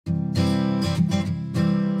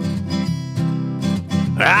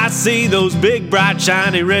I see those big, bright,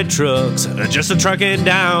 shiny red trucks just a-trucking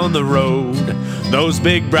down the road. Those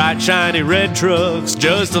big, bright, shiny red trucks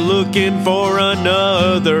just a-looking for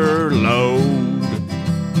another load.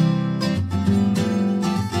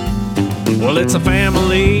 Well, it's a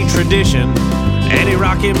family tradition, any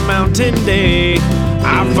Rocky Mountain day.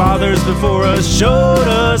 Our fathers before us showed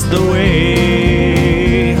us the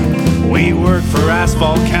way. We work for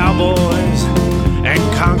asphalt cowboys and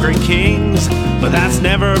concrete kings, but that's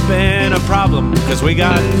never been a problem, cause we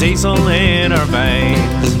got diesel in our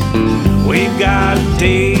veins. We've got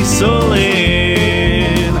diesel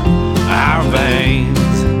in our veins.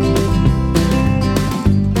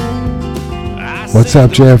 What's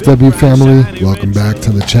up, JFW family? Welcome back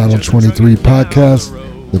to the Channel 23 podcast.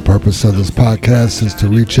 The purpose of this podcast is to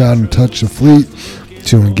reach out and touch the fleet,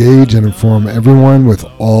 to engage and inform everyone with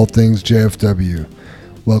all things JFW.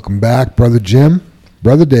 Welcome back, Brother Jim,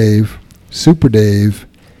 Brother Dave, Super Dave,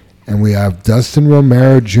 and we have Dustin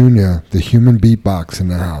Romero Jr., the human beatbox, in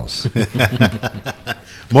the house.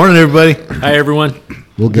 Morning, everybody. Hi, everyone.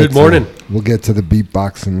 Good morning. We'll get to the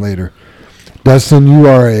beatboxing later. Dustin, you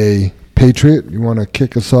are a patriot. You want to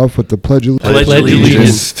kick us off with the Pledge of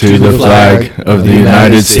Allegiance to the flag of the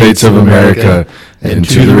United States of America and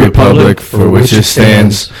to the republic for which it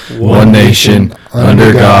stands, one nation,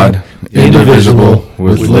 under God, indivisible,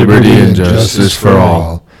 with liberty and justice for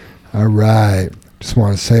all. All right. Just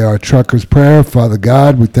want to say our trucker's prayer. Father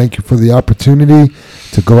God, we thank you for the opportunity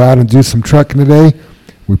to go out and do some trucking today.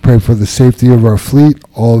 We pray for the safety of our fleet,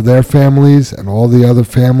 all of their families, and all the other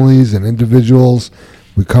families and individuals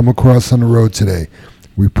we come across on the road today.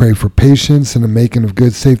 We pray for patience in the making of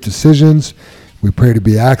good, safe decisions. We pray to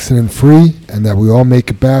be accident-free and that we all make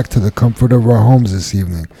it back to the comfort of our homes this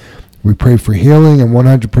evening. We pray for healing and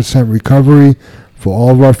 100% recovery for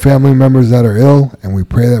all of our family members that are ill, and we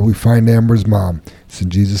pray that we find Amber's mom. It's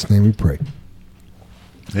in Jesus' name we pray.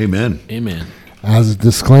 Amen. Amen. As a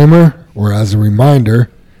disclaimer, or as a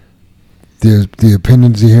reminder, the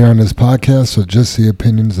opinions you hear on this podcast are just the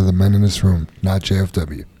opinions of the men in this room, not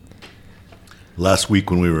JFW. Last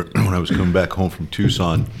week when I was coming back home from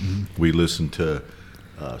Tucson, we listened to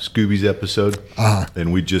Scooby's episode,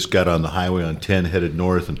 and we just got on the highway on 10 headed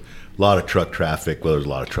north, and a lot of truck traffic. Well, there's a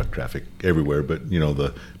lot of truck traffic everywhere, but you know,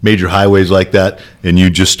 the major highways like that, and you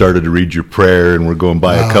just started to read your prayer, and we're going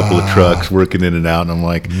by a couple of trucks working in and out, and I'm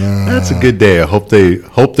like, that's a good day. I hope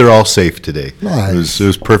they're all safe today. Nice. It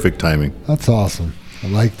was perfect timing. That's awesome. I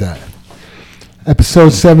like that.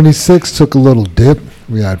 Episode 76 took a little dip.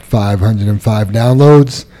 We had 505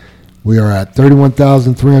 downloads. We are at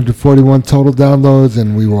 31,341 total downloads,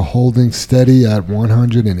 and we were holding steady at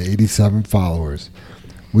 187 followers.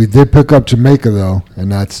 We did pick up Jamaica, though, and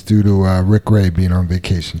that's due to Rick Ray being on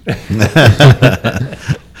vacation.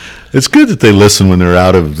 It's good that they listen when they're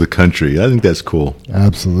out of the country. I think that's cool.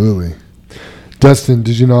 Absolutely. Dustin,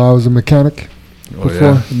 did you know I was a mechanic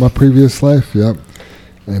before in my previous life? Yep.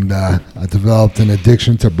 And I developed an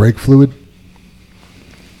addiction to brake fluid.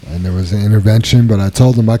 And there was an intervention, but I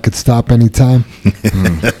told them I could stop anytime.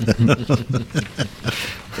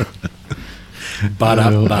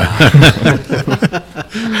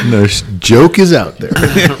 No joke is out there.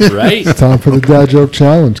 Right? It's time for the Dad Joke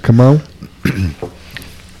Challenge. Come on.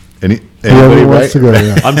 Anybody wants to go?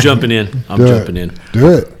 Yeah. I'm jumping in.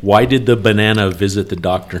 Do it. Why did the banana visit the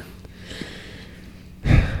doctor?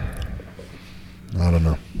 I don't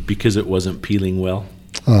know. Because it wasn't peeling well.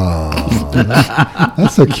 Oh,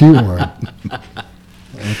 that's a cute one.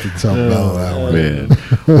 I can tell Bella that one. Man.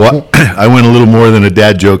 Well, I went a little more than a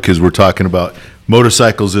dad joke because we're talking about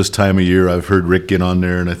motorcycles this time of year. I've heard Rick get on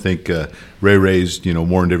there, and I think Ray's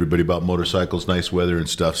warned everybody about motorcycles, nice weather and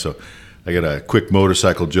stuff. So I got a quick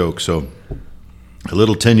motorcycle joke. So a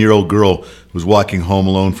little 10-year-old girl was walking home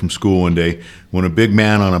alone from school one day when a big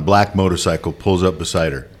man on a black motorcycle pulls up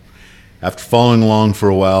beside her. After following along for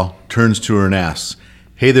a while, turns to her and asks,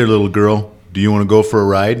 "Hey there, little girl, do you want to go for a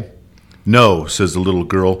ride?" "No," says the little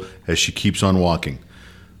girl as she keeps on walking.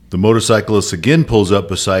 The motorcyclist again pulls up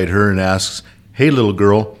beside her and asks, "Hey, little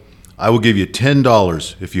girl, I will give you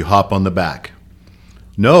 $10 if you hop on the back."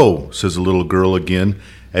 "No," says the little girl again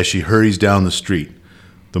as she hurries down the street.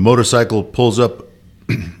 The motorcycle pulls up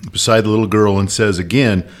beside the little girl and says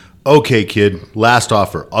again, "Okay, kid, last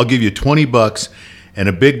offer. I'll give you $20 and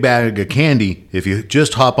a big bag of candy if you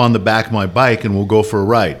just hop on the back of my bike and we'll go for a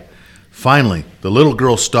ride." Finally, the little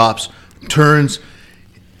girl stops, turns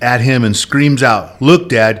at him and screams out, "Look,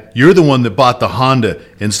 Dad, you're the one that bought the Honda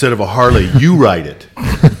instead of a Harley. You ride it."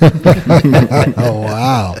 Oh,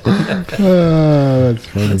 wow. That's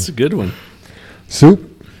funny. That's a good one. Soup?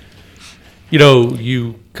 You know,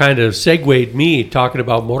 you kind of segued me talking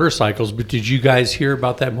about motorcycles, but did you guys hear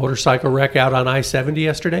about that motorcycle wreck out on I-70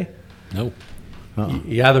 yesterday? No.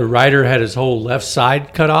 Yeah, the rider had his whole left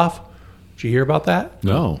side cut off. Did you hear about that?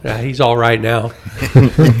 No. Yeah, he's all right now.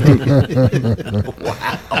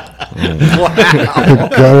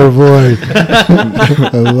 Gutter boy.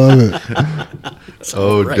 I love it.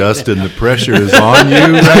 Oh, Dustin, the pressure is on you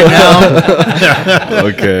right now.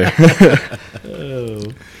 Okay.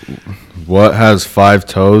 What has 5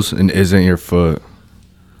 toes and isn't your foot?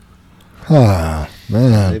 Ah,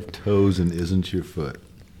 man. 5 toes and isn't your foot.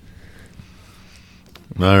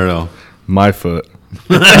 I don't know. My foot.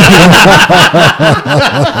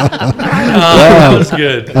 That was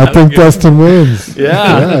good. I think Dustin wins.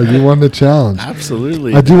 Yeah. You won the challenge.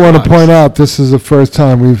 Absolutely. I do want to point out this is the first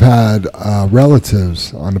time we've had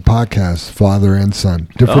relatives on the podcast, father and son.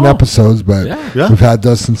 Different episodes, but Yeah. we've had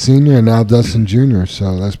Dustin Sr. and now Dustin Jr.,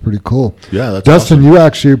 so that's pretty cool. Yeah, that's Dustin, awesome. you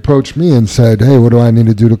actually approached me and said, hey, what do I need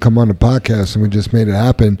to do to come on the podcast? And we just made it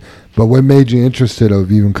happen. But what made you interested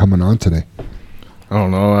of even coming on today? I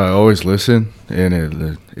don't know. I always listen, and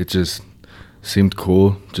it just seemed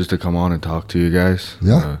cool just to come on and talk to you guys.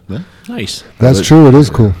 Yeah. Nice. That's true. It is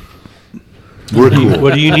cool. We're cool.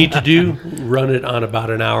 What do you need to do? Run it on about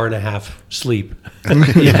an hour and a half sleep.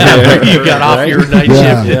 You got off your night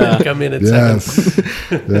Yeah. shift and come in at 7. Yes.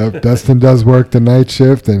 Yep. Dustin does work the night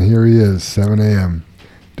shift, and here he is, 7 a.m.,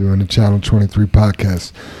 doing the Channel 23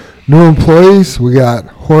 podcast. New employees, we got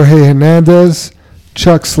Jorge Hernandez,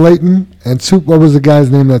 Chuck Slayton, and what was the guy's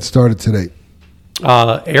name that started today?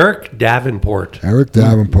 Eric Davenport. Eric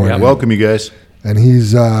Davenport. Yeah. Welcome, you guys. And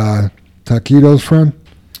he's Taquito's friend?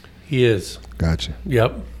 He is. Gotcha.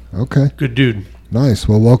 Yep. Okay. Good dude. Nice.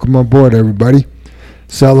 Well, welcome on board, everybody.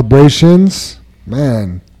 Celebrations.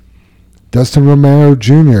 Man, Dustin Romero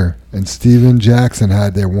Jr. and Steven Jackson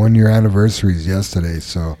had their 1-year anniversaries yesterday.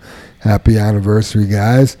 So happy anniversary,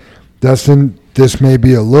 guys. Dustin, this may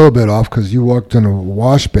be a little bit off because you worked in a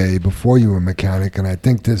wash bay before you were a mechanic, and I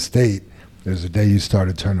think this date is the day you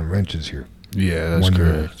started turning wrenches here. Yeah, that's 1 year.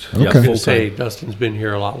 correct. I was Okay. going to say, Dustin's been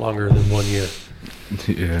here a lot longer than 1 year.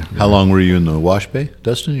 Yeah. How long were you in the wash bay,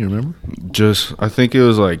 Dustin? You remember? Just, I think it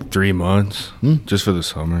was like 3 months, just for the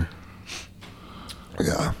summer.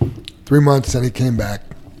 Yeah. 3 months, and he came back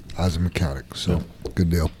as a mechanic. So good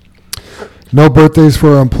deal. No birthdays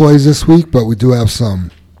for our employees this week, but we do have some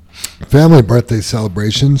family birthday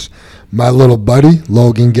celebrations. My little buddy,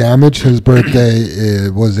 Logan Gamage, his birthday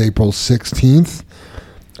was April 16th.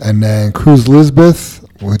 And then Cruz Lisbeth,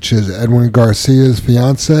 which is Edwin Garcia's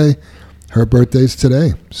fiance, her birthday's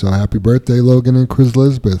today. So happy birthday, Logan and Cruz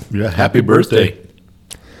Lisbeth. Yeah. Happy birthday.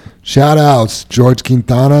 Shout outs, George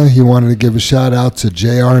Quintana. He wanted to give a shout out to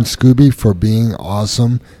JR and Scooby for being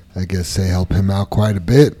awesome. I guess they help him out quite a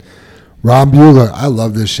bit. Ron Bueller, I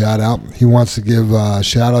love this shout out. He wants to give a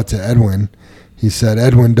shout out to Edwin. He said,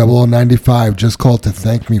 Edwin 0095 just called to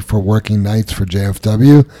thank me for working nights for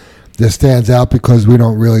JFW. This stands out because we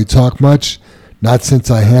don't really talk much. Not since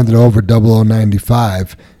I handed over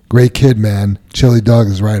 0095. Great kid, man. Chili Dog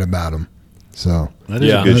is right about him. So That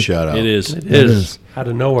is a good shout out. It is. It It is. is. Out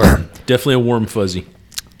of nowhere. Definitely a warm fuzzy.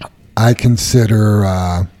 I consider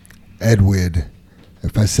Edwid.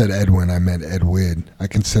 If I said Edwin, I meant Edwid. I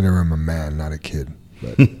consider him a man, not a kid.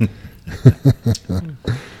 But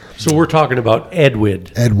So we're talking about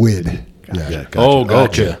Edwid. Edwid. Yeah. Yeah, gotcha. Oh,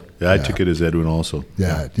 gotcha. Okay. Yeah, I took it as Edwin also.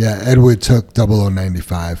 Yeah. Edwid took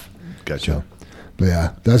 0095. Gotcha. But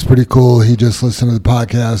yeah, that's pretty cool. He just listened to the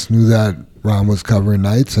podcast, knew that Ron was covering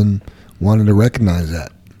nights, and wanted to recognize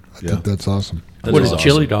that. I think that's awesome. That What is did awesome.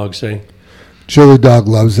 Chili Dog say? Chili Dog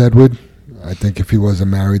loves Edwid. I think if he wasn't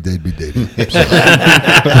married, they'd be dating.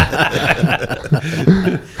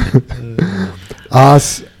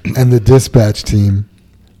 Us and the dispatch team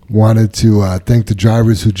wanted to thank the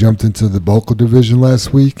drivers who jumped into the Bocal division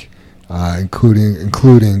last week,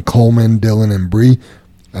 including Coleman, Dylan, and Bree,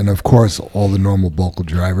 and of course all the normal Bocal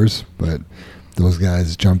drivers. But those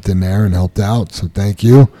guys jumped in there and helped out, so thank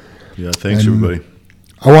you. Yeah, thanks, And everybody.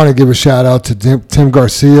 I want to give a shout out to Tim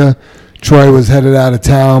Garcia. Troy was headed out of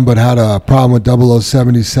town but had a problem with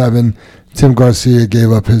 0077. Tim Garcia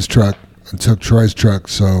gave up his truck and took Troy's truck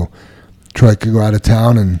so Troy could go out of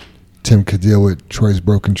town and Tim could deal with Troy's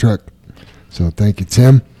broken truck. So thank you,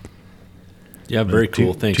 Tim. Yeah, very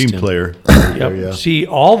cool. Thanks, Team Tim. player. Yep. Yeah. See,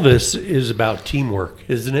 all this is about teamwork,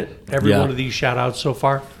 isn't it? Every Yeah. one of these shout outs so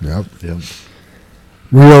far. Yep. Yeah.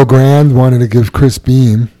 Rio Grande wanted to give Chris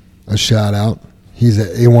Beam a shout out. He's an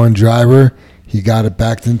A1 driver. He got it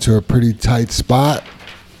backed into a pretty tight spot,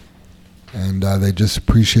 and they just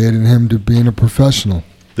appreciated him to being a professional.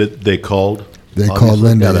 That they called. They called Obviously.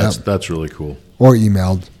 Linda. Yeah, Yep. that's really cool. Or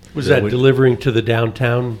emailed. Was that delivering to the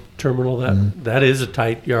downtown terminal? That is a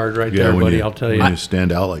tight yard right there, when buddy. I'll tell you. when you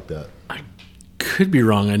stand out like that. Could be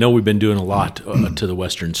wrong. I know we've been doing a lot to the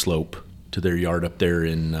western slope, to their yard up there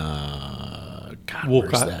in God,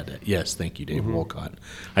 where's Wolcott? that at? Yes, thank you, Dave. Wolcott.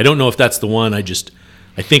 I don't know if that's the one. I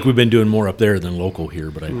think we've been doing more up there than local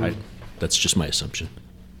here, but I that's just my assumption.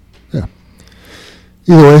 Yeah.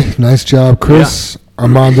 Either way, nice job, Chris.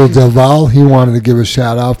 Armando Del Val, he wanted to give a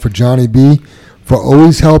shout out for Johnny B for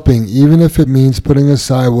always helping, even if it means putting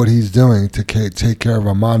aside what he's doing to take care of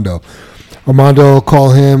Armando. Armando will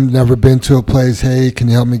call him, never been to a place, hey, can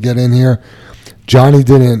you help me get in here? Johnny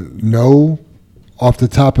didn't know off the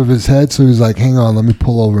top of his head, so he was like, hang on, let me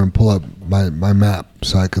pull over and pull up my map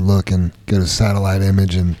so I could look and get a satellite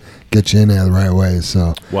image and get you in there the right way.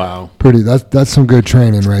 So Wow. that's some good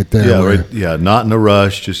training right there. Yeah, right. Yeah, not in a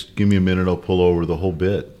rush. Just give me a minute. I'll pull over the whole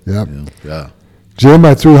bit. Yep. Yeah. Jim,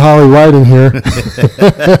 I threw Holly White in here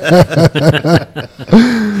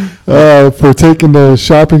for taking the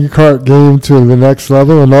shopping cart game to the next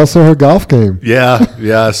level and also her golf game.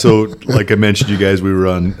 Yeah. So, like I mentioned, you guys, we were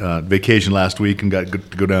on vacation last week and got to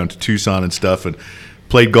go down to Tucson and stuff, and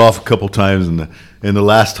played golf a couple times. And the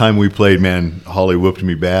last time we played, man, Holly whooped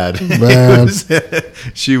me bad. Man.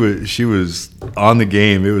 She was on the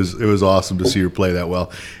game. It was awesome to see her play that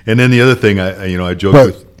well. And then the other thing, I joked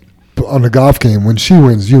with. On the golf game, when she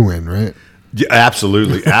wins, you win, right? Yeah,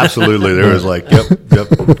 absolutely. There was like, yep.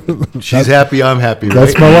 She's happy, I'm happy.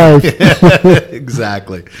 That's right? my wife.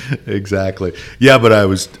 Exactly. Yeah, but I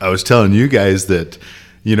was telling you guys that,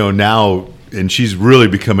 now, and she's really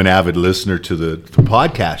become an avid listener to the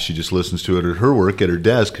podcast. She just listens to it at her work, at her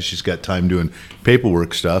desk, because she's got time doing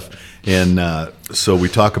paperwork stuff. And so we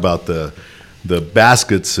talk about the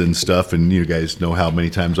baskets and stuff, and you guys know how many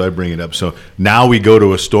times I bring it up. So now we go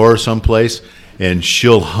to a store someplace, and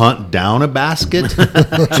she'll hunt down a basket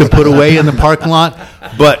to put away in the parking lot.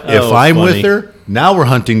 But if I'm with her, now we're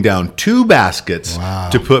hunting down 2 baskets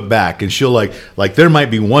to put back. And she'll like there might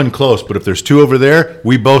be one close, but if there's 2 over there,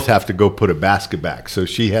 we both have to go put a basket back. So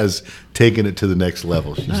she has taken it to the next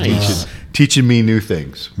level. She's teaching me new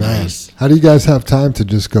things. Nice. How do you guys have time to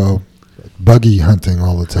just go buggy hunting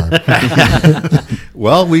all the time?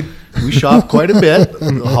 Well, we shop quite a bit.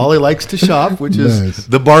 Holly likes to shop, which is Nice.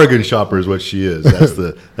 the bargain shopper is what she is.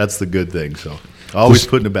 That's the good thing. So always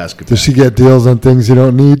put in a basket. Does she get deals on things you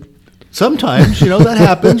don't need? Sometimes, that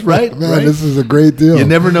happens, right? Man, right? this is a great deal. You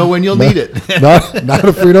never know when you'll need it. Not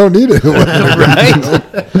if we don't need it.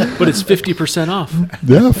 Right? But it's 50% off.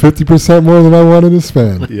 Yeah, 50% more than I wanted to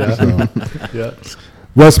spend. Yeah. So. Yeah.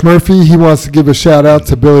 Wes Murphy, he wants to give a shout out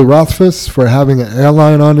to Billy Rothfuss for having an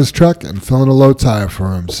airline on his truck and filling a low tire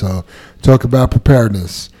for him. So talk about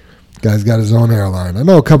preparedness. Guy's got his own airline. I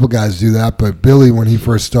know a couple guys do that, but Billy, when he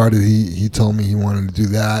first started, he told me he wanted to do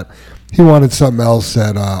that. He wanted something else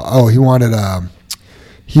that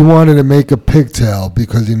he wanted to make a pigtail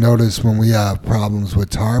because he noticed when we have problems with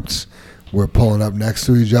tarps, we're pulling up next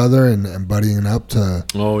to each other and buddying up to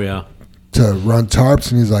run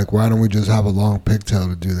tarps, and he's like, why don't we just have a long pigtail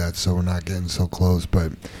to do that so we're not getting so close,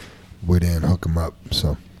 but we didn't hook them up.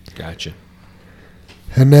 So Gotcha.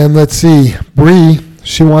 And then let's see, Bree,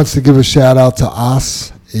 she wants to give a shout out to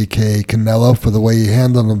Os, a.k.a. Canelo, for the way he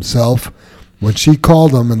handled himself when she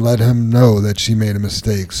called him and let him know that she made a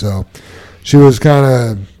mistake. So she was kind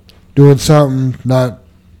of doing something not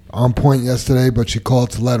on point yesterday, but she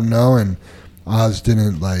called to let him know, and Oz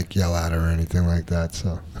didn't yell at her or anything like that.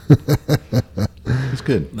 So It's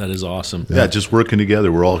good. That is awesome. Yeah, just working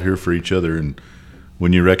together. We're all here for each other, and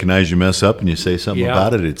when you recognize you mess up and you say something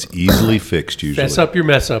about it, it's easily fixed usually. Mess up your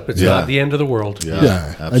mess up. It's not the end of the world.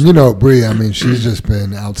 Yeah. Absolutely. And Bree, I mean, she's just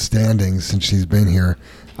been outstanding since she's been here.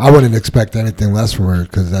 I wouldn't expect anything less from her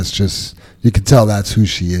because that's just, you can tell that's who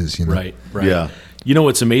she is, Right. Yeah. You know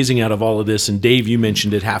what's amazing out of all of this, and Dave, you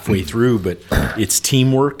mentioned it halfway through, but it's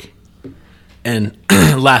teamwork. And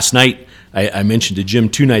last night, I mentioned to Jim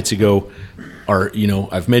 2 nights ago,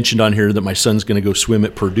 I've mentioned on here that my son's going to go swim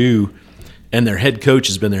at Purdue, and their head coach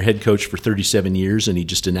has been their head coach for 37 years, and he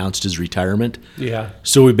just announced his retirement. Yeah.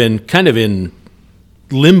 So we've been kind of in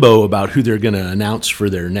limbo about who they're going to announce for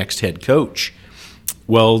their next head coach.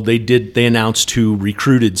 Well, they announced who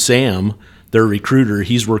recruited Sam, their recruiter.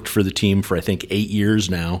 He's worked for the team for, I think, 8 years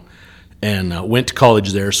now, and went to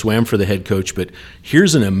college there, swam for the head coach. But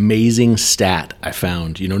here's an amazing stat I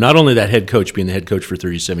found. Not only that head coach being the head coach for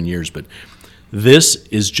 37 years, but this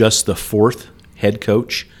is just the 4th head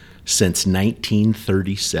coach since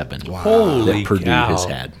 1937 Holy that Purdue cow. has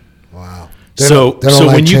had. Wow. They don't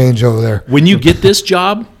when you change over there. when you get this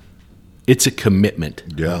job, it's a commitment.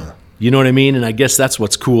 Yeah. You know what I mean? And I guess that's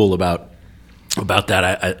what's cool about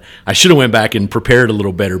that. I should have went back and prepared a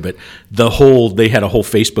little better, but they had a whole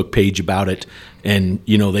Facebook page about it, and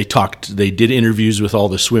they did interviews with all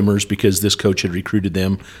the swimmers because this coach had recruited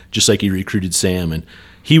them just like he recruited Sam, and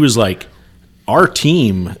he was like, our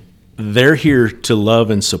team, they're here to love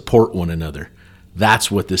and support one another.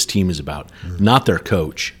 That's what this team is about, not their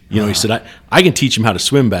coach. He said, I can teach them how to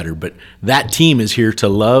swim better, but that team is here to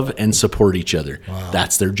love and support each other. Wow.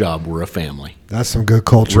 That's their job. We're a family. That's some good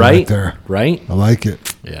culture right there. Right? I like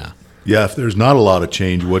it. Yeah. Yeah, if there's not a lot of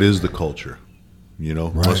change, what is the culture?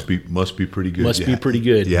 Right. Must be pretty good. Must be pretty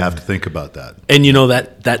good. You have to think about that. And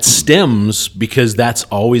that stems because that's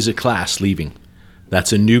always a class leaving.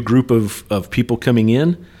 That's a new group of people coming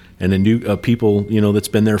in, and a new people, that's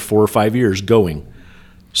been there 4 or 5 years going.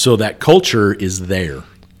 So that culture is there,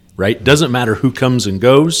 right? Doesn't matter who comes and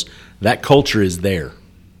goes, that culture is there.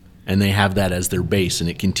 And they have that as their base, and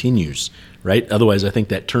it continues, right? Otherwise, I think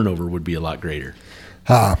that turnover would be a lot greater.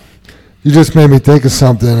 You just made me think of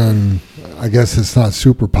something, and I guess it's not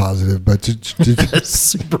super positive, but did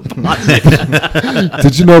super positive.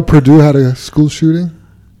 Did you know Purdue had a school shooting?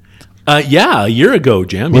 Yeah, a year ago,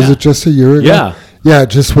 Jim. Was it just a year ago? Yeah. Yeah,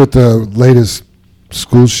 just with the latest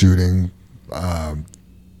school shooting,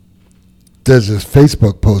 there's this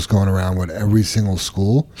Facebook post going around with every single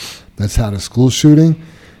school that's had a school shooting.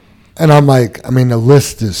 And I'm like, the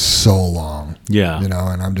list is so long. Yeah. And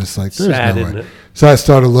I'm just like, there's Sad, no isn't way. it? So I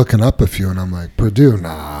started looking up a few, and I'm like, Purdue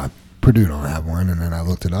don't have one. And then I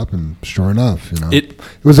looked it up, and sure enough, it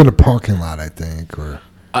was in a parking lot, I think, or...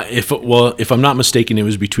 if I'm not mistaken, it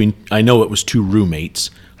was I know it was 2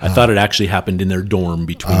 roommates. I thought it actually happened in their dorm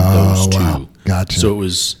between those two. Wow. Gotcha. So it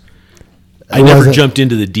was. I never jumped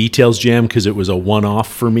into the details, Jam, because it was a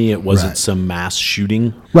one-off for me. It wasn't some mass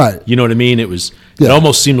shooting. Right. You know what I mean? It was. Yeah. It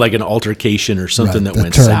almost seemed like an altercation or something that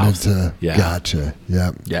went turned south. Into, Gotcha.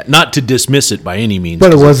 Yeah. Yeah. Not to dismiss it by any means.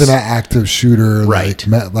 But it wasn't an active shooter. Right.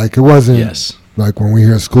 Like it wasn't. Yes. Like when we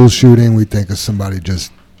hear school shooting, we think of somebody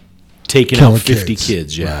just taking out 50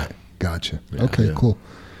 kids. Yeah. Right. Gotcha. Okay. Cool.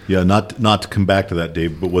 Yeah. Not to come back to that,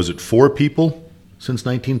 Dave, but was it 4 people since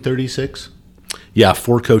 1936? Yeah,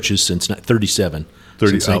 4 coaches since 37.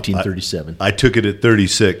 Since 1937. I took it at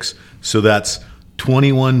 36, so that's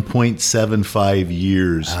 21.75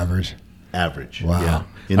 years average. Wow.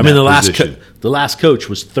 Yeah. The last coach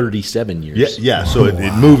was 37 years. Yeah. So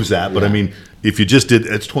it moves that, but if you just did,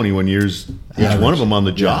 it's 21 years each one of them on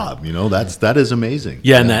the job. That is amazing.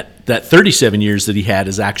 Yeah, and that 37 years that he had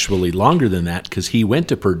is actually longer than that because he went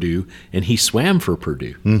to Purdue and he swam for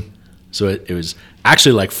Purdue. So it was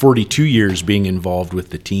actually like 42 years being involved with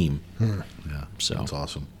the team. Yeah, so that's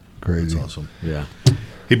awesome. Crazy. That's awesome. Yeah.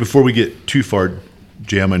 Hey, before we get too far,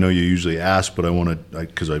 Jam, I know you usually ask, but I want to,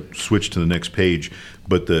 because I switched to the next page,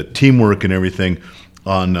 but the teamwork and everything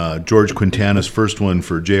on George Quintana's first one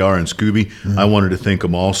for JR and Scooby, I wanted to thank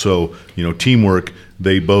them also. Teamwork,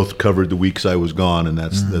 they both covered the weeks I was gone, and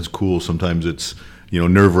that's cool. Sometimes it's,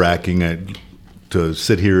 nerve-wracking to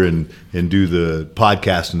sit here and do the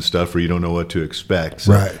podcast and stuff where you don't know what to expect.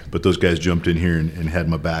 So, right. But those guys jumped in here and had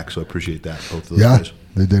my back, so I appreciate that, both of those guys.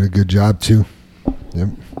 They did a good job too. Yep.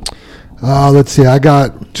 Let's see. I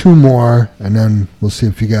got 2 more, and then we'll see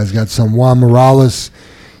if you guys got some. Juan Morales,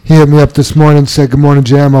 he hit me up this morning, said, "Good morning,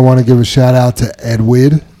 Jam. I want to give a shout-out to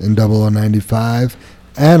Edwid in 0095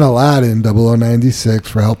 and Aladdin 0096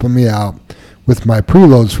 for helping me out with my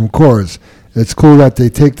preloads from Coors. It's cool that they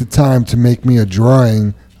take the time to make me a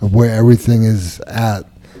drawing of where everything is at,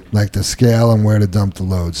 like the scale and where to dump the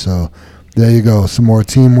load." So there you go. Some more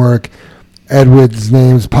teamwork. Edward's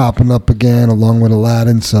name's popping up again along with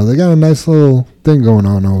Aladdin. So they got a nice little thing going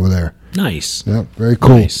on over there. Nice. Yep. Very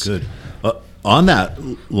cool. Nice. Good. On that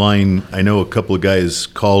line, I know a couple of guys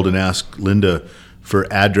called and asked Linda for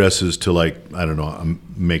addresses to, I don't know, I'm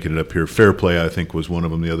making it up here. Fair Play, I think, was one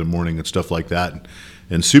of them the other morning and stuff like that.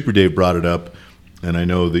 And Super Dave brought it up, and I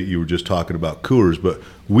know that you were just talking about Coors, but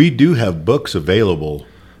we do have books available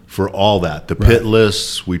for all that. The pit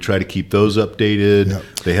lists, we try to keep those updated. Yep.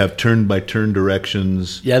 They have turn-by-turn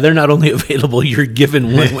directions. Yeah, they're not only available, you're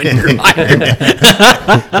given one when you're hired.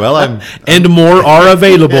 And more are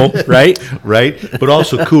available, right? Right, but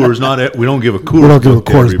also Coors. We don't give a Coors book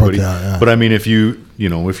to everybody. But I mean, if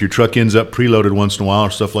if your truck ends up preloaded once in a while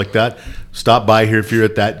or stuff like that, stop by here if you're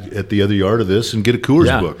at the other yard of this and get a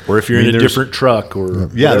Coors book. Or if you're in a different truck or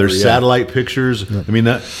there's satellite pictures. I mean,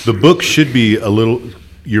 the book should be a little.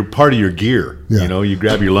 You're part of your gear. Yeah. You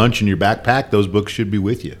grab your lunch in your backpack, those books should be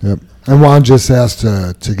with you. Yep. And Juan just asked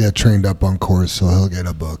to get trained up on Coors, so he'll get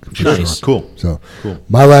a book. Nice. Sure. Cool. So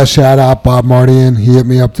my last shout out, Bob Mardian, he hit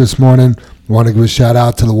me up this morning. want to give a shout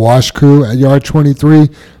out to the wash crew at Yard 23.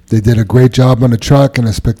 They did a great job on the truck and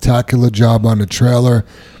a spectacular job on the trailer.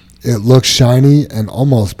 It looks shiny and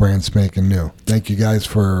almost brand spanking new. Thank you guys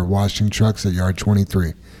for washing trucks at Yard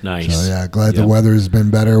 23. Nice. So, yeah, glad the weather has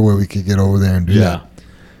been better where we could get over there and do that.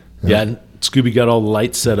 Yeah, and Scooby got all the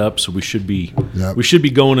lights set up, so we should be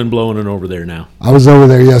going and blowing it over there now. I was over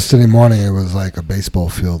there yesterday morning. It was like a baseball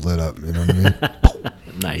field lit up. You know what I mean?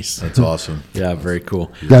 Nice. That's awesome. Yeah, very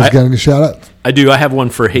cool. You guys got any shout-outs? I do. I have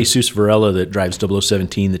one for Jesus Varela that drives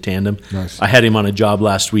 0017, the tandem. Nice. I had him on a job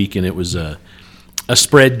last week, and it was a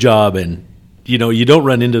spread job, and you don't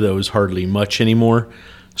run into those hardly much anymore.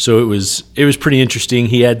 So it was pretty interesting.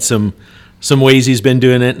 He had some ways he's been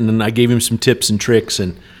doing it, and then I gave him some tips and tricks,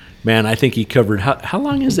 and man, I think he covered. How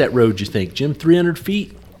long is that road, you think, Jim? 300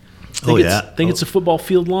 feet? Think it's a football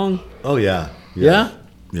field long? Oh, yeah. Yeah?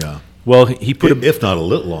 Yeah. Well, he put if not a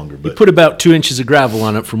little longer. But he put about 2 inches of gravel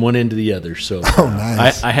on it from one end to the other. So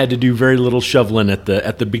nice. I had to do very little shoveling at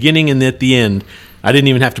the beginning and at the end. I didn't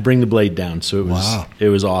even have to bring the blade down. So it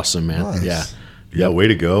was awesome, man. Nice. Yeah, way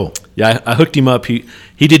to go. Yeah, I hooked him up. He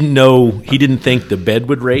didn't think the bed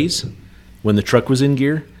would raise when the truck was in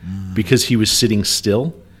gear because he was sitting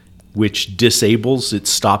still, which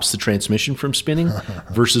stops the transmission from spinning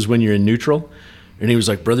versus when you're in neutral. And he was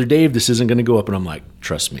like, "Brother Dave, this isn't going to go up." And I'm like,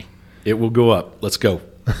 "Trust me, it will go up. Let's go.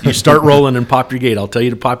 You start rolling and pop your gate. I'll tell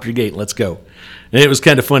you to pop your gate. Let's go." And it was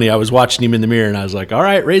kind of funny. I was watching him in the mirror, and I was like, "All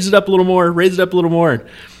right, raise it up a little more. Raise it up a little more." And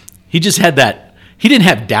he just had that. He didn't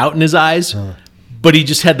have doubt in his eyes, but he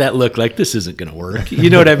just had that look like this isn't going to work.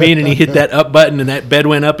 You know what I mean? And he hit that up button, and that bed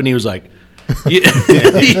went up, and he was like, you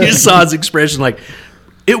saw his expression like,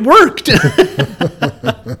 it worked. It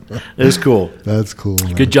was cool. That's cool,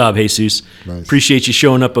 man. Good job, Jesus. Nice. Appreciate you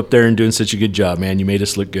showing up there and doing such a good job, man. You made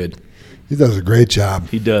us look good. He does a great job.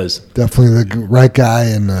 He does. Definitely the right guy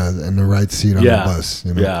in the right seat on the bus.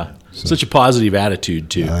 You know? Yeah. Such a positive attitude,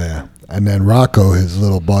 too. Oh, yeah. And then Rocco, his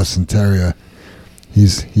little Boston Terrier,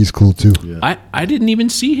 he's cool, too. Yeah. I didn't even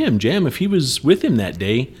see him, Jam. If he was with him that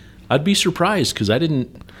day, I'd be surprised because I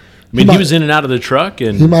didn't. I mean, he was in and out of the truck.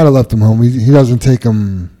 And he might have left him home. He doesn't take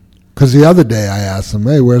him. Because the other day I asked him,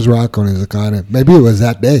 "Hey, where's Rocco?" And he's like, maybe it was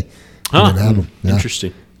that day. He didn't have him. Yeah,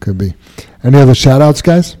 interesting. Could be. Any other shout-outs,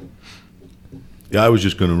 guys? Yeah, I was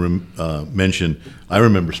just going to mention, I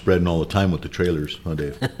remember spreading all the time with the trailers, huh,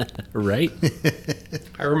 Dave? Right?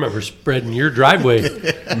 I remember spreading your driveway.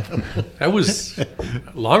 That was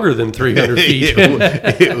longer than 300 feet.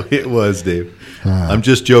 It was, Dave. I'm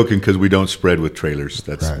just joking because we don't spread with trailers.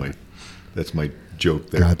 That's my joke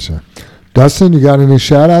there. Gotcha. Dustin, you got any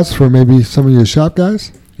shout-outs for maybe some of your shop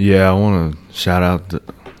guys? Yeah, I want to shout out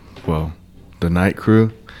the night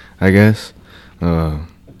crew, I guess. I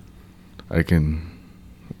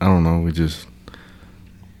don't know,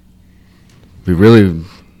 we really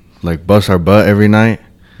like bust our butt every night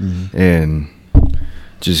and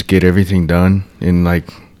just get everything done in like,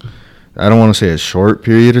 I don't want to say a short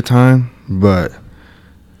period of time, but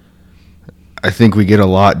I think we get a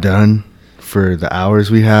lot done for the hours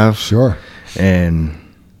we have. Sure. And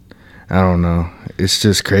I don't know, it's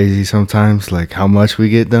just crazy sometimes, like how much we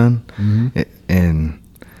get done. And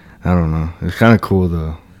I don't know, it's kind of cool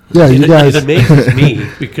though. Yeah, you guys. It amazes me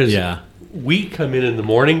because we come in the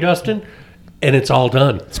morning, Dustin, and it's all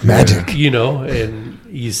done. It's magic. You know, and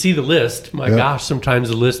you see the list. My gosh, sometimes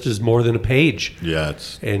the list is more than a page. Yeah,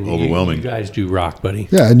 it's and overwhelming. You guys do rock, buddy.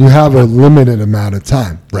 Yeah, and you have a limited amount of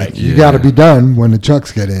time. Right. Like, you got to be done when the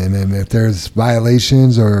trucks get in. And if there's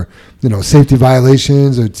violations or, safety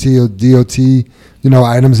violations or DOT,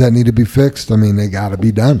 items that need to be fixed, I mean, they got to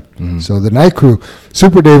be done. So the night crew,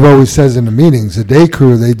 Super Dave always says in the meetings, the day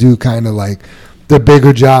crew, they do kind of like the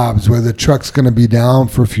bigger jobs where the truck's going to be down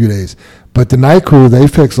for a few days. But the night crew, they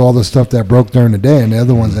fix all the stuff that broke during the day, and they're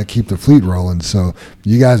the ones that keep the fleet rolling. So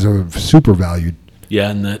you guys are super valued.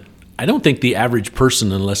 Yeah, and I don't think the average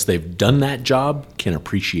person, unless they've done that job, can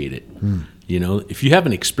appreciate it. If you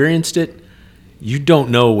haven't experienced it, you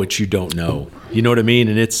don't know what you don't know. You know what I mean?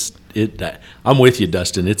 And I'm with you,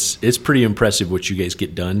 Dustin. It's pretty impressive what you guys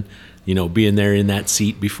get done. Being there in that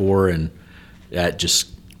seat before, and that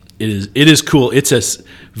it is cool. It's a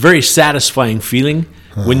very satisfying feeling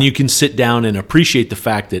when you can sit down and appreciate the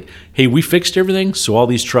fact that, hey, we fixed everything, so all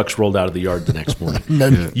these trucks rolled out of the yard the next morning.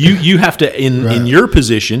 You have to in your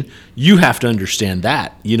position, you have to understand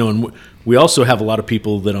that. And we also have a lot of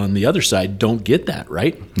people that on the other side don't get that,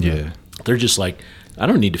 right? Yeah. They're just like, I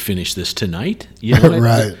don't need to finish this tonight.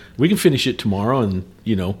 Right. We can finish it tomorrow. And,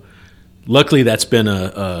 luckily that's been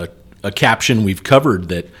a caption we've covered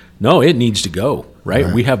that, no, it needs to go,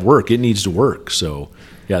 right? We have work. It needs to work. So,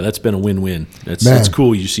 that's been a win-win. It's Man.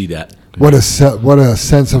 cool you see that. What a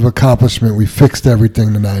sense of accomplishment. We fixed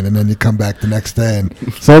everything tonight, and then you come back the next day and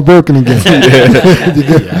it's all broken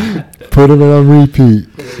again. Put it on repeat.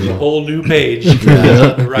 A whole new page.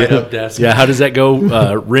 Right up desk. Yeah, how does that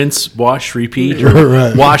go? Rinse, wash, repeat, or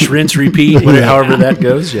Right. wash, rinse, repeat, however that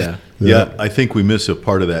goes. Yeah. Yeah, I think we miss a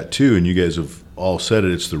part of that too, and you guys have all said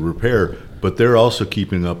it. It's the repair, but they're also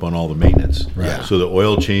keeping up on all the maintenance. Right. So the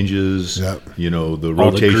oil changes, Yep. the All the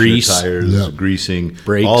rotation grease. of tires, Yep. greasing,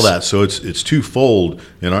 Brakes. all that. So it's twofold,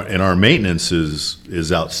 and our maintenance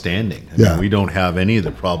is outstanding. I Yeah. mean, we don't have any of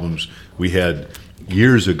the problems we had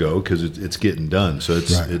years ago because it's getting done. So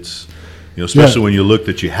Right. it's especially when you look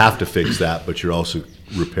that you have to fix that, but you're also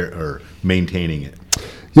maintaining it.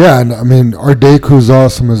 Yeah, and I mean, our day crew's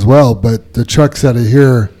awesome as well, but the trucks that are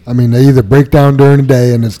here, I mean, they either break down during the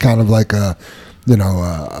day and it's kind of like a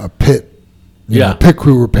pit, pit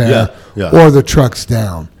crew repair, or the truck's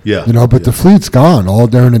down. Yeah. But the fleet's gone all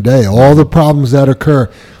during the day. All the problems that occur,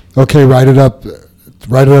 okay, write it up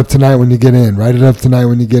tonight when you get in, write it up tonight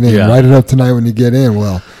when you get in, write it up tonight when you get in.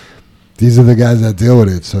 Well, these are the guys that deal with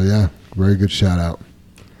it. So, yeah, very good shout out.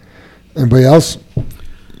 Anybody else?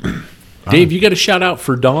 Dave, you got a shout out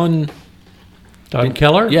for Don. Don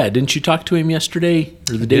Keller? Yeah, didn't you talk to him yesterday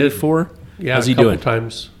or the day did. before? Yeah, how's he a couple doing?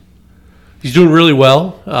 times. He's doing really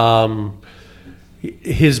well.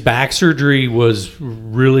 His back surgery was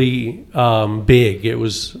really big. It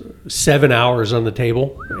was 7 hours on the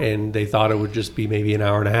table, and they thought it would just be maybe an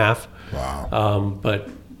hour and a half. Wow. But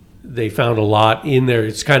they found a lot in there.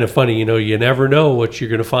 It's kind of funny, you never know what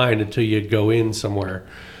you're going to find until you go in somewhere.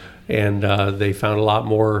 And they found a lot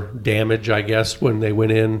more damage, I guess, when they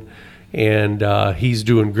went in. And he's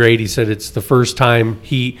doing great. He said it's the first time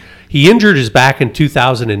he injured his back in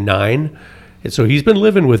 2009. And so he's been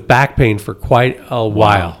living with back pain for quite a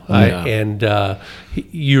while. Yeah.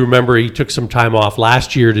 You remember he took some time off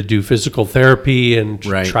last year to do physical therapy and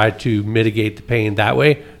Right. try to mitigate the pain that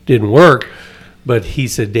way. Didn't work. But he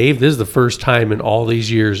said, Dave, this is the first time in all these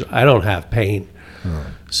years I don't have pain.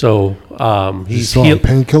 So he's Still on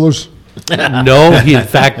painkillers? No, in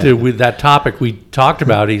fact, with that topic we talked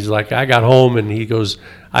about, he's like, I got home and he goes,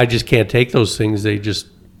 I just can't take those things. They just,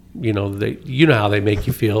 how they make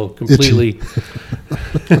you feel completely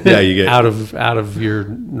You get out of your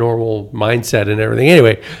normal mindset and everything.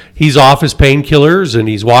 Anyway, he's off his painkillers and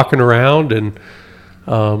he's walking around and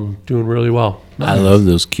doing really well. I love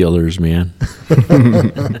those killers, man. I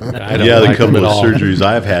don't the like couple them at of all. surgeries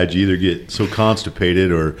I've had, you either get so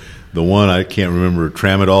constipated or the one I can't remember,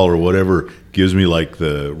 tramadol or whatever, gives me like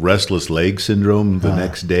the restless leg syndrome the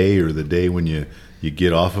next day or the day when you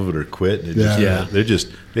get off of it or quit.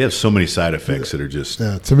 They have so many side effects that are just.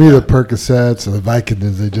 Yeah, to me, the Percocets or the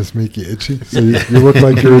Vicodins, they just make you itchy. So you look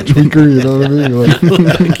like you're a tweaker, you know what I mean?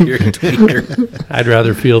 You're a tweaker. I'd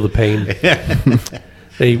rather feel the pain.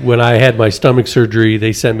 When I had my stomach surgery,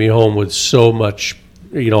 they sent me home with so much,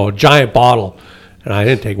 a giant bottle, and I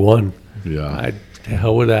didn't take one. Yeah. To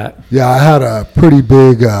hell with that. Yeah, I had a pretty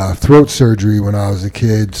big throat surgery when I was a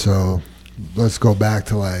kid, so let's go back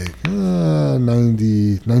to like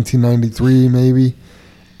 1993 maybe.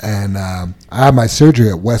 And I had my surgery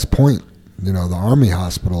at West Point, the Army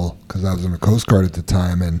hospital, because I was in the Coast Guard at the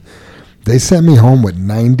time, and they sent me home with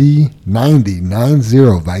 90 Vicodins.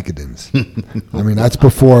 I mean, that's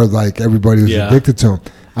before like everybody was addicted to them.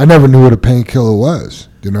 I never knew what a painkiller was.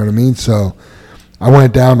 You know what I mean? So I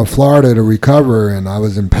went down to Florida to recover, and I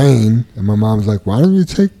was in pain. And my mom was like, "Why don't you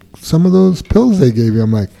take some of those pills they gave you?"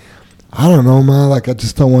 I'm like, "I don't know, Ma. Like, I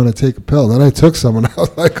just don't want to take a pill." Then I took some, and I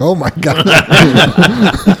was like, "Oh my God,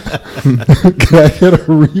 can I get a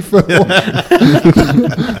refill?"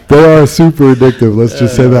 They are super addictive. Let's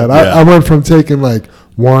just say that. I went from taking like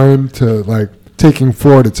one to like taking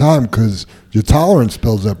 4 at a time because your tolerance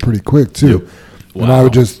builds up pretty quick too. Wow. And I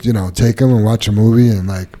would just take them and watch a movie and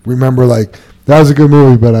like remember like. That was a good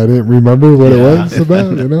movie, but I didn't remember what it was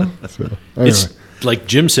about, So, anyway. It's like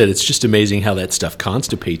Jim said, it's just amazing how that stuff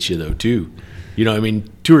constipates you, though, too. 2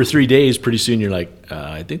 or 3 days, pretty soon you're like,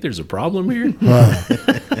 I think there's a problem here. Wow.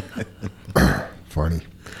 Funny.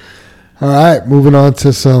 All right, moving on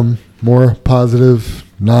to some more positive,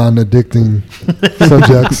 non-addicting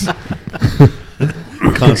subjects.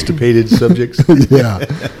 Constipated subjects. Yeah.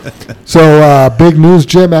 So, big news,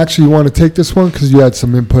 Jim. Actually, you want to take this one because you had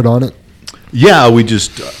some input on it? Yeah,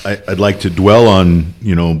 I'd like to dwell on,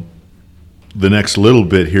 the next little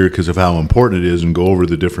bit here because of how important it is and go over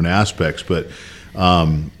the different aspects. But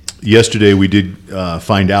yesterday we did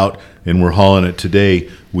find out, and we're hauling it today,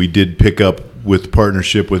 we did pick up with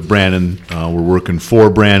partnership with Brandon. We're working for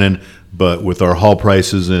Brandon, But with our haul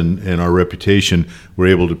prices and our reputation, we're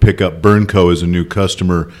able to pick up Burnco as a new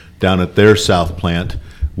customer down at their south plant,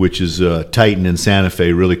 which is Titan in Santa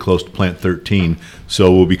Fe, really close to Plant 13.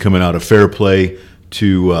 So we'll be coming out of Fairplay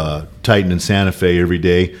to Titan in Santa Fe every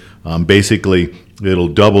day. Basically, it'll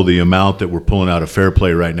double the amount that we're pulling out of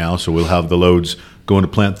Fairplay right now. So we'll have the loads going to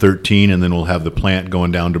Plant 13, and then we'll have the plant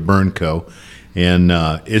going down to Burnco. And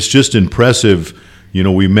it's just impressive. You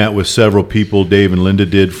know, we met with several people, Dave and Linda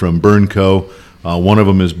did, from Burnco. One of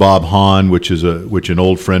them is Bob Hahn, which an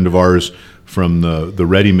old friend of ours from the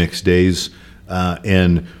Ready Mix days.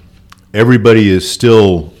 And everybody is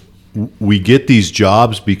still, we get these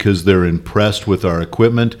jobs because they're impressed with our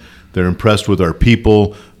equipment, they're impressed with our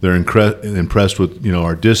people, they're impressed with, you know,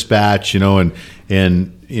 our dispatch, you know,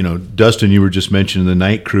 and you know, Dustin, you were just mentioning the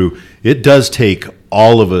night crew. It does take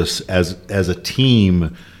all of us as a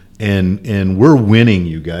team. And we're winning,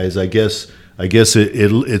 you guys. I guess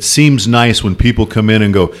it seems nice when people come in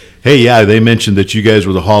and go, hey, yeah, they mentioned that you guys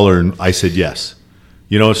were the hauler, and I said yes.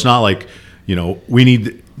 You know, it's not like, you know,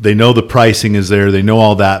 they know the pricing is there, they know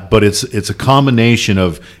all that, but it's a combination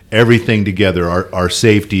of everything together, our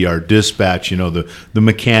safety, our dispatch, you know, the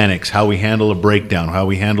mechanics, how we handle a breakdown, how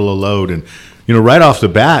we handle a load. And, you know, right off the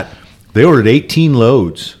bat, they ordered 18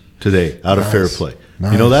 loads today out of Fairplay.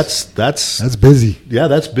 Nice. You know, that's busy. Yeah,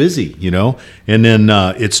 that's busy, you know. And then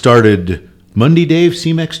it started Monday, Dave.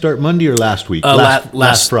 CMEX start Monday or last week?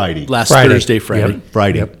 Last Friday. Thursday, Friday. Yep.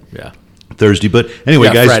 Friday. Yep. Yeah. Thursday. But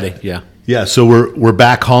anyway, guys. Friday, yeah. Yeah, so we're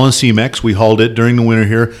back hauling CMEX. We hauled it during the winter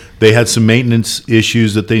here. They had some maintenance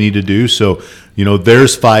issues that they need to do. So, you know,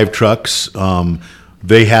 there's 5 trucks.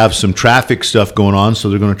 They have some traffic stuff going on, so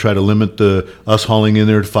they're going to try to limit us hauling in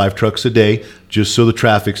there to 5 trucks a day, just so the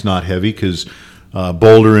traffic's not heavy, because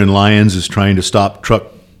Boulder and Lyons is trying to stop truck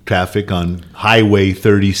traffic on Highway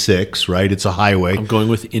 36, right? It's a highway. I'm going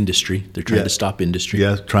with industry. They're trying to stop industry.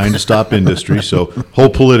 Yeah, trying to stop industry. So whole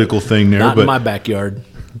political thing there. Not in my backyard.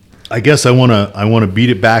 I guess I want to beat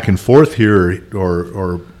it back and forth here,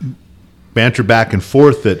 or banter back and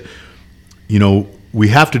forth that, you know, we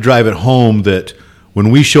have to drive it home that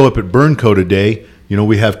when we show up at Burnco today, you know,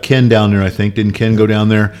 we have Ken down there, I think. Didn't Ken go down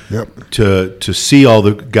there? Yep. To see all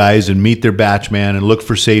the guys and meet their batch man and look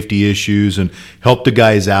for safety issues and help the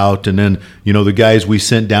guys out. And then, you know, the guys we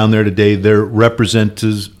sent down there today, they're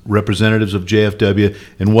representatives of JFW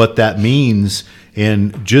and what that means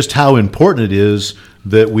and just how important it is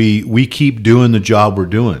that we keep doing the job we're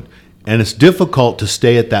doing. And it's difficult to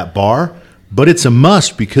stay at that bar, but it's a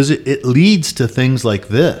must because it leads to things like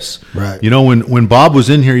this. Right. You know, when Bob was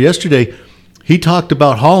in here yesterday, he talked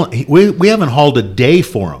about hauling. We haven't hauled a day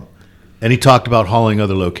for him, and he talked about hauling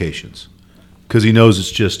other locations because he knows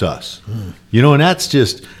it's just us. You know, and that's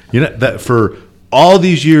just, you know, that for all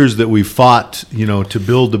these years that we fought, you know, to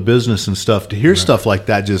build the business and stuff, to hear stuff like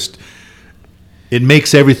that, just it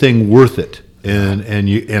makes everything worth it.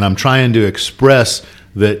 And I'm trying to express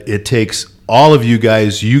that it takes all of you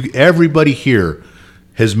guys, everybody here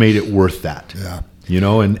has made it worth that. Yeah. You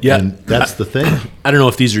know, and that's the thing. I don't know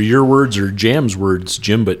if these are your words or Jam's words,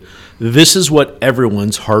 Jim, but this is what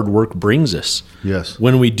everyone's hard work brings us. Yes.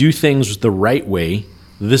 When we do things the right way,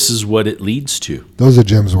 this is what it leads to. Those are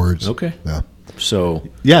Jim's words. Okay. Yeah. So.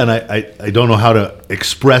 Yeah, and I don't know how to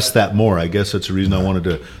express that more. I guess that's the reason I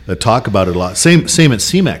wanted to talk about it a lot. Same at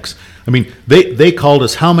CMEX. I mean, they called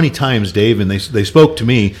us how many times, Dave, and they spoke to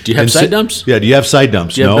me. Do you have side dumps? Yeah, do you have side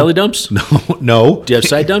dumps? Do you have belly dumps? No. Do you have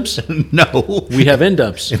side dumps? No. We have end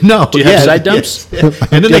dumps. No. Do you have side dumps? Yes.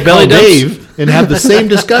 And then they call Dave and have the same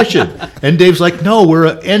discussion. And Dave's like, no, we're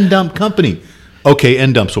an end dump company. Okay,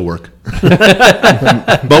 end dumps will work.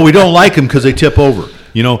 But we don't like them because they tip over.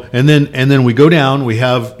 You know, and then we go down, we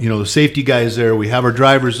have, you know, the safety guys there, we have our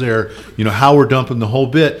drivers there, you know, how we're dumping the whole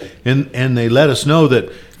bit. And they let us know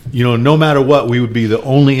that, you know, no matter what, we would be the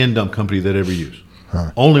only end dump company that ever use.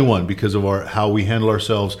 Only one, because of how we handle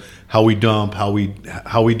ourselves, how we dump, how we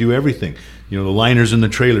do everything. You know, the liners and the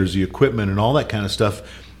trailers, the equipment and all that kind of stuff.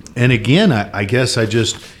 And again, I guess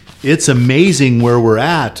it's amazing where we're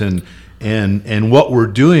at and what we're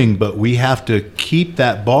doing, but we have to keep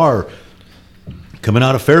that bar coming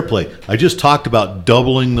out of Fairplay. I just talked about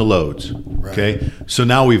doubling the loads. Right. Okay, so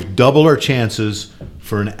now we've doubled our chances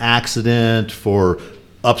for an accident, for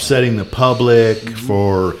upsetting the public,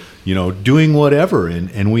 for, you know, doing whatever,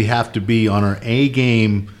 and we have to be on our A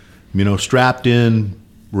game, you know, strapped in,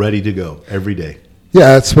 ready to go every day.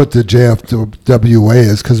 Yeah, that's what the JFW way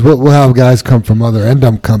is, because we'll have guys come from other end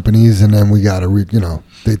dump companies, and then we got to, you know,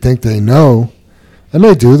 they think they know. And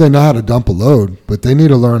they do. They know how to dump a load, but they need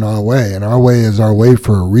to learn our way. And our way is our way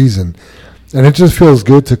for a reason. And it just feels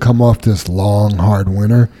good to come off this long, hard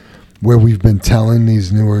winter where we've been telling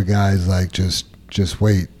these newer guys, like, just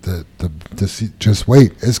wait. Just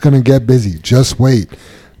wait. It's going to get busy. Just wait.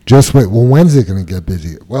 Just wait. Well, when's it going to get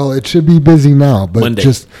busy? Well, it should be busy now, but Monday.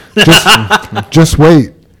 just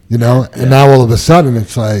wait, you know? And now all of a sudden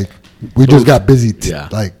it's like, we just got busy.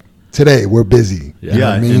 Like today we're busy. Yeah. You know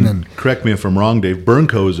what I mean? And correct me if I'm wrong, Dave,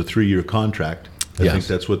 Burnco is a 3-year contract. I Yeah. think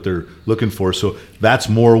that's what they're looking for. So that's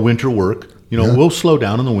more winter work. You know, we'll slow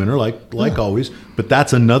down in the winter like always, but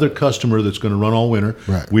that's another customer that's going to run all winter.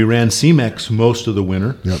 Right. We ran CMEX most of the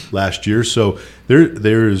winter last year, so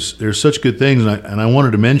there's such good things. And I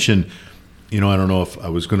wanted to mention, you know, I don't know if I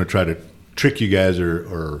was going to try to trick you guys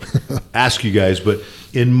or ask you guys, but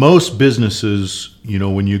in most businesses, you know,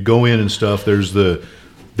 when you go in and stuff,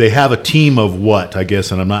 they have a team of what, I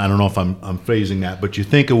guess, and I don't know if I'm phrasing that, but you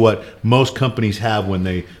think of what most companies have when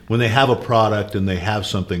they have a product and they have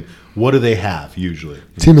something. What do they have usually?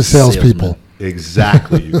 team of salespeople.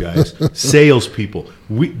 Exactly, you guys. Salespeople.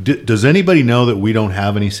 Does anybody know that we don't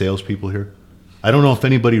have any salespeople here? I don't know if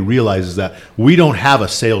anybody realizes that. We don't have a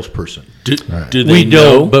salesperson. Do they We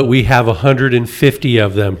know? don't, but we have 150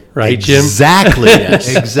 of them, right, Jim? Exactly.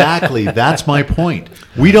 Exactly. That's my point.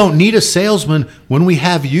 We don't need a salesman when we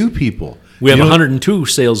have you people. We have You know- 102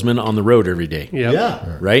 salesmen on the road every day, Yep.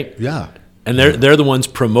 Yeah. right? Yeah. And they're the ones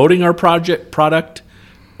promoting our product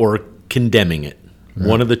or condemning it.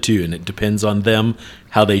 One of the two, and it depends on them,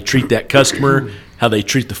 how they treat that customer, how they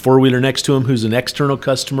treat the four-wheeler next to them, who's an external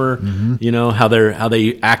customer, you know, how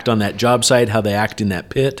they act on that job site, how they act in that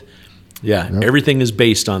pit. Yeah, everything is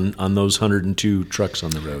based on those 102 trucks on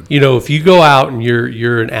the road. You know, if you go out and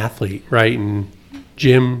you're an athlete, right? And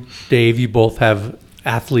Jim, Dave, you both have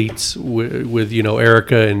athletes with you know,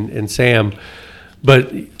 Erica and Sam.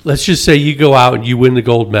 But let's just say you go out and you win the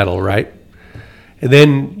gold medal, right? And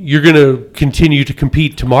then you're going to continue to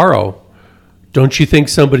compete tomorrow. Don't you think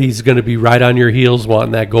somebody's going to be right on your heels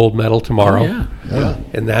wanting that gold medal tomorrow? Yeah.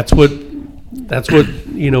 And that's what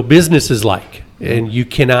you know, business is like. And you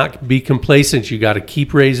cannot be complacent. You got to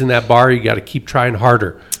keep raising that bar. You got to keep trying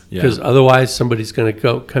harder, because otherwise somebody's going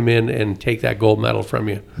to come in and take that gold medal from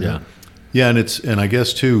you. Yeah. Yeah, and I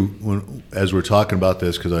guess too, as we're talking about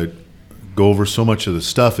this, because I go over so much of the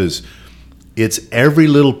stuff, it's every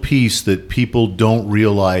little piece that people don't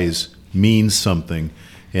realize means something.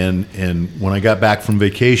 And when I got back from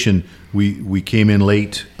vacation, we came in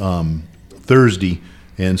late Thursday,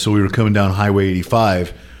 and so we were coming down Highway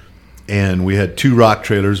 85, and we had 2 rock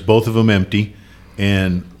trailers, both of them empty,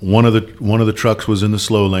 and one of the trucks was in the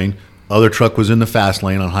slow lane, other truck was in the fast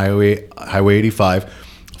lane on Highway 85.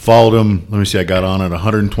 Followed them. Let me see. I got on at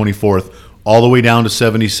 124th all the way down to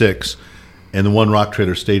 76, and the one rock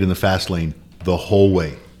trailer stayed in the fast lane the whole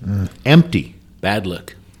way, empty. Bad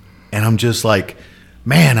look. And I'm just like,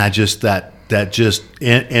 man, and the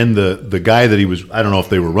guy that he was, I don't know if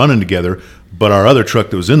they were running together, but our other truck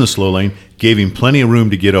that was in the slow lane gave him plenty of room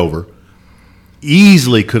to get over.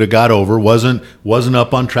 Easily could have got over, wasn't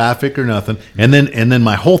up on traffic or nothing. And then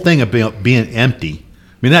my whole thing about being empty.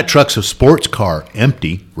 I mean, that truck's a sports car,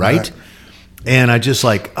 empty, right? And I just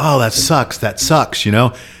like, oh, that sucks, you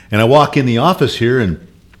know. And I walk in the office here, and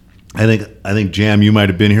I think Jam, you might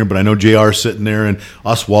have been here, but I know JR's sitting there, and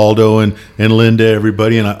Oswaldo and Linda,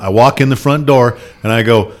 everybody. And I walk in the front door, and I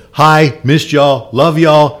go, hi, missed y'all, love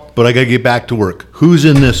y'all, but I got to get back to work. Who's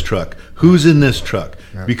in this truck? Who's in this truck?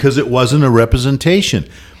 Because it wasn't a representation.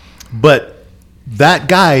 But that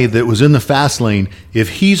guy that was in the fast lane,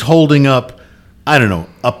 if he's holding up, I don't know,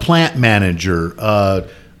 a plant manager, a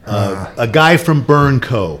guy from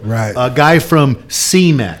Burnco, Right. a guy from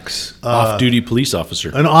CMEX, Off-duty police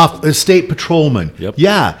officer. a state patrolman. Yep.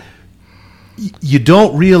 Yeah. You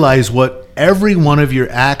don't realize what every one of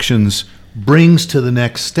your actions brings to the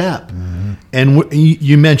next step. Mm-hmm. And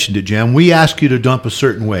you mentioned it, Jam. We ask you to dump a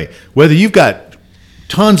certain way. Whether you've got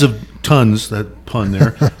tons, that pun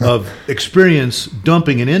there, of experience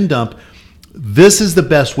dumping and in dump, this is the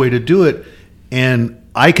best way to do it. And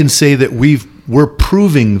I can say that we're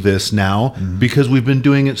proving this now because we've been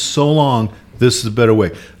doing it so long. This is a better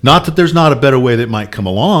way. Not that there's not a better way that might come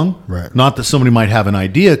along. Right. Not that somebody might have an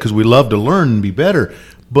idea, because we love to learn and be better.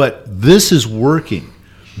 But this is working.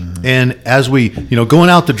 And as we, going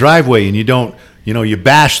out the driveway and you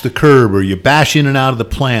bash the curb, or you bash in and out of the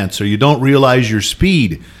plants, or you don't realize your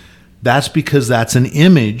speed, that's because that's an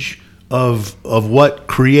image of what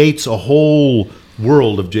creates a whole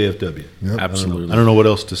world of JFW. Yep. Absolutely. I don't know what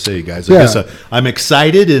else to say, guys. Yeah. I guess I'm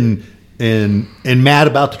excited and mad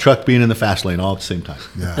about the truck being in the fast lane all at the same time.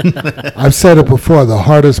 Yeah. I've said it before. The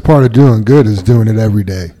hardest part of doing good is doing it every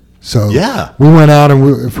day. So Yeah. we went out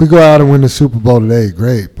and if we go out and win the Super Bowl today,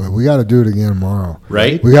 great. But we got to do it again tomorrow.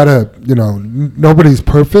 Right. We got to, nobody's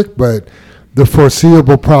perfect, but the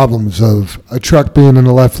foreseeable problems of a truck being in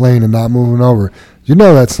the left lane and not moving over,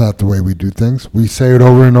 that's not the way we do things. We say it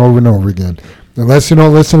over and over and over again. Unless you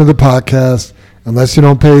don't listen to the podcast, unless you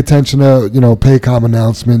don't pay attention to, PAYCOM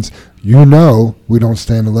announcements, we don't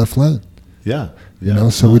stay in the left lane. Yeah.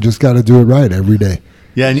 So we just got to do it right every day.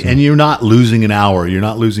 Yeah, and you're not losing an hour. You're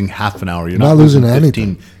not losing half an hour. You're not losing 15.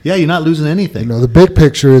 anything. Yeah, you're not losing anything. The big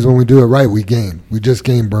picture is when we do it right, we gain. We just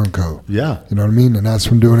gain burn code. Yeah. You know what I mean? And that's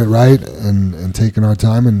from doing it right and taking our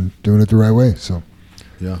time and doing it the right way. So.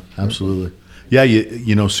 Yeah, absolutely.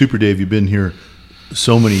 Yeah, Super Dave, you've been here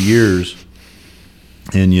so many years,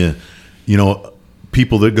 and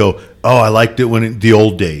people that go, oh, I liked it the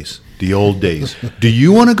old days. The old days. Do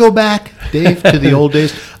you want to go back, Dave, to the old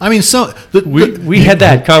days? I mean, we had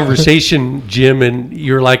that conversation, Jim, and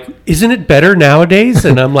you're like, "Isn't it better nowadays?"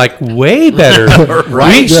 And I'm like, "Way better."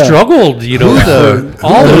 Right? We struggled, for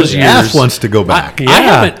all those years. Ass wants to go back.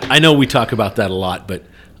 I know we talk about that a lot, but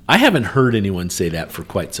I haven't heard anyone say that for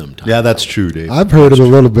quite some time. Yeah, that's true, Dave. I've heard it a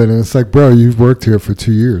little bit, and it's like, bro, you've worked here for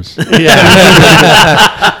 2 years.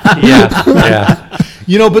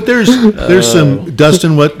 Yeah. But there's some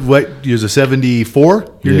Dustin. What is a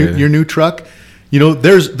 74? Your new truck.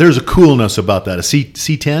 There's a coolness about that. A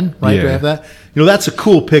C10, right? Yeah. Do I have that? That's a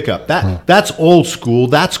cool pickup. That's old school.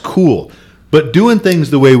 That's cool. But doing things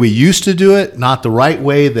the way we used to do it, not the right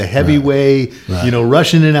way, the heavy way,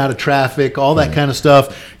 rushing in and out of traffic, all that kind of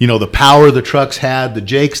stuff. The power the trucks had, the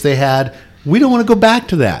jakes they had. We don't want to go back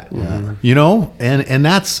to that. Yeah. And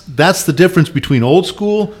that's the difference between old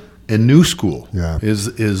school and new school. Yeah.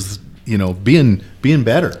 Is being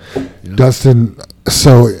better. Dustin,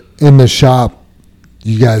 so in the shop,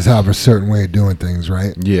 you guys have a certain way of doing things,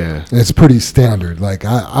 right? Yeah. It's pretty standard. Like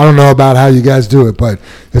I don't know about how you guys do it, but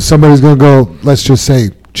if somebody's going to go, let's just say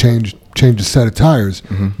change a set of tires,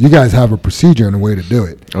 you guys have a procedure and a way to do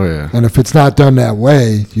it. Oh, yeah. And if it's not done that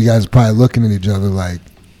way, you guys are probably looking at each other like,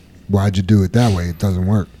 why'd you do it that way? It doesn't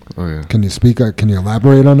work. Oh, yeah. Can you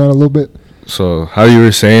elaborate on that a little bit? So how you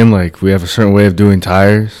were saying, like, we have a certain way of doing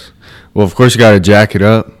tires. Well, of course you got to jack it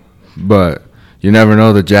up, but you never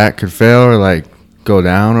know, the jack could fail or like go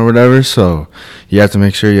down or whatever. So you have to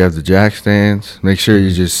make sure you have the jack stands, make sure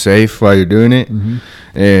you're just safe while you're doing it.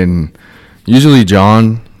 And usually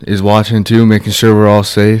John is watching too, making sure we're all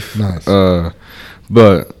safe. Nice.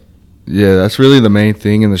 But yeah, that's really the main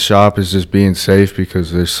thing in the shop is just being safe,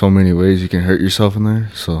 because there's so many ways you can hurt yourself in there.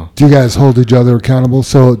 So do you guys hold each other accountable?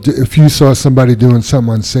 So if you saw somebody doing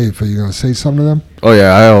something unsafe, are you going to say something to them? Oh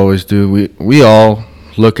yeah, I always do. We all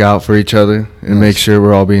look out for each other and make sure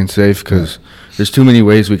we're all being safe, because there's too many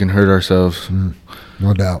ways we can hurt ourselves.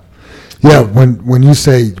 No doubt. Yeah, when you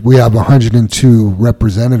say we have 102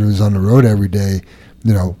 representatives on the road every day,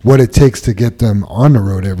 what it takes to get them on the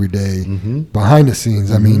road every day behind the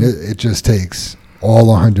scenes. I mean, it just takes all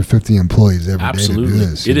 150 employees every day to do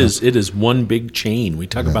this. It is one big chain. We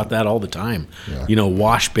talk about that all the time. Yeah.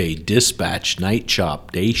 Wash bay, dispatch, night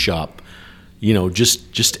shop, day shop,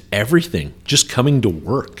 just everything, just coming to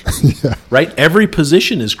work. Right? Every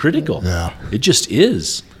position is critical. Yeah. It just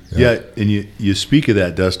is. Yeah, and you speak of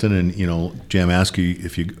that, Dustin, and Jam asked you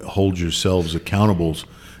if you hold yourselves accountables.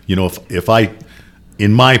 If I,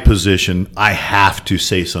 in my position, I have to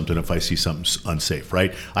say something if I see something unsafe,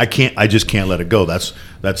 right? I just can't let it go.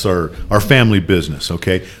 That's our family business,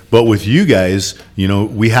 okay? But with you guys,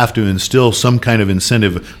 we have to instill some kind of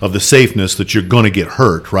incentive of the safeness that you're going to get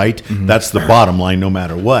hurt, right? That's the bottom line, no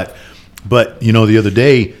matter what. But the other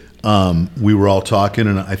day, we were all talking,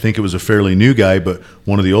 and I think it was a fairly new guy, but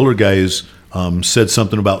one of the older guys said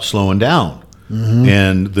something about slowing down.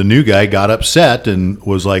 And the new guy got upset and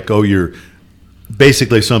was like, oh,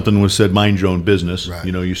 basically something was said, mind your own business. Right.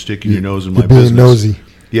 You're sticking your nose in my business. Being nosy.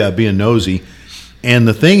 Yeah, being nosy. And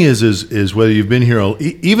the thing is whether you've been here,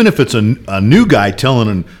 even if it's a new guy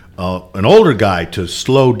telling an older guy to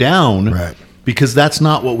slow down, right, because that's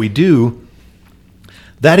not what we do,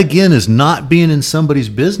 that again is not being in somebody's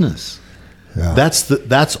business. Yeah.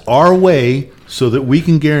 That's our way so that we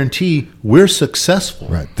can guarantee we're successful.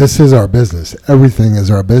 Right. This is our business. Everything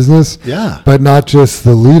is our business. Yeah. But not just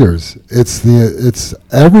the leaders. It's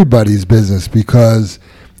everybody's business, because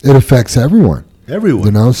it affects everyone.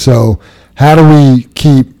 Everyone. So how do we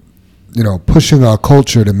keep, pushing our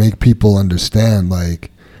culture to make people understand,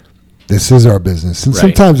 like, this is our business? And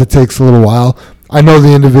sometimes it takes a little while. I know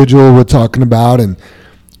the individual we're talking about, and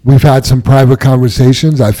we've had some private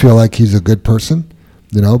conversations. I feel like he's a good person,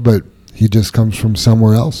 but he just comes from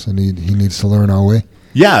somewhere else, and he needs to learn our way.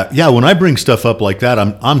 Yeah. When I bring stuff up like that,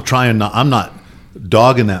 I'm not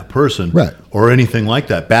dogging that person Right. or anything like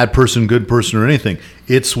that. Bad person, good person, or anything.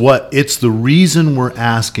 It's the reason we're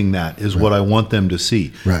asking that is what I want them to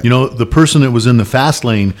see. Right. The person that was in the fast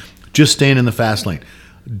lane, just staying in the fast lane,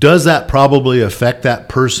 does that probably affect that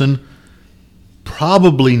person?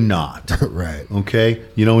 Probably not. Right. Okay.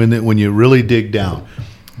 When you really dig down,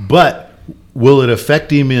 but will it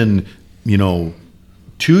affect him in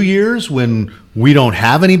 2 years when we don't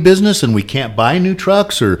have any business and we can't buy new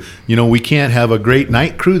trucks, or we can't have a great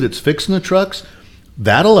night crew that's fixing the trucks?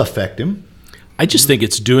 That'll affect him. I just think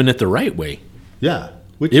it's doing it the right way. Yeah.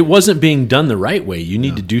 It wasn't being done the right way. You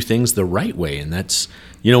need to do things the right way. And that's,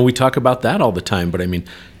 we talk about that all the time. But I mean,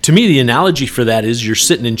 to me, the analogy for that is you're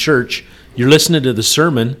sitting in church, you're listening to the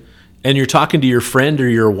sermon, and you're talking to your friend or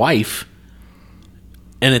your wife,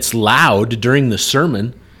 and it's loud during the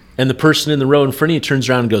sermon, and the person in the row in front of you turns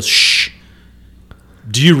around and goes, shh.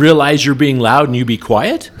 Do you realize you're being loud and you be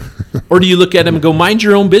quiet? Or do you look at him and go, mind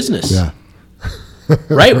your own business? Yeah.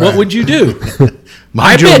 Right? What would you do?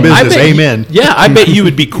 Mind your own business. Amen. Yeah, I bet you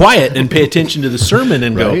would be quiet and pay attention to the sermon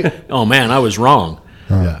and go, Right. oh man, I was wrong.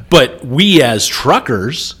 Yeah. But we as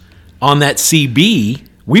truckers on that CB,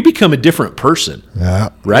 we become a different person. Yeah.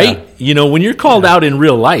 Right? When you're called out in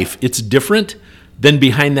real life, it's different than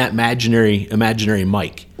behind that imaginary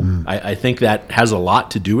mic. I think that has a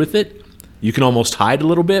lot to do with it. You can almost hide a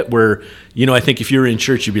little bit where, I think if you were in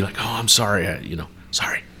church, you'd be like, oh, I'm sorry,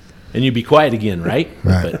 sorry. And you'd be quiet again, right?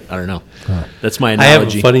 Right. But I don't know. That's my I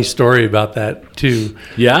analogy. have a funny story about that too.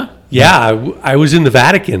 Yeah? Yeah, I was in the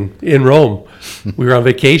Vatican in Rome. We were on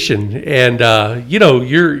vacation, and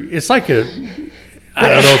it's like I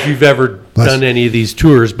don't know if you've ever done any of these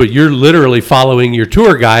tours, but you're literally following your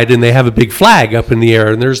tour guide, and they have a big flag up in the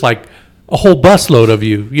air, and there's like a whole busload of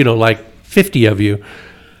you, like 50 of you.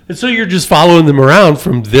 And so you're just following them around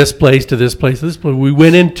from this place to this place to this place. We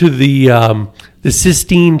went into the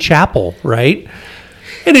Sistine Chapel, right?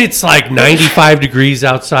 And it's like 95 degrees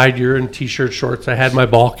outside. You're in T-shirt, shorts. I had my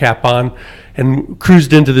ball cap on and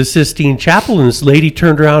cruised into the Sistine Chapel. And this lady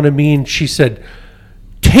turned around to me and she said,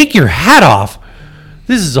 take your hat off.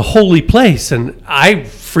 This is a holy place. And I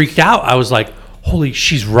freaked out. I was like,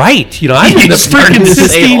 she's right. I'm in the freaking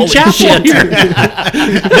Sistine Chapel here.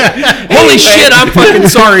 Holy shit, I'm fucking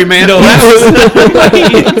sorry, man. That was my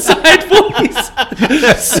inside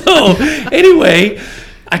voice. So anyway,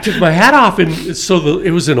 I took my hat off, and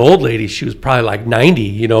it was an old lady. She was probably like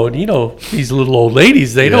 90, and these little old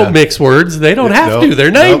ladies, they don't mix words. They don't have to. They're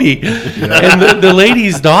 90. Nope. And the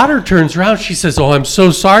lady's daughter turns around. She says, oh, I'm so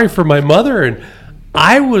sorry for my mother. And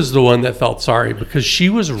I was the one that felt sorry because she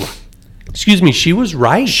was right. Excuse me, she was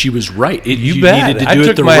right. She was right. You bet. Needed to I do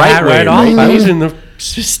took it the my right hat way. right off. I was in the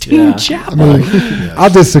Sistine Chapel. I'll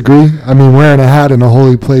disagree. Wearing a hat in a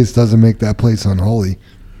holy place doesn't make that place unholy.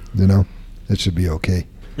 It should be okay.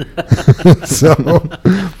 So,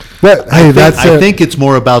 but hey, I think it's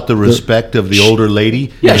more about the respect of the older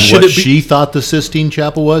lady and what she thought the Sistine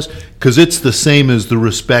Chapel was, because it's the same as the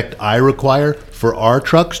respect I require for our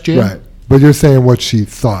trucks, Jim. Right. But you're saying what she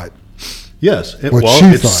thought. Yes. She it's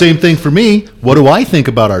the thought. same thing for me. What do I think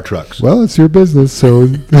about our trucks? Well, it's your business, so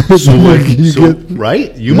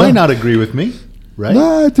right? You might not agree with me, right?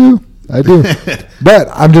 No, I do. But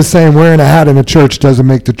I'm just saying wearing a hat in a church doesn't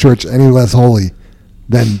make the church any less holy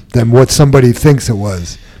than what somebody thinks it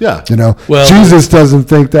was. Yeah. Well, Jesus doesn't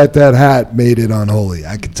think that hat made it unholy.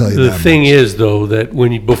 I can tell you that. The thing is, though, that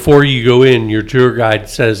before you go in, your tour guide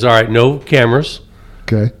says, all right, no cameras.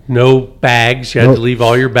 Okay. No bags. You had to leave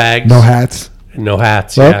all your bags. No hats. No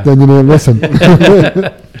hats. Well, then you didn't listen.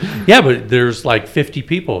 Yeah, but there's like 50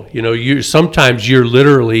 people. Sometimes you're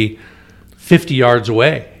literally 50 yards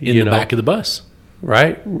away. In the back of the bus.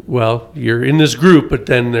 Right? Well, you're in this group, but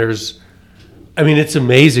then it's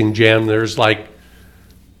amazing, Jam. There's like,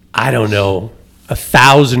 I don't know,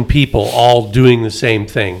 1,000 people all doing the same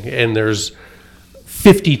thing. And there's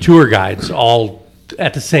 50 tour guides all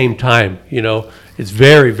at the same time. It's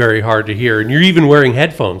very, very hard to hear. And you're even wearing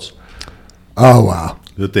headphones. Oh, wow.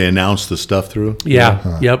 That they announce the stuff through?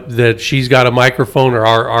 Yeah. Yep. That she's got a microphone, or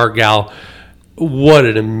our gal. What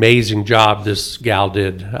an amazing job this gal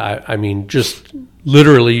did. Just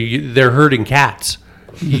literally, they're herding cats.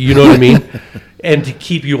 You know what I mean? And to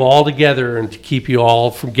keep you all together and to keep you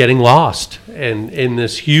all from getting lost. And in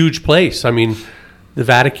this huge place. The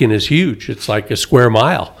Vatican is huge. It's like a square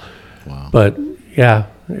mile. Wow. But, yeah,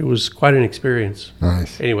 it was quite an experience.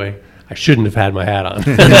 Nice. Anyway, I shouldn't have had my hat on.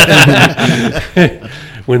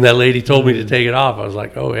 When that lady told me to take it off, I was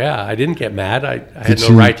like, oh, yeah, I didn't get mad. I had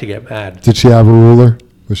no right to get mad. Did she have a ruler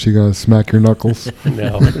Was she going to smack your knuckles?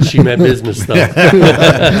 No, she meant business, though.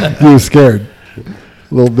 You were scared.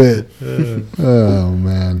 A little bit. Oh,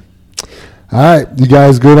 man. All right. You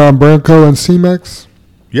guys good on Burnco and C-Mex?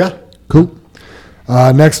 Yeah. Cool.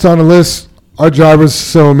 Next on the list, our drivers are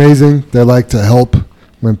so amazing. They like to help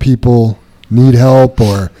when people need help.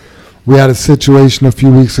 Or we had a situation a few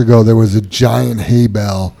weeks ago. There was a giant hay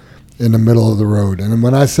bale in the middle of the road. And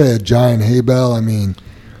when I say a giant hay bale, I mean...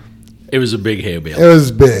 It was a big hay bale. It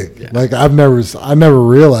was big. Yeah. Like I never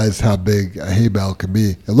realized how big a hay bale could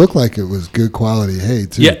be. It looked like it was good quality hay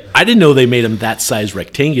too. Yeah, I didn't know they made them that size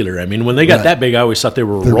rectangular. I mean, when they got Right. that big, I always thought they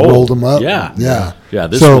were They rolled. rolled them up. Yeah. Yeah. Yeah,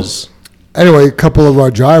 this So, was... Anyway, a couple of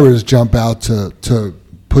our drivers jump out to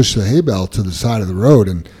push the hay bale to the side of the road,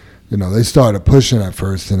 and they started pushing at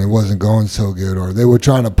first, and it wasn't going so good, or they were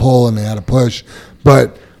trying to pull and they had to push.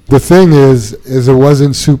 But the thing is it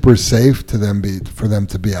wasn't super safe for them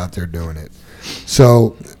to be out there doing it.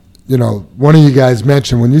 So, one of you guys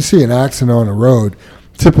mentioned when you see an accident on the road,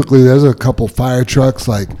 typically there's a couple fire trucks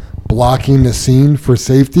like blocking the scene for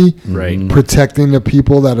safety, Right. protecting the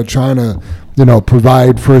people that are trying to,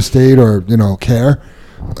 provide first aid or, care.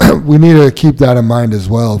 We need to keep that in mind as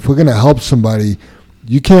well. If we're going to help somebody,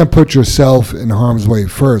 you can't put yourself in harm's way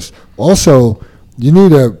first. Also, you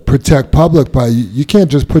need to protect public by, you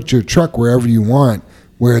can't just put your truck wherever you want,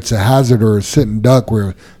 where it's a hazard or a sitting duck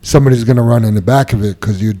where somebody's going to run in the back of it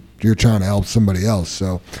because you're trying to help somebody else.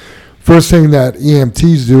 So first thing that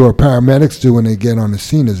EMTs do or paramedics do when they get on the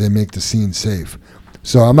scene is they make the scene safe.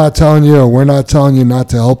 So I'm not telling you, or we're not telling you not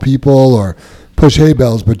to help people or push hay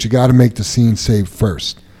bales, but you got to make the scene safe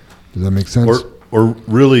first. Does that make sense? Or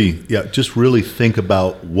really, just really think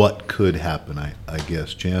about what could happen, I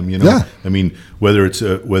guess, Jam. Yeah. I mean, whether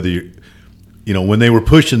when they were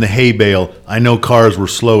pushing the hay bale, I know cars were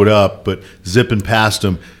slowed up, but zipping past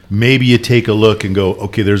them, maybe you take a look and go,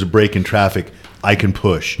 okay, there's a break in traffic, I can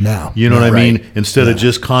push. Now. You know what I Right. mean? Instead of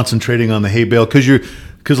just concentrating on the hay bale,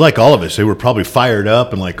 because like all of us, they were probably fired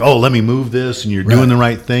up and like, oh, let me move this, and you're doing the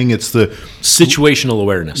right thing. It's the Situational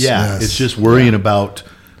awareness. Yes. it's just worrying about,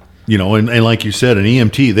 and like you said, an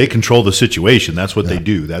EMT, they control the situation. That's what they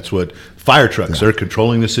do. That's what fire trucks, they're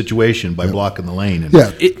controlling the situation by blocking the lane. And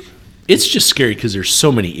Yeah. It's just scary because there's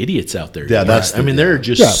so many idiots out there. Yeah, that's I mean, there are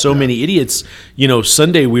just so Yeah. many idiots.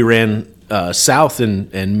 Sunday we ran south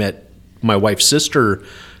and met my wife's sister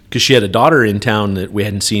because she had a daughter in town that we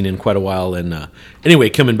hadn't seen in quite a while. And anyway,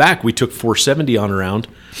 coming back, we took 470 on around.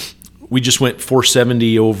 We just went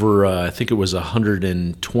 470 over, I think it was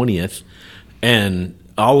 120th. And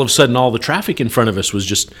all of a sudden, all the traffic in front of us was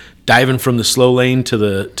just diving from the slow lane to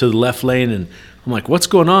the left lane. And I'm like, what's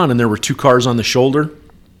going on? And there were two cars on the shoulder.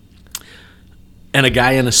 And a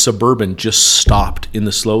guy in a Suburban just stopped in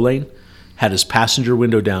the slow lane, had his passenger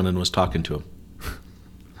window down, and was talking to him.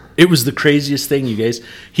 It was the craziest thing, you guys.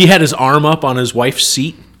 He had his arm up on his wife's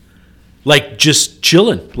seat, like just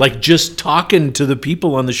chilling, like just talking to the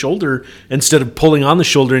people on the shoulder instead of pulling on the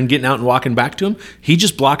shoulder and getting out and walking back to him. He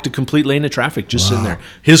just blocked a complete lane of traffic just sitting there.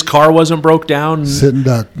 His car wasn't broke down. Sitting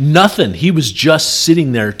duck. Nothing. He was just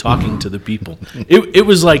sitting there talking to the people. It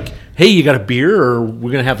was like, hey, you got a beer or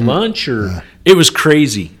we're going to have lunch? Or it was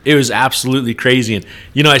crazy. It was absolutely crazy.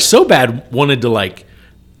 And, I so bad wanted to like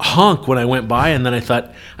honk when I went by. And then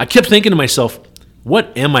I kept thinking to myself,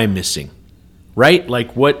 what am I missing? Right?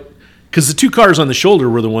 Like what? Because the two cars on the shoulder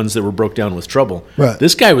were the ones that were broke down with trouble. Right.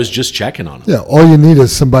 This guy was just checking on them. Yeah, all you need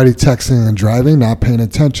is somebody texting and driving, not paying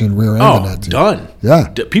attention, rear-ending that dude. Done. Yeah.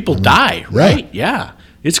 People die, right? Yeah.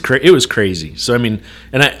 It was crazy. So, I mean,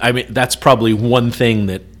 that's probably one thing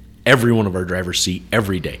that every one of our drivers see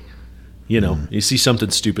every day. You see something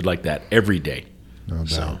stupid like that every day. No doubt.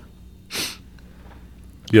 So,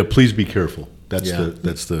 yeah, please be careful. That's Yeah.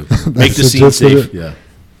 that's the make the the scene gist of safe. it. yeah.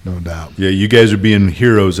 No doubt. Yeah, you guys are being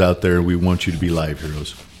heroes out there. We want you to be live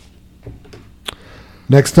heroes.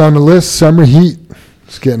 Next on the list, summer heat.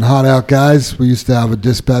 It's getting hot out, guys. We used to have a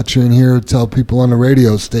dispatcher in here tell people on the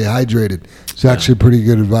radio, stay hydrated. It's actually pretty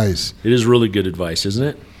good advice. It is really good advice, isn't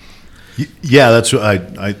it? Yeah, that's what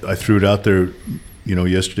I threw it out there,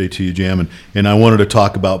 yesterday to you, Jam, and I wanted to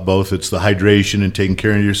talk about both. It's the hydration and taking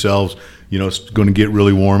care of yourselves. It's going to get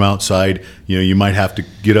really warm outside. You might have to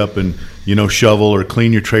get up and, shovel or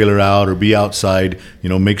clean your trailer out or be outside.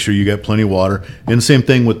 Make sure you got plenty of water. And same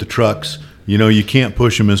thing with the trucks. You can't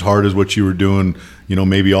push them as hard as what you were doing,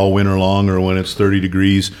 maybe all winter long or when it's 30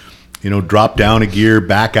 degrees. Drop down a gear,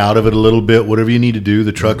 back out of it a little bit, whatever you need to do.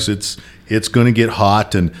 The trucks, it's going to get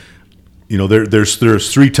hot, and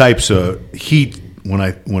there's three types of heat. When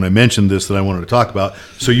I mentioned this that I wanted to talk about,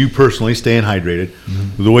 so you personally staying hydrated,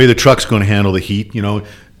 the way the truck's going to handle the heat,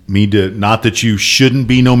 not that you shouldn't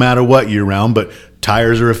be no matter what year round, but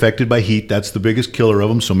tires are affected by heat. That's the biggest killer of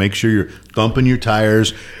them. So make sure you're thumping your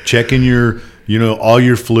tires, checking your, all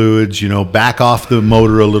your fluids, back off the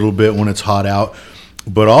motor a little bit when it's hot out.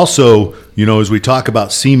 But also, as we talk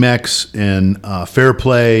about C-Mex and Fair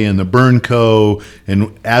Play and the Burn Co.,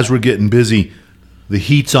 and as we're getting busy, the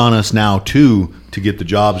heat's on us now too to get the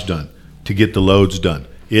jobs done, to get the loads done.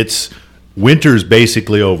 Winter's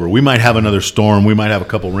basically over. We might have another storm. We might have a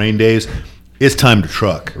couple rain days. It's time to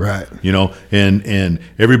truck. Right. And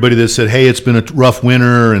everybody that said, hey, it's been a rough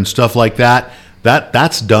winter and stuff like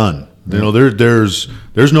that's done. There's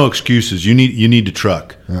no excuses. You need to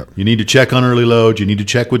truck. Yep. You need to check on early loads. You need to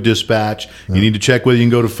check with dispatch. Yep. You need to check whether you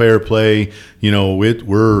can go to Fair Play.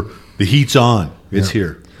 The heat's on. It's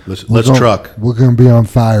here. Let's truck. We're going to be on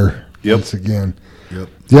fire once again. Yep.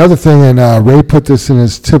 The other thing, and Ray put this in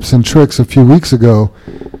his tips and tricks a few weeks ago,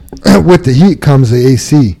 with the heat comes the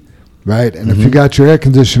AC, right? And if you got your air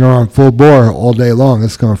conditioner on full bore all day long,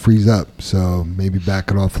 it's going to freeze up. So maybe back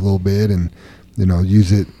it off a little bit and,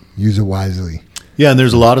 use it wisely. Yeah, and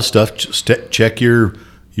there's a lot of stuff. Check your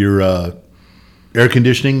air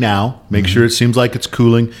conditioning now. Make sure it seems like it's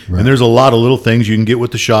cooling. Right. And there's a lot of little things you can get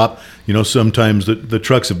with the shop. Sometimes the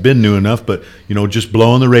trucks have been new enough, but, just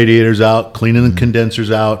blowing the radiators out, cleaning the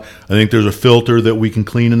condensers out. I think there's a filter that we can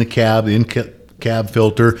clean in the cab, the in-cab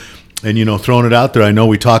filter, and, throwing it out there. I know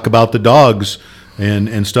we talk about the dogs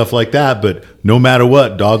and stuff like that, but no matter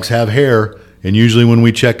what, dogs have hair. And usually when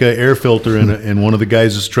we check an air filter in one of the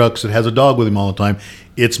guys' trucks that has a dog with him all the time,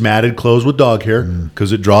 it's matted closed with dog hair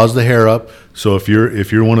because it draws the hair up. So if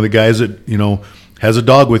you're one of the guys that has a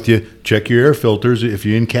dog with you, check your air filters if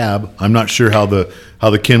you're in cab. I'm not sure how the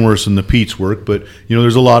Kenworths and the Peets work, but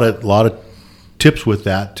there's a lot of tips with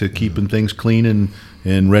that to keeping things clean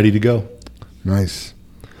and ready to go. Nice.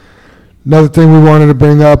 Another thing we wanted to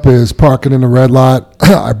bring up is parking in the red lot.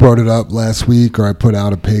 I brought it up last week, or I put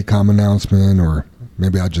out a Paycom announcement, or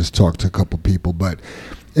maybe I just talked to a couple people. But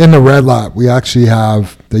in the red lot, we actually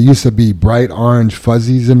there used to be bright orange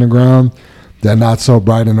fuzzies in the ground. They're not so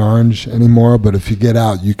bright and orange anymore, but if you get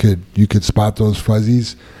out, you could spot those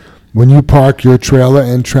fuzzies. When you park, your trailer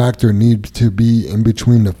and tractor need to be in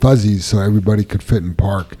between the fuzzies so everybody could fit and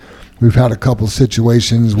park. We've had a couple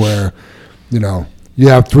situations where, you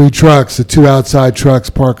have 3 trucks, the 2 outside trucks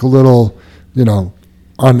park a little,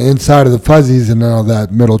 on the inside of the fuzzies, and now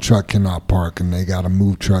that middle truck cannot park, and they got to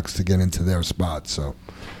move trucks to get into their spot. So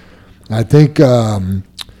I think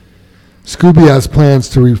Scooby has plans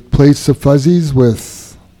to replace the fuzzies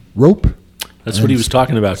with rope. That's what he was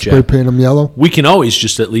talking about, Jeff. Spray paint them yellow. We can always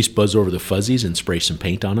just at least buzz over the fuzzies and spray some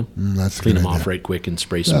paint on them. That's Clean them idea. off right quick and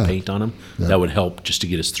spray some paint on them. Yeah. That would help just to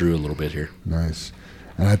get us through a little bit here. Nice.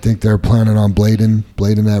 And I think they're planning on blading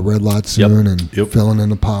that red lot soon and filling in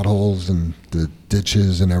the potholes and the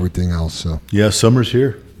ditches and everything else. So yeah, summer's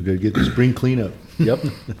here. We got to get the spring cleanup. Yep.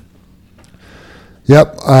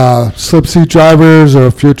 Slip seat drivers, or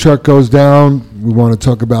if your truck goes down, we want to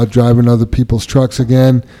talk about driving other people's trucks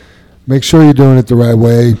again. Make sure you're doing it the right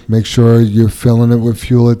way. Make sure you're filling it with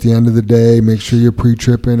fuel at the end of the day. Make sure you're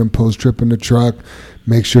pre-tripping and post-tripping the truck.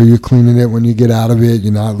 Make sure you're cleaning it when you get out of it.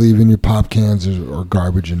 You're not leaving your pop cans or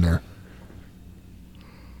garbage in there.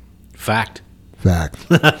 Fact.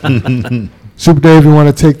 Super Dave, you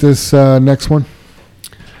want to take this next one?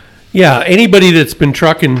 Yeah, anybody that's been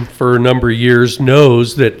trucking for a number of years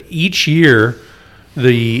knows that each year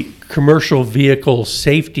the Commercial Vehicle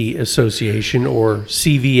Safety Association, or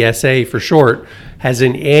CVSA for short, has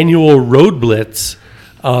an annual road blitz,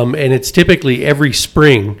 and it's typically every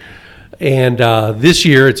spring. And this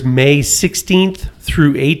year it's May 16th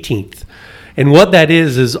through 18th. And what that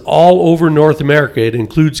is all over North America. It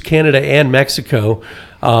includes Canada and Mexico.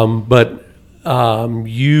 But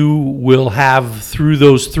you will have, through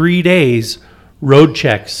those 3 days, road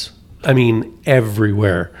checks,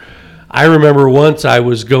 everywhere. I remember once I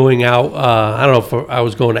was going out, I don't know if I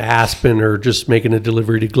was going to Aspen or just making a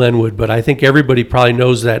delivery to Glenwood, but I think everybody probably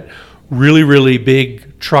knows that really, really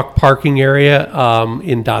big truck parking area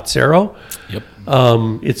in Dotsero. Yep.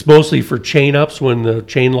 It's mostly for chain ups when the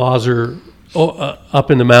chain laws are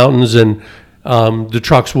up in the mountains, and the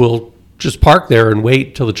trucks will just park there and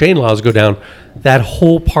wait till the chain laws go down. That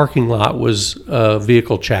whole parking lot was a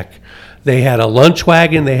vehicle check. They had a lunch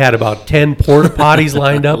wagon. They had about 10 porta potties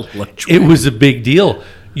lined up. It was a big deal.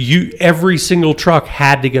 Every single truck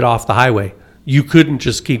had to get off the highway. You couldn't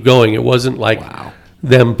just keep going. It wasn't like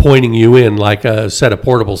them pointing you in like a set of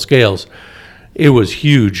portable scales. It was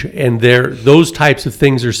huge. And those types of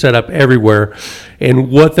things are set up everywhere.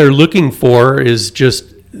 And what they're looking for is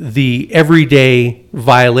just the everyday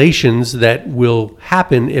violations that will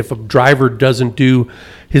happen if a driver doesn't do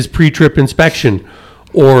his pre-trip inspection,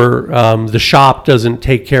 or the shop doesn't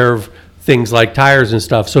take care of things like tires and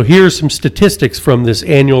stuff. So here's some statistics from this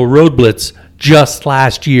annual road blitz just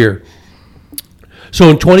last year. So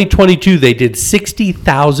in 2022, they did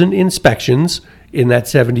 60,000 inspections in that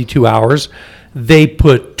 72 hours. They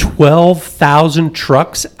put 12,000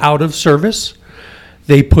 trucks out of service.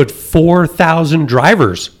 They put 4,000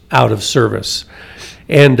 drivers out of service.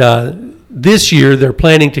 And this year, they're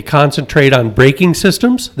planning to concentrate on braking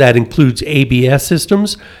systems. That includes ABS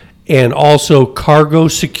systems and also cargo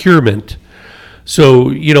securement. So,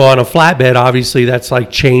 on a flatbed, obviously that's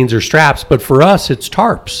like chains or straps, but for us, it's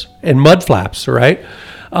tarps and mud flaps, right?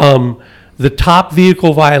 The top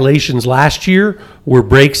vehicle violations last year were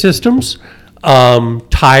brake systems,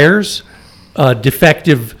 tires,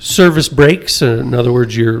 defective service brakes. In other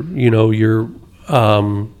words, your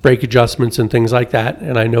brake adjustments and things like that.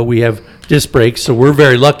 And I know we have disc brakes, so we're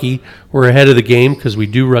very lucky. We're ahead of the game because we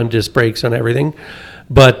do run disc brakes on everything.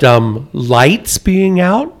 But lights being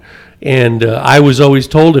out, and I was always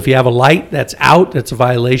told if you have a light that's out, that's a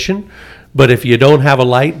violation. But if you don't have a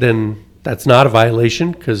light, then that's not a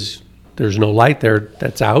violation because there's no light there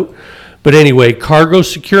that's out. But anyway, cargo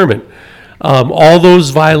securement. All those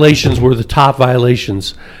violations were the top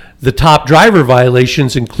violations. The top driver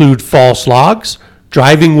violations include false logs,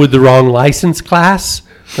 driving with the wrong license class.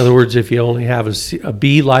 In other words, if you only have a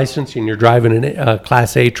B license and you're driving a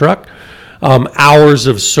Class A truck. Hours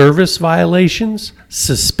of service violations,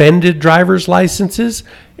 suspended driver's licenses,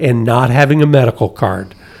 and not having a medical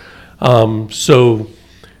card. So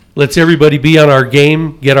let's everybody be on our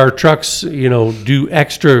game, get our trucks, do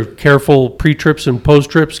extra careful pre-trips and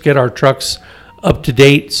post-trips, get our trucks up to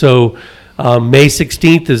date. So May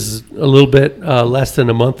 16th is a little bit less than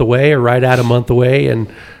a month away, or right at a month away,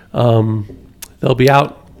 and they'll be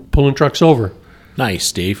out pulling trucks over.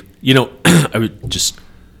 Nice, Dave. I would just,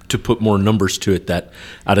 to put more numbers to it, that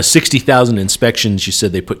out of 60,000 inspections, you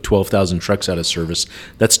said they put 12,000 trucks out of service.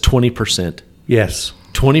 That's 20%. Yes.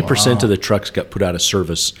 20% of the trucks got put out of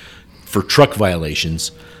service for truck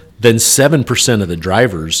violations. Then 7% of the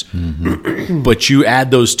drivers. Mm-hmm. But you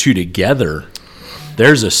add those two together,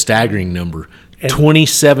 there's a staggering number.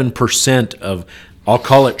 27% of, I'll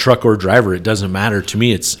call it truck or driver, it doesn't matter to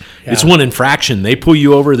me. It's one infraction. They pull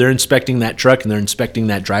you over, they're inspecting that truck and they're inspecting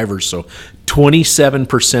that driver. So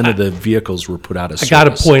 27% of the vehicles were put out of service. I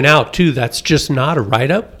got to point out too, that's just not a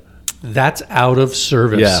write-up. That's out of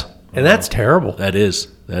service. Yeah. And that's terrible. That is,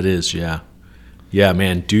 yeah. Yeah,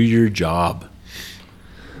 man, do your job.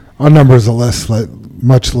 Our numbers are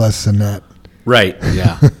much less than that. Right,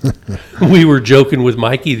 yeah. We were joking with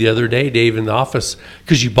Mikey the other day, Dave, in the office,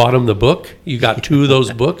 because you bought him the book. You got 2 of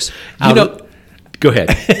those books. Go ahead.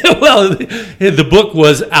 Well, the book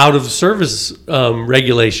was out of service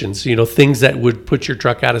regulations, things that would put your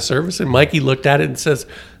truck out of service. And Mikey looked at it and says,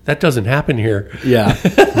 that doesn't happen here. Yeah.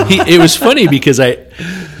 It was funny because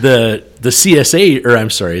the CSA, or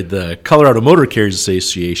I'm sorry, the Colorado Motor Carriers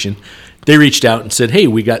Association, they reached out and said, hey,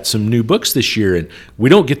 we got some new books this year, and we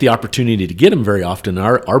don't get the opportunity to get them very often.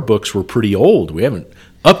 Our books were pretty old. We haven't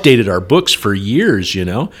updated our books for years,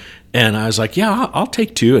 And I was like, yeah, I'll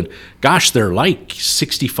take 2. And gosh, they're like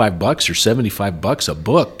 $65 or $75 a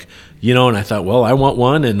book, And I thought, well, I want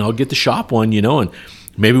one, and I'll get the shop one, And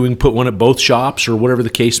maybe we can put one at both shops or whatever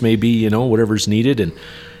the case may be, whatever's needed. And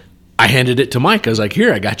I handed it to Mike. I was like,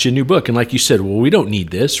 here, I got you a new book. And like you said, well, we don't need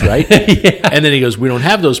this, right? Yeah. And then he goes, we don't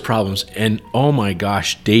have those problems. And oh my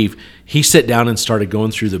gosh, Dave, he sat down and started going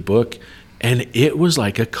through the book, and it was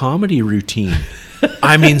like a comedy routine.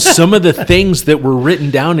 I mean, some of the things that were written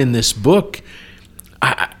down in this book,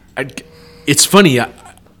 it's funny.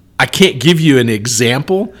 I can't give you an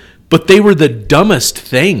example, but they were the dumbest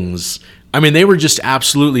things. I mean, they were just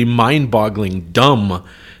absolutely mind-boggling dumb.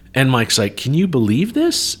 And Mike's like, can you believe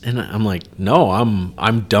this? And I'm like, no,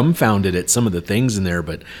 I'm dumbfounded at some of the things in there,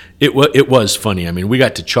 but it was funny. I mean, we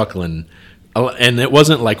got to chuckling, and it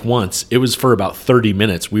wasn't like once. It was for about 30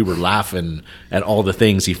 minutes. We were laughing at all the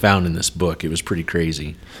things he found in this book. It was pretty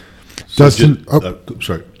crazy. Dustin,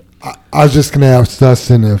 sorry. I was just going to ask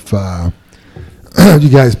Dustin if you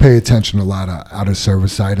guys pay attention to a lot of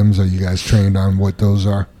out-of-service items. Are you guys trained on what those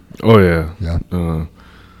are? Oh, yeah. Yeah.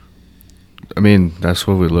 I mean, that's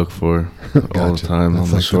what we look for all the time. That's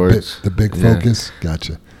on the shorts. The big focus.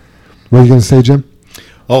 Gotcha. What are you going to say, Jim?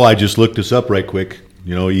 Oh, I just looked this up right quick.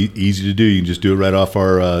 Easy to do. You can just do it right off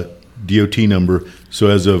our DOT number. So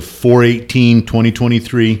as of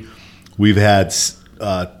 4/18/2023, we've had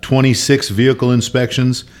 26 vehicle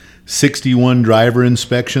inspections, 61 driver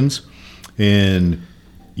inspections, and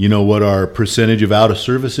You know what our percentage of out of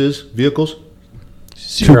service is, vehicles?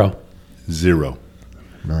 0. 0.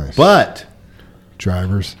 Nice. But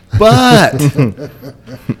Drivers.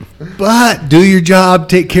 do your job,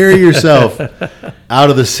 take care of yourself.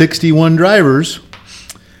 Out of the 61 drivers,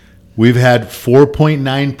 we've had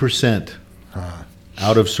 4.9%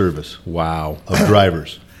 out of service. Wow. Of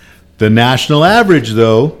drivers. The national average,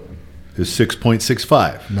 though, is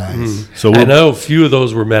 6.65. Nice. So I know a few of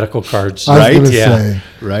those were medical cards. I was Right? going to Yeah. say,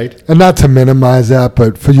 right? and not to minimize that,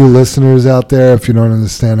 but for you listeners out there, if you don't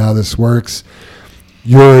understand how this works,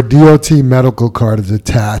 your DOT medical card is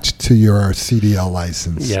attached to your CDL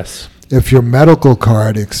license. Yes. If your medical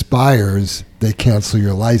card expires, they cancel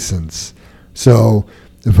your license. So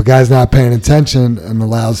if a guy's not paying attention and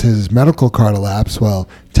allows his medical card to lapse, well,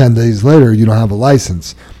 10 days later, you don't have a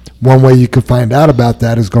license. One way you can find out about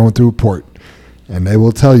that is going through a port. And they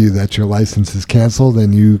will tell you that your license is canceled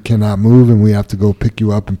and you cannot move and we have to go pick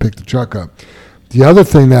you up and pick the truck up. The other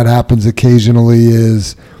thing that happens occasionally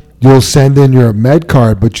is you'll send in your med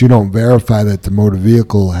card, but you don't verify that the motor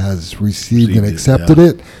vehicle has received and accepted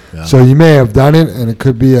it. Yeah. So you may have done it, and it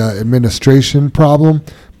could be an administration problem,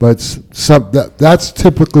 but that's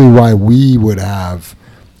typically why we would have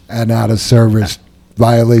an out-of-service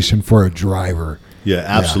violation for a driver. Yeah,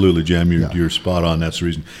 absolutely, Jim. You're spot on. That's the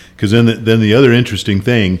reason. Because then the other interesting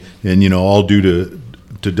thing, and all due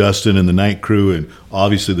to Dustin and the night crew, and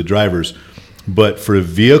obviously the drivers, but for a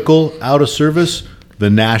vehicle out of service, the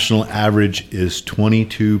national average is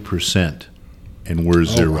 22%, and we're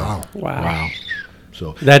 0. Wow.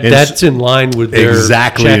 So That's in line with their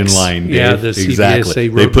exactly checks. in line. Dave. Yeah, the exactly. CBSA They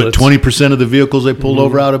road put blitz. 20% of the vehicles they pulled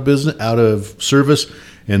over out of service,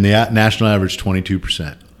 and the national average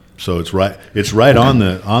 22%. So it's right. It's right on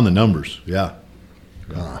the numbers. Yeah.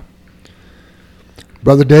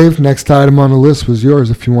 Brother Dave, next item on the list was yours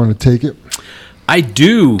if you want to take it. I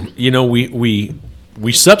do.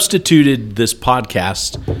 We substituted this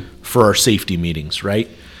podcast for our safety meetings, right?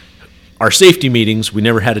 Our safety meetings, we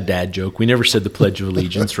never had a dad joke. We never said the Pledge of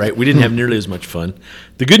Allegiance, right? We didn't have nearly as much fun.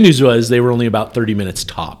 The good news was they were only about 30 minutes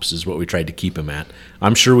tops is what we tried to keep them at.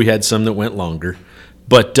 I'm sure we had some that went longer.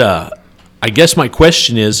 But I guess my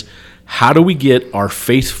question is, how do we get our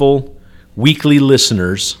faithful weekly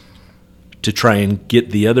listeners to try and get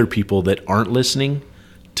the other people that aren't listening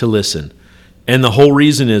to listen? And the whole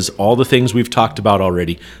reason is all the things we've talked about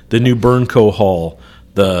already. The new Burnco haul,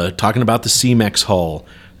 talking about the CMEX haul,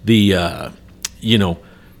 the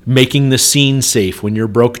making the scene safe when you're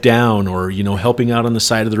broke down or helping out on the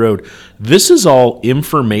side of the road. This is all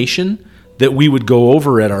information that we would go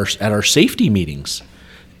over at our safety meetings.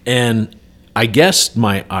 And I guess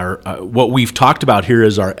what we've talked about here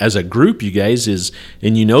as a group, you guys, is,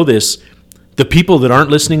 and this, the people that aren't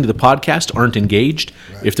listening to the podcast aren't engaged.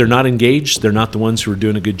 Right. If they're not engaged, they're not the ones who are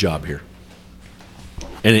doing a good job here.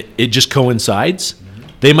 And it just coincides. Mm-hmm.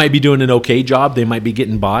 They might be doing an okay job. They might be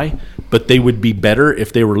getting by, but they would be better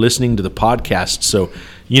if they were listening to the podcast. So,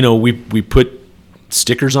 we put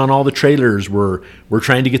stickers on all the trailers. We're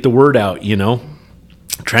trying to get the word out,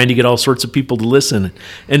 trying to get all sorts of people to listen.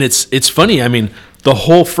 And it's funny. I mean, the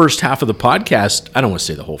whole first half of the podcast, I don't want to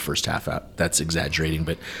say the whole first half out. That's exaggerating,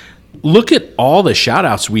 but look at all the shout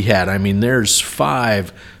outs we had. I mean, there's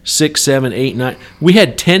 5, 6, 7, 8, 9. We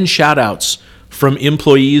had 10 shout outs from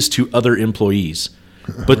employees to other employees.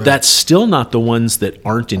 But right. That's still not the ones that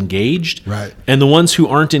aren't engaged. Right. And the ones who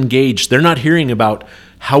aren't engaged, they're not hearing about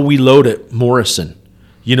how we load at Morrison.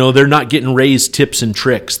 They're not getting Ray's tips and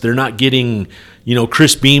tricks. They're not getting,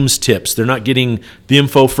 Chris Beam's tips. They're not getting the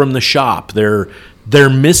info from the shop. They're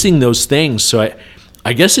missing those things. So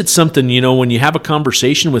I guess it's something, when you have a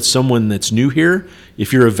conversation with someone that's new here,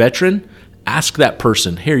 if you're a veteran, ask that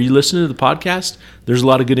person, hey, are you listening to the podcast? There's a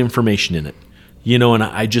lot of good information in it. And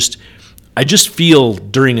I just feel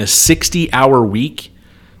during a 60-hour week,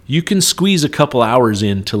 you can squeeze a couple hours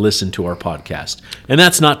in to listen to our podcast. And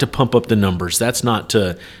that's not to pump up the numbers. That's not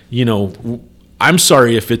to, I'm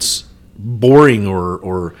sorry if it's boring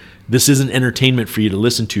or this isn't entertainment for you to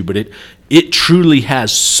listen to, but it truly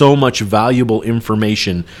has so much valuable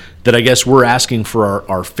information that I guess we're asking for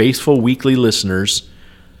our faithful weekly listeners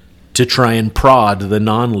to try and prod the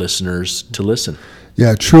non-listeners to listen.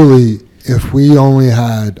 Yeah, truly, if we only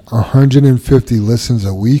had 150 listens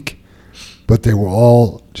a week, but they were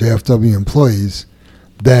all JFW employees,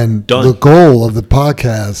 then the goal of the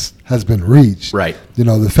podcast has been reached. Right.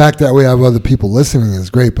 The fact that we have other people listening is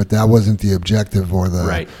great, but that wasn't the objective or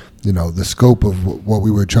the the scope of what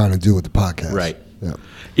we were trying to do with the podcast. Right. Yeah.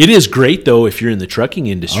 It is great though if you're in the trucking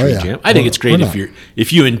industry, Oh, yeah. Jam. I think it's great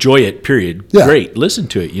if you enjoy it. Period. Yeah. Great, listen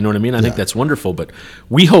to it. You know what I mean? I think that's wonderful. But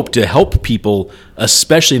we hope to help people,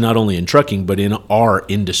 especially not only in trucking but in our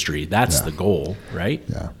industry. That's the goal, right?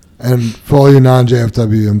 Yeah. And for all your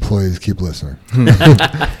non-JFW employees, keep listening.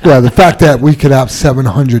 Yeah, the fact that we could have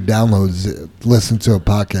 700 downloads, listen to a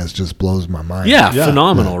podcast, just blows my mind. Yeah,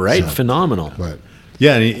 phenomenal, right? Phenomenal. But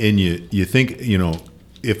Yeah, and you think,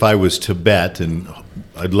 if I was to bet, and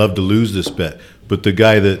I'd love to lose this bet, but the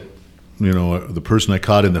guy that, the person I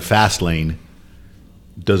caught in the fast lane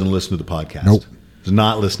doesn't listen to the podcast. Nope. Is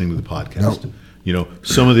not listening to the podcast. Nope.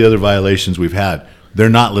 Some of the other violations we've had, they're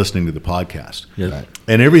not listening to the podcast. Yeah. Right.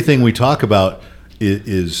 And everything we talk about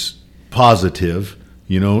is positive,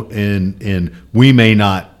 and we may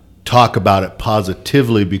not talk about it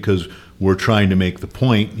positively because we're trying to make the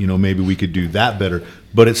point, maybe we could do that better,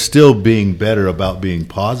 but it's still being better about being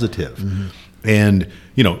positive. Mm-hmm. And,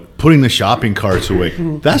 putting the shopping carts away,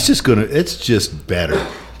 that's just it's just better.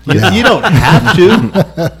 You don't have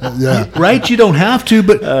to. yeah. Right? You don't have to,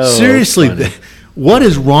 but seriously, what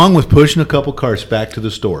is wrong with pushing a couple carts back to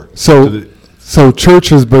the store? So church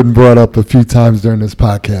has been brought up a few times during this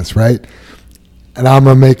podcast, right? And I'm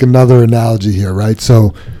going to make another analogy here, right?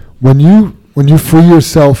 So when you free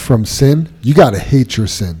yourself from sin, you got to hate your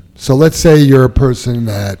sin. So let's say you're a person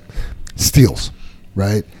that steals,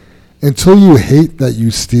 right? Until you hate that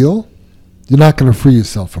you steal, you're not going to free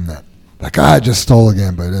yourself from that. Like, I just stole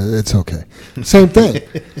again, but it's okay. Same thing.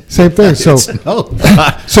 So,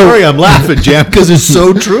 Sorry, I'm laughing, Jam, because it's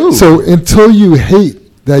so true. So until you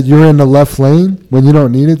hate that you're in the left lane when you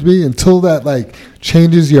don't need it to be, until that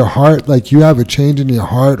changes your heart, like you have a change in your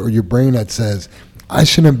heart or your brain that says, I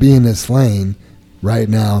shouldn't be in this lane right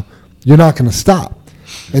now, you're not going to stop.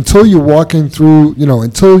 Until you're walking through,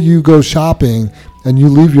 until you go shopping and you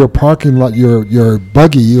leave your parking lot, your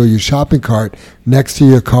buggy or your shopping cart next to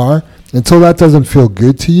your car, until that doesn't feel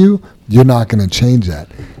good to you, you're not going to change that.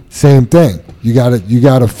 Same thing. You got to,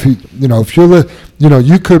 if you're,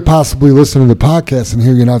 you could possibly listen to the podcast and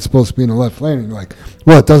hear you're not supposed to be in the left lane, and you're like,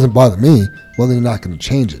 well, it doesn't bother me. Well, then you're not going to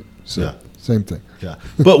change it. So, same thing. Yeah.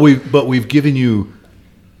 But we've given you,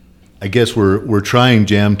 I guess we're trying,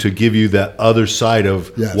 Jam, to give you that other side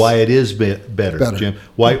of why it is better, Jam.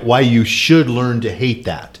 Why you should learn to hate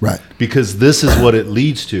that, right? Because this is what it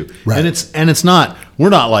leads to, right. And it's not. We're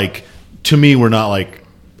not like. To me, we're not like.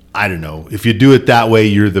 I don't know. If you do it that way,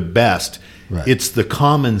 you're the best. Right. It's the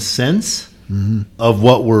common sense of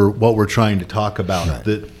what we're trying to talk about.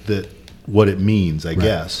 Right. That what it means, I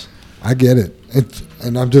guess. I get it,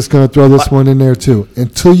 and I'm just going to throw this one in there too.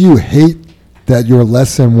 Until you hate that you're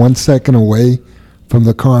less than 1 second away from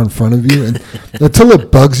the car in front of you, and until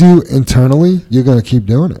it bugs you internally, you're going to keep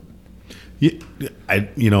doing it. I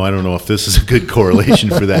don't know if this is a good correlation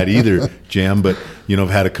for that either, Jam, but, I've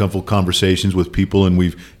had a couple conversations with people, and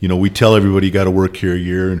we tell everybody you got to work here a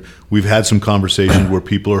year, and we've had some conversations where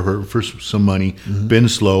people are hurting for some money, been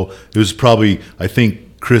slow. It was probably, I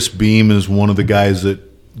think Chris Beam is one of the guys that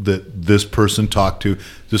this person talked to.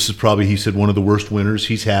 This is probably, he said, one of the worst winters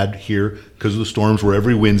he's had here because the storms were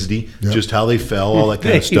every Wednesday, just how they fell, all that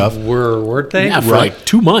kind of stuff. Weren't they? Yeah, for like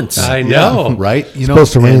 2 months. I know. Yeah, right? It's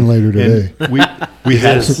supposed to rain later today. We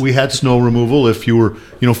had snow removal if you were,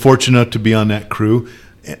 fortunate enough to be on that crew.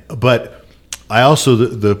 But I also,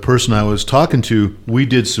 the person I was talking to, we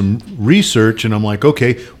did some research, and I'm like,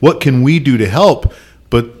 okay, what can we do to help?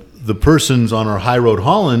 But the person's on our high road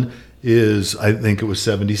hauling is, I think it was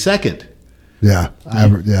 72nd. Yeah,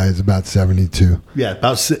 it's about 72. Yeah,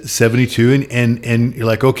 about 72, and you're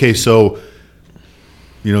like, okay, so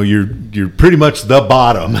you're pretty much the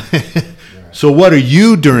bottom. So what are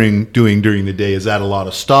you doing during the day? Is that a lot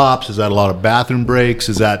of stops? Is that a lot of bathroom breaks?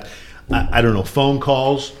 Is that I don't know, phone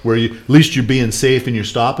calls where at least you're being safe and you're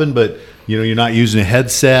stopping, but you're not using a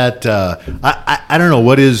headset? I don't know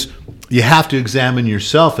what is. You have to examine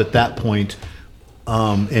yourself at that point.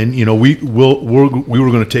 And we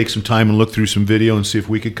were going to take some time and look through some video and see if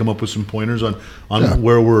we could come up with some pointers on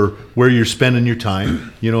where you're spending your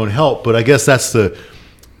time, and help. But I guess that's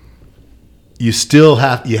you still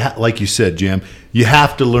have like you said, Jam, you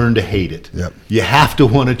have to learn to hate it. Yep. You have to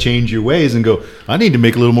want to change your ways and go, I need to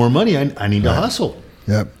make a little more money. I need to hustle.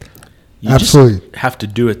 Yep. You Absolutely. just have to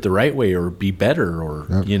do it the right way or be better,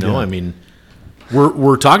 or Yep. I mean,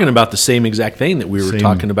 we're talking about the same exact thing that we were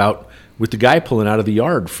talking about with the guy pulling out of the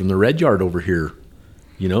yard from the red yard over here,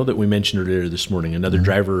 that we mentioned earlier this morning. Another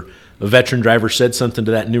driver, a veteran driver, said something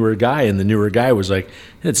to that newer guy, and the newer guy was like,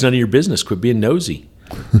 hey, it's none of your business. Quit being nosy.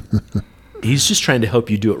 He's just trying to help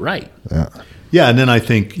you do it right. Yeah, and then I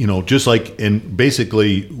think, just like, and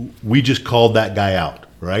basically we just called that guy out,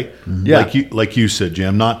 right? Yeah. Like you said,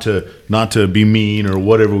 Jim, not to be mean or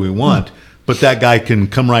whatever we want, but that guy can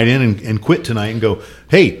come right in and quit tonight and go,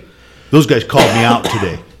 hey, those guys called me out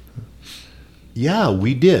today. Yeah,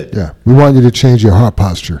 we did. Yeah, we want you to change your heart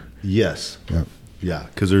posture. Yes. Yeah. Yeah,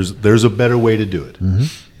 because there's a better way to do it. Yeah.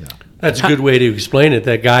 That's a good way to explain it.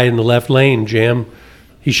 That guy in the left lane, Jam,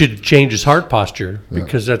 he should change his heart posture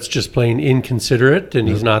because that's just plain inconsiderate, and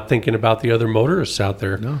he's not thinking about the other motorists out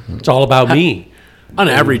there. No. It's all about me. On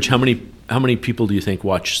average, how many people do you think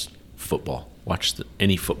watch football?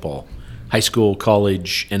 Any football? High school,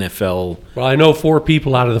 college, NFL? Well, I know 4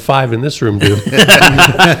 people out of the 5 in this room do.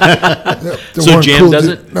 So Jam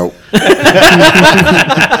doesn't? Nope.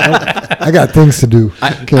 I got things to do.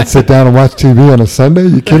 Can't sit down and watch TV on a Sunday.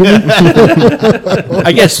 You kidding me?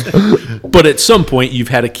 I guess, but at some point you've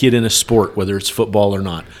had a kid in a sport, whether it's football or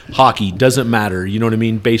not. Hockey, doesn't matter. You know what I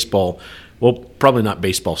mean? Baseball. Well, probably not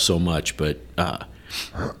baseball so much, but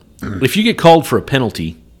if you get called for a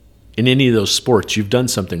penalty in any of those sports, you've done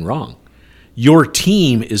something wrong. Your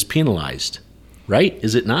team is penalized, right?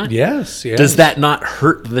 Is it not? Yes. Does that not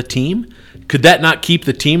hurt the team? Could that not keep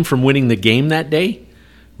the team from winning the game that day?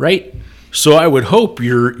 Right? So I would hope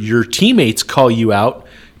your teammates call you out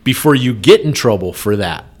before you get in trouble for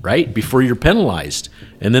that, right? Before you're penalized.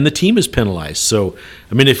 And then the team is penalized. So,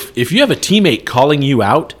 I mean, if you have a teammate calling you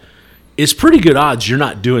out, it's pretty good odds you're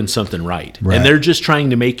not doing something right. And they're just trying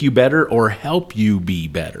to make you better or help you be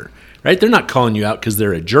better, right? They're not calling you out because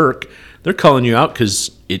they're a jerk. They're calling you out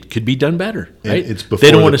because it could be done better, right?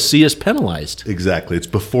 They don't want to see us penalized. Exactly. It's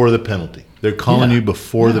before the penalty. They're calling you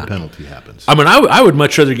before the penalty happens. I mean, I would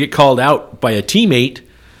much rather get called out by a teammate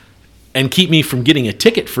and keep me from getting a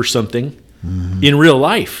ticket for something in real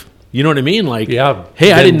life. You know what I mean? Like, hey,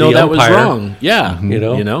 I didn't know that was wrong. Yeah. You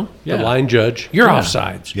know? Yeah. The line judge, you're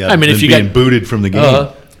offsides. Yeah, I mean, if you being got booted from the game.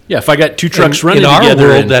 If I got 2 trucks running in our together.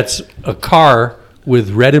 world, that's a car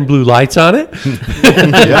with red and blue lights on it.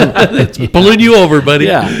 It's pulling you over, buddy.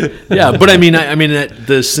 Yeah. But I mean,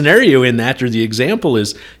 the scenario in that, or the example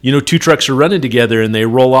is, 2 trucks are running together and they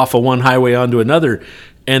roll off of one highway onto another,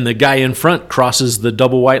 and the guy in front crosses the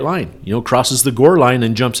double white line, crosses the gore line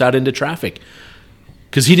and jumps out into traffic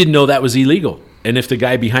because he didn't know that was illegal. And if the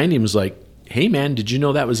guy behind him was like, hey man, did you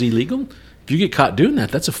know that was illegal? If you get caught doing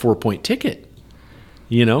that, that's a 4-point ticket.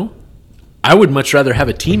 I would much rather have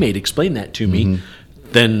a teammate explain that to me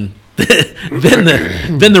than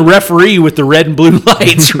the referee with the red and blue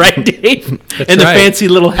lights, right, Dave? And the fancy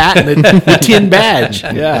little hat and the tin badge.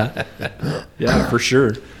 Yeah, for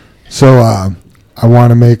sure. So I want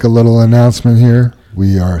to make a little announcement here.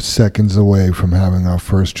 We are seconds away from having our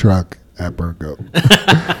first truck at Burnt Goat.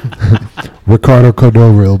 Ricardo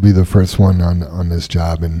Cordova will be the first one on this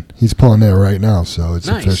job, and he's pulling it right now, so it's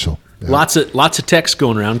official. Yeah. Lots of text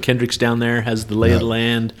going around. Kendrick's down there, has the lay of the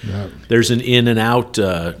land. Yeah. There's an in and out.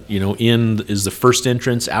 In is the first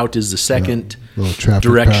entrance, out is the second. Little traffic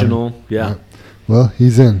directional. pattern. Yeah. Well,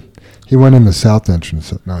 he's in. He went in the south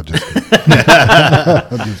entrance. No, just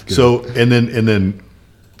kidding. So and then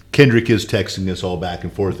Kendrick is texting us all back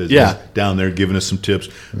and forth as he's down there giving us some tips,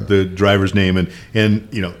 the driver's name, and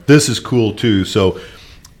this is cool too. So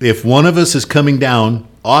if one of us is coming down,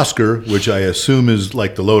 Oscar, which I assume is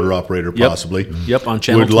like the loader operator possibly. Yep, on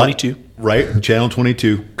channel 22. Right, channel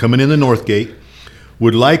 22, coming in the north gate,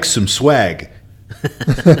 would like some swag.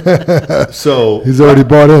 So he's already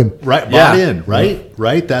bought in. Right, bought in, right? Yeah.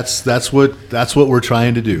 Right? That's what we're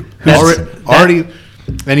trying to do. Already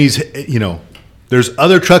and he's there's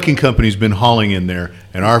other trucking companies been hauling in there,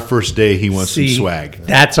 and our first day he wants some swag.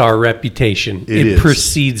 That's our reputation. It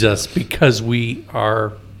precedes us because we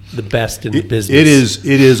are the best in the business.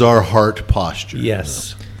 It is our heart posture.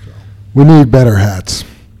 Yes. We need better hats.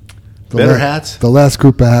 Hats? The last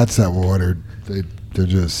group of hats that were ordered,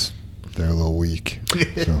 they're a little weak.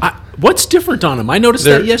 So. What's different on them? I noticed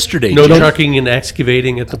that yesterday. No trucking and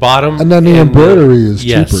excavating at the bottom. And then the embroidery is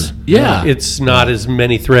cheaper. Yeah. It's not as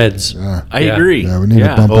many threads. I agree. Yeah, we need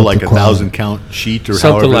to bump up like the 1,000 count sheet or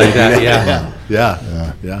something however like that.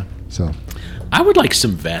 Yeah. So I would like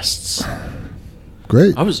some vests.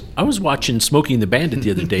 Great. I was watching Smokey and the Bandit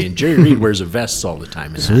the other day, and Jerry Reed wears a vest all the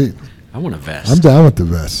time. Sweet. I want a vest. I'm down with the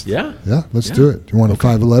vest. Yeah? Yeah, let's do it. Do you want a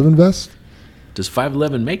 511 vest? Does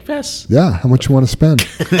 511 make vests? Yeah. How much you want to spend?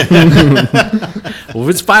 Well, if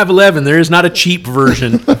it's 511, there is not a cheap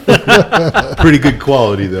version. Pretty good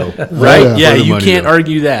quality, though. Right? Yeah, you can't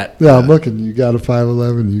argue that. Yeah, I'm looking. You got a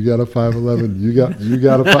 511. You got a 511. You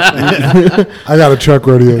got a 5. I got a truck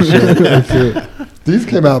rodeo shirt. That's it. These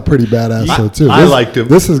came out pretty badass though too. I liked them.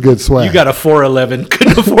 This is good swag. You got a 411.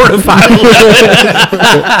 Couldn't afford a 511.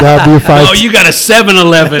 That'd be a 5. Oh, you got a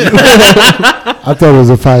 711. I thought it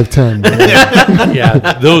was a 510.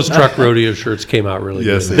 Yeah, those truck rodeo shirts came out really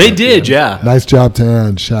Yes, good. They did, yeah. Nice job to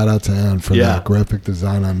Ann. Shout out to Ann for Yeah. that graphic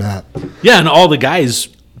design on that. Yeah, and all the guys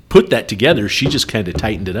put that together. She just kind of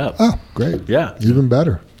tightened it up. Oh, great. Yeah. Even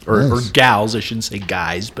better. Or Nice. gals, I shouldn't say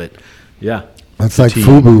guys, but yeah. That's like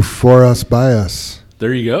FUBU, for us, by us.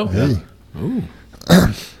 There you go. Hey.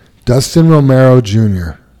 Dustin Romero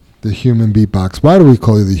Jr., the human beatbox. Why do we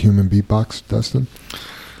call you the human beatbox, Dustin?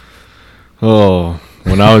 Oh,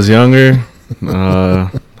 when I was younger,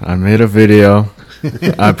 I made a video.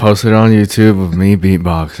 I posted it on YouTube of me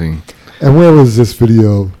beatboxing And where was this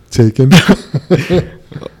video taken?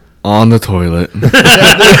 on the toilet.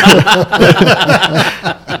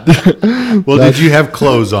 Well, did you have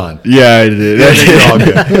clothes on? Yeah, I did. It's all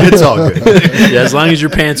good. It's all good. Yeah, as long as your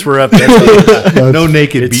pants were up, that's No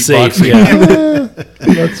naked it's safe. beatboxing.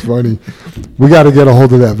 Yeah. That's funny. We got to get a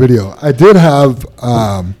hold of that video. I did have,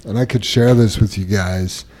 and I could share this with you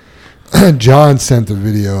guys. John sent the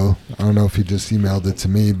video. I don't know if he just emailed it to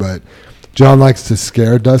me, but John likes to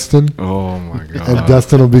scare Dustin. Oh my god. And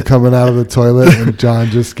Dustin will be coming out of the toilet, and John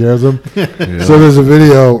just scares him. So there's a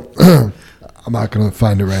video. I'm not going to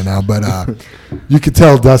find it right now, but you could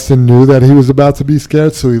tell Dustin knew that he was about to be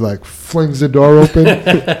scared, so he like flings the door open,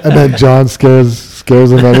 and then John scares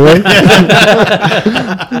him anyway.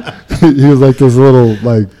 He was like this little,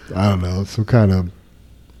 like, I don't know, some kind of,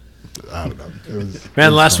 I don't know.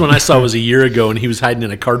 Man, the last one I saw was a year ago, and he was hiding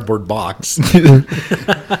in a cardboard box.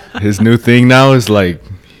 His new thing now is like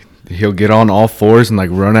he'll get on all fours and like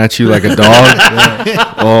run at you like a dog.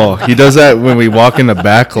 Oh, he does that when we walk in the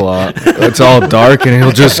back lot. It's all dark and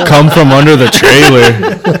he'll just come from under the trailer.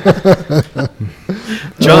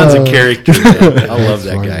 John's a character. Man. I love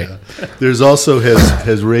that funny, guy. yeah. There's also,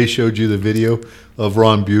 has Ray showed you the video of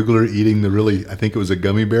Ron Bugler eating the really, I think it was a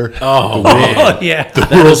gummy bear? Oh, man. yeah. The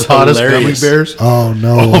That world's is hottest hilarious. gummy bears. Oh,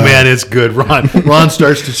 no. Oh man, it's good. Ron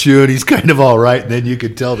starts to chew and he's kind of all right, and then you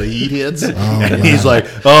can tell the heat hits, and he's like,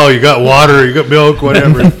 "Oh, you got water, you got milk,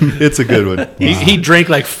 whatever." It's a good one. He drank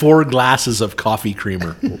like 4 glasses of coffee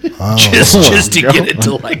creamer just to get it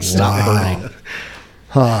to like stop burning.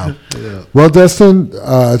 Huh. Well, Dustin,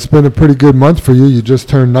 it's been a pretty good month for you. You just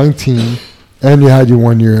turned 19, and you had your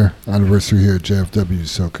 1-year anniversary here at JFW,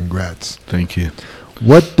 so congrats. Thank you.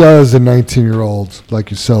 What does a 19-year-old like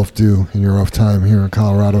yourself do in your off time here in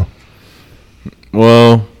Colorado?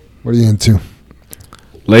 Well, What are you into?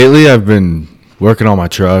 lately I've been working on my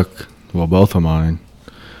truck. Well, both of mine.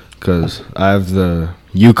 Because I have the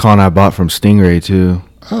Yukon I bought from Stingray too.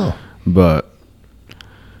 Oh, But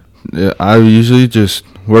yeah, I usually just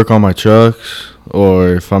work on my trucks,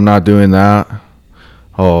 or if I'm not doing that,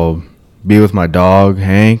 I'll be with my dog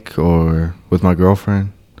Hank or with my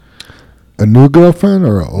girlfriend. a new girlfriend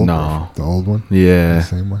or an old No. girlfriend? The old one? Yeah. The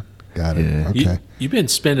same one? Got it. Yeah. Okay. You've been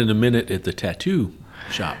spending a minute at the tattoo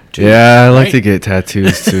shop, too. Yeah, I like right? to get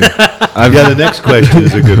tattoos too. Yeah, the next question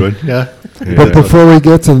is a good one. Yeah. But before we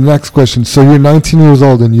get to the next question, so you're 19 years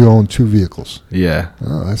old and you own 2 vehicles. Yeah.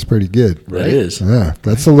 Oh, that's pretty good. That is. Yeah,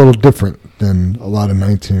 that's a little different than a lot of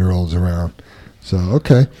 19-year-olds around. So,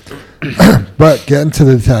 okay. But getting to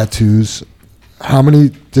the tattoos, how many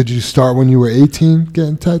did you start when you were 18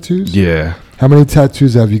 getting tattoos? Yeah. How many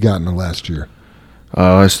tattoos have you gotten in the last year?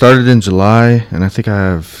 I started in July, and I think I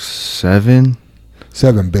have 7.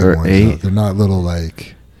 7 big Or ones. 8. Though. They're not little,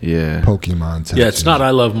 like, Yeah. Pokemon tattoos. Yeah, it's not I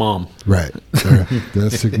Love Mom. Right. They're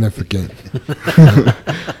significant.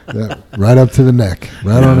 Yeah, right up to the neck.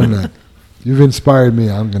 Right on the neck. You've inspired me.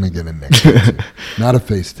 I'm going to get a neck tattoo. Not a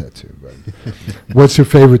face tattoo. But what's your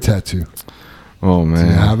favorite tattoo? Oh, Do you man.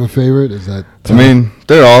 have a favorite? Is that I mean,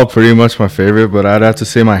 they're all pretty much my favorite, but I'd have to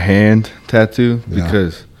say my hand tattoo Yeah.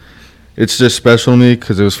 because it's just special to me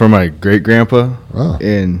because it was from my great-grandpa Oh.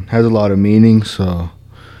 and has a lot of meaning, so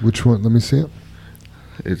Which one? Let me see it.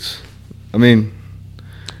 it's, I mean,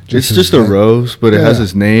 it's his just a name. rose, but it has Yeah.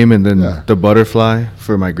 his name and then Yeah. the butterfly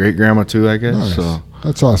for my great-grandma too, I guess, Nice. so.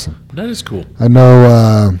 That's awesome. That is cool. I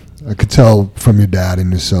know I could tell from your dad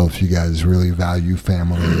and yourself you guys really value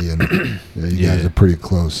family and yeah, you guys Yeah. are pretty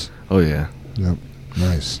close. Oh, yeah. Yep.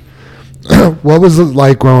 Nice. What was it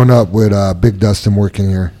like growing up with Big Dustin working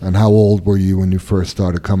here? And how old were you when you first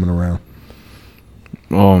started coming around?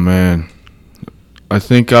 Oh, man. I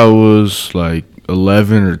think I was like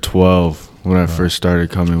 11 or 12 when I first started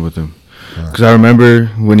coming with him. Because I remember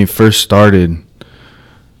when he first started,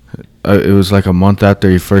 it was like a month after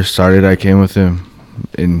he first started, I came with him.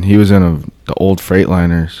 And he was in the old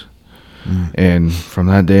Freightliners. And from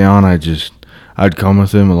that day on, I I'd come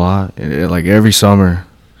with him a lot. Like every summer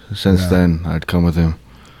since Yeah. then, I'd come with him.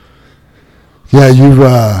 Yeah, you've.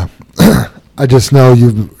 I just know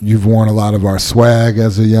you've worn a lot of our swag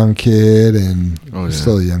as a young kid, and Oh, you're yeah.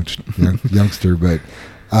 still a youngster, but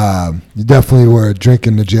you definitely were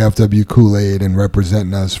drinking the JFW Kool-Aid and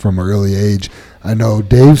representing us from an early age. I know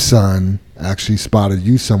Dave's son actually spotted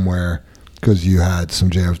you somewhere because you had some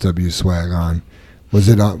JFW swag on. Was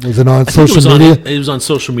it on I think social media? it was on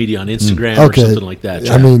social media, on Instagram Okay. or something like that.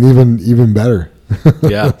 I mean, even better.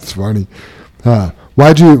 Yeah. It's funny.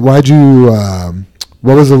 Why'd you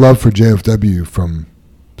what was the love for JFW from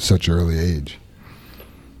such an early age?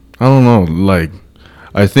 I don't know. Like,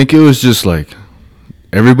 I think it was just like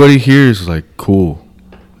everybody here is like cool.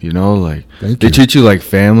 You know, like Thank they you. treat you like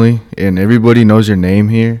family, and everybody knows your name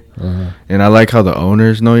here. Uh-huh. And I like how the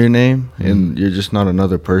owners know your name, and you're just not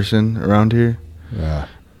another person around here. Yeah.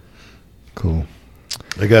 Cool.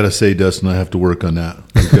 I gotta say, Dustin, I have to work on that.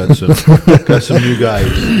 We've got some new guys,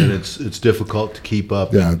 and it's difficult to keep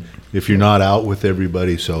up. Yeah. And if you're not out with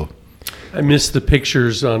everybody, so I miss the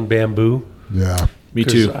pictures on Bamboo. Yeah. Me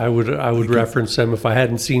 'Cause too. I would reference them if I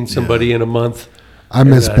hadn't seen somebody in a month. I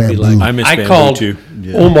miss And I'd be Bamboo. like- I miss I Bamboo called too.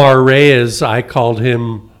 Yeah. Omar Reyes. I called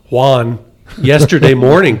him Juan yesterday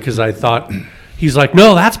morning because I thought he's like,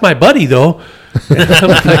 no, that's my buddy though. And I'm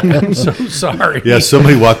like, I'm so sorry. yeah,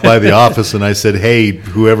 somebody walked by the office, and I said, "Hey,"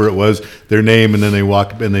 whoever it was, their name, and then they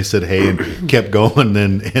walked up and they said, "Hey," and kept going.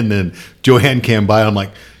 And then Joanne came by. I'm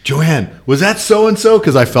like, "Joanne, was that so and so?"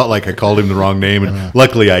 Because I felt like I called him the wrong name, and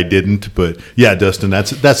luckily I didn't. But yeah, Dustin,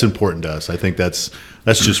 that's important to us. I think that's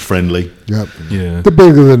just friendly. Yep. Yeah. The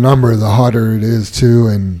bigger the number, the harder it is too.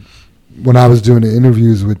 And when I was doing the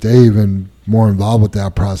interviews with Dave and more involved with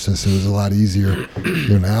that process, it was a lot easier.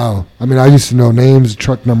 Now, I mean, I used to know names,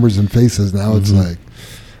 truck numbers, and faces. Now it's like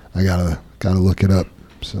I gotta look it up.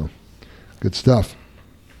 So good stuff.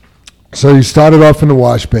 So you started off in the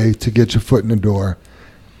wash bay to get your foot in the door,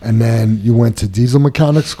 and then you went to diesel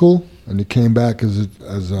mechanic school, and you came back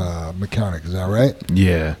as a mechanic. Is that right?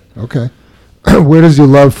 Yeah. Okay. Where does your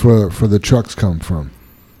love for the trucks come from?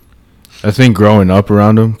 I think growing up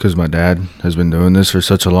around him, because my dad has been doing this for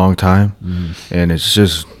such a long time, and it's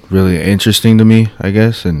just really interesting to me, I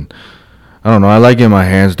guess. And I don't know, I like getting my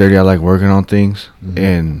hands dirty. I like working on things,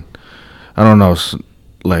 and I don't know,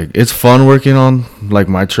 like it's fun working on like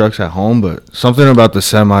my trucks at home, but something about the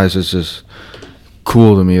semis is just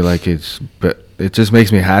cool to me. Like it just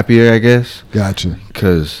makes me happier, I guess, Gotcha.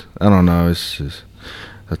 because I don't know, it's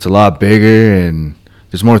a lot bigger, and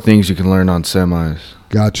there's more things you can learn on semis.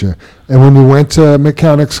 Gotcha. And when you went to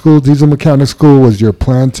mechanic school, diesel mechanic school, was your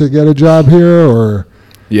plan to get a job here, or?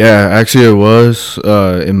 Yeah, actually it was.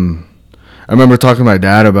 I remember talking to my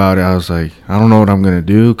dad about it. I was like, I don't know what I'm going to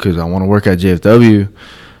do because I want to work at JFW,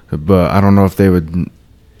 but I don't know if they would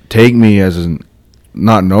take me as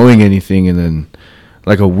not knowing anything. And then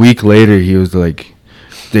like a week later, he was like,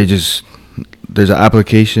 there's an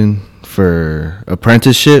application for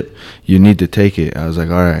apprenticeship. You need to take it. I was like,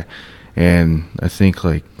 all right. And I think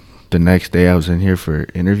like the next day I was in here for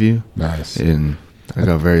interview. Nice. And I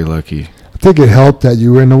got very lucky. I think it helped that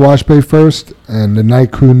you were in the wash bay first, and the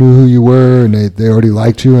night crew knew who you were, and they already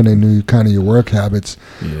liked you, and they knew kind of your work habits.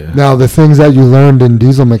 Yeah. Now, the things that you learned in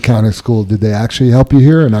diesel mechanic school, did they actually help you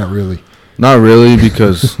here, or not really? Not really,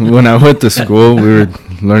 because when I went to school, we were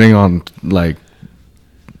learning on like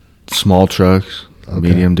small trucks,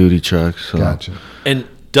 medium duty trucks. So. Gotcha. And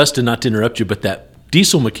Dustin, not to interrupt you, but that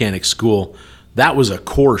diesel mechanic school, that was a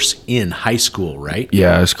course in high school, right?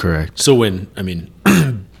 Yeah, that's correct. So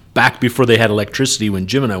back before they had electricity, when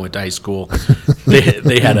Jim and I went to high school,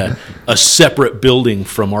 they had a separate building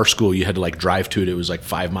from our school. You had to like drive to it. It was like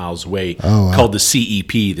 5 miles away, called the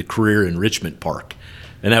CEP, the Career Enrichment Park.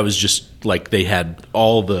 And that was just like they had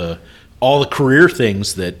all the career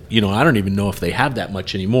things that, I don't even know if they have that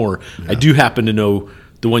much anymore. Yeah. I do happen to know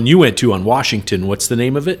the one you went to on Washington. What's the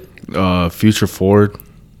name of it? Future Forward.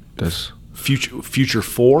 That's Future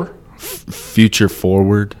 4? Future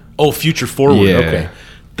Forward. Oh, Future Forward. Yeah. Okay.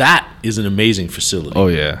 That is an amazing facility. Oh,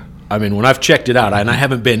 yeah. I mean, when I've checked it out, and I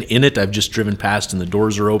haven't been in it, I've just driven past and the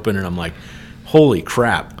doors are open, and I'm like, holy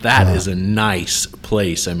crap, that is a nice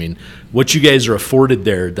place. I mean, what you guys are afforded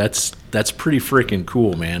there, that's pretty freaking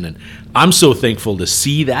cool, man. And I'm so thankful to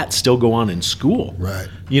see that still go on in school. Right.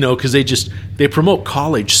 Because they promote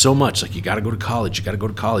college so much. Like, you got to go to college, you got to go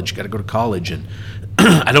to college, you got to go to college. And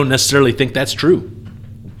I don't necessarily think that's true,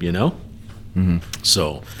 Mm-hmm.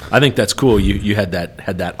 So I think that's cool. You had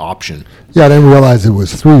that option. Yeah, I didn't realize it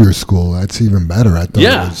was through your school. That's even better. I thought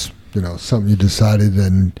Yeah. it was, something you decided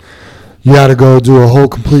and you got to go do a whole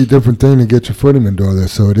complete different thing to get your foot in the door there.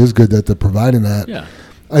 So it is good that they're providing that. Yeah.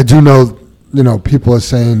 I do know, people are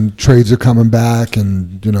saying trades are coming back,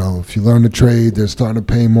 and, if you learn to trade, they're starting to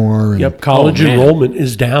pay more. And Yep, college enrollment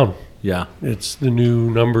is down. Yeah. It's the new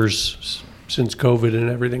numbers since COVID and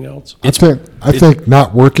everything else. I think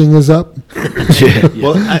not working is up.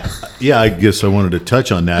 Well, I guess I wanted to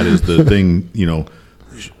touch on that is the thing,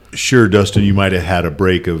 sure, Dustin, you might have had a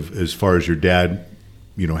break of as far as your dad,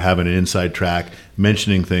 having an inside track,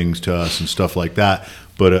 mentioning things to us and stuff like that.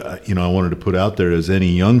 But, I wanted to put out there as any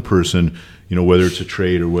young person, whether it's a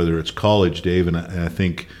trade or whether it's college, Dave, and I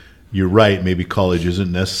think you're right, maybe college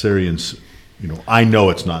isn't necessary. And, I know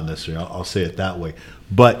it's not necessary. I'll say it that way.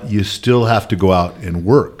 But you still have to go out and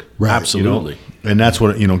work. Right. Absolutely. And that's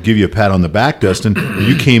what, give you a pat on the back, Dustin.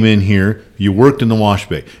 You came in here, you worked in the wash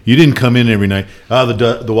bay. You didn't come in every night,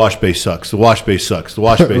 the wash bay sucks, the wash bay sucks, the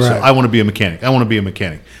wash bay Right. sucks. I want to be a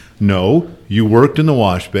mechanic. No, you worked in the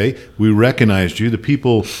wash bay. We recognized you. The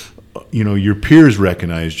people, your peers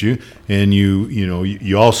recognized you. And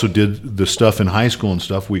you also did the stuff in high school and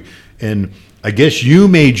stuff. And I guess you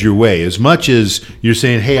made your way. As much as you're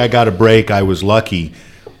saying, hey, I got a break, I was lucky,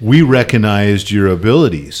 we recognized your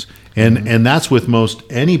abilities. And that's with most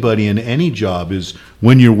anybody in any job is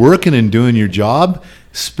when you're working and doing your job,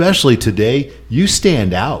 especially today, you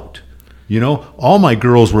stand out. All my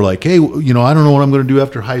girls were like, hey, I don't know what I'm going to do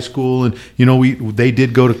after high school. And, they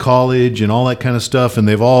did go to college and all that kind of stuff. And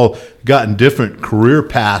they've all gotten different career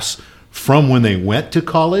paths from when they went to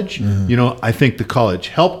college. Mm-hmm. I think the college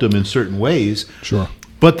helped them in certain ways. Sure.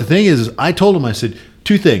 But the thing is I told them, I said,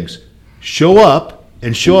 two things: show up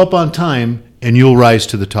and show up on time, and you'll rise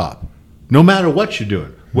to the top, no matter what you're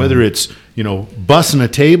doing, whether it's, bussing a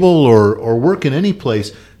table or working any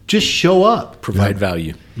place. Just show up, Provide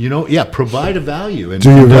value. Provide a value. And Do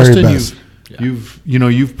your very Dustin, best.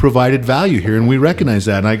 you've provided value here, and we recognize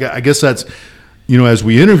that. And I guess that's, as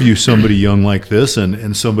we interview somebody young like this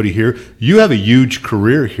and somebody here, you have a huge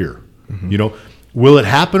career here. Mm-hmm. Will it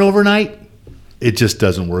happen overnight? It just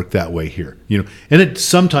doesn't work that way here. And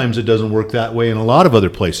sometimes it doesn't work that way in a lot of other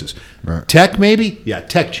places. Right. Tech, maybe? Yeah,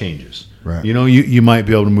 tech changes. Right. You might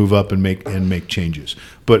be able to move up and make changes.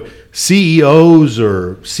 But CEOs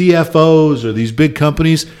or CFOs or these big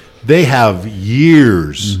companies, they have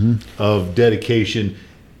years of dedication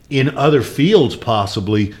in other fields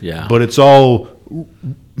possibly. Yeah. But it's all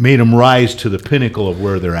made them rise to the pinnacle of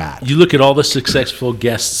where they're at. You look at all the successful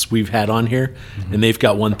guests we've had on here, and they've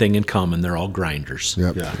got one thing in common. They're all grinders.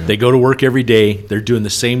 Yep. Yeah. They go to work every day. They're doing the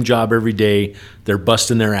same job every day. They're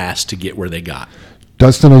busting their ass to get where they got.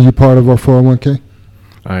 Dustin, are you part of our 401k?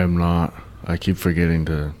 I am not. I keep forgetting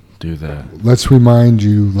to do that. Let's remind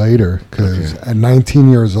you later, because at 19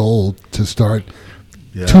 years old to start,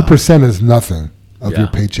 Yeah. 2% is nothing of your Yeah.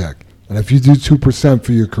 paycheck. And if you do 2%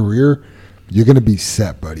 for your career, you're going to be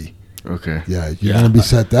set, buddy. Okay. Yeah, you're Yeah. going to be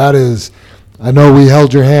set. That is, I know we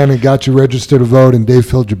held your hand and got you registered to vote, and Dave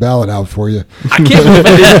filled your ballot out for you. I can't believe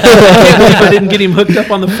I didn't get him hooked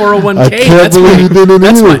up on the 401k. I can't believe you didn't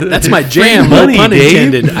either. That's my jam. money, No pun Dave.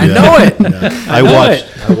 intended. I know it.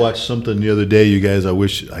 I watched something the other day, you guys. I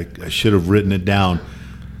wish I should have written it down.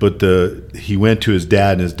 But he went to his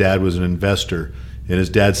dad, and his dad was an investor. And his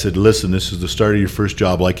dad said, listen, this is the start of your first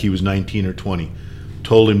job, like he was 19 or 20.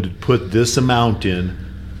 Told him to put this amount in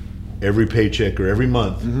every paycheck or every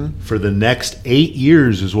month for the next 8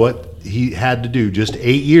 years is what he had to do. Just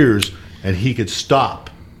 8 years, and he could stop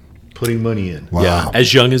putting money in. Wow. Yeah,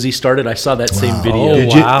 as young as he started, I saw that same video. Oh,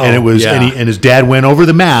 Did you? wow. And it was, Yeah. and his dad went over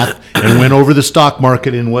the math and went over the stock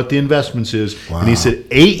market and what the investments is. And he said,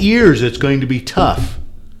 8 years, it's going to be tough.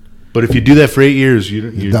 But if you do that for 8 years,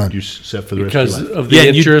 you're done. set for the Because rest of your life. of the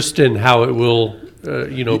interest and how it will,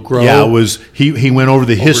 grow. Yeah, it was. He went over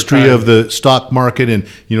the history time. of the stock market and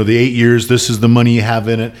the 8 years. This is the money you have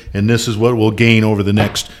in it, and this is what will gain over the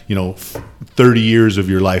next 30 years of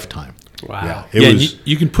your lifetime. Wow. It Yeah, was.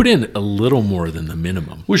 you can put in a little more than the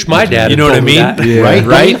minimum. Wish my dad You had know what I told me mean? that. Yeah. Right?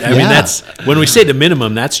 Right? I mean, Yeah. that's when we say the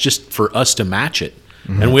minimum, that's just for us to match it.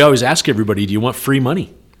 And we always ask everybody, do you want free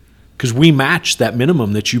money? Because we match that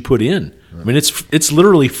minimum that you put in. I mean, it's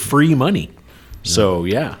literally free money. So,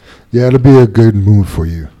 yeah. Yeah, it'll be a good move for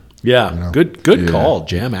you. Yeah. Good call,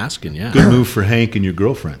 Jam asking. Yeah. Good move for Hank and your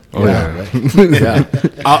girlfriend. Oh, yeah. Yeah.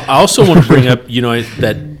 I also want to bring up,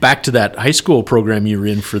 that back to that high school program you were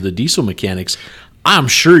in for the diesel mechanics. I'm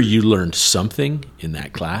sure you learned something in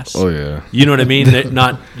that class. Oh, yeah. You know what I mean? That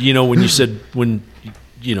not, when you said,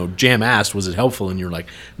 Jam asked, was it helpful? And you're like,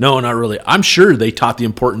 no, not really. I'm sure they taught the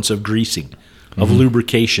importance of greasing, of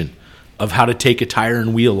lubrication, of how to take a tire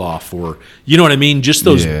and wheel off, or you know what I mean? Just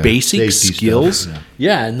those basic Safety skills. stuff,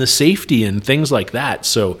 And the safety and things like that.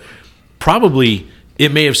 So probably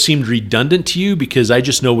it may have seemed redundant to you because I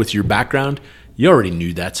just know with your background, you already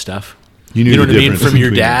knew that stuff. You knew know the what I mean? difference From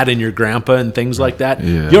your between dad and your grandpa and things like that.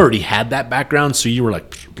 Yeah. You already had that background, so you were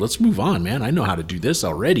like, let's move on, man. I know how to do this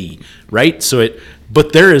already, right?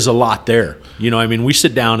 But there is a lot there. You know, I mean, we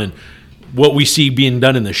sit down and what we see being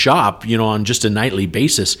done in the shop, you know, on just a nightly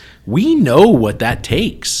basis, we know what that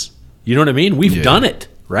takes. You know what I mean? We've done it,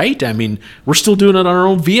 right? I mean, we're still doing it on our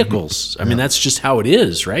own vehicles. I mean, that's just how it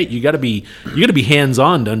is, right? You got to be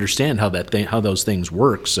hands-on to understand how those things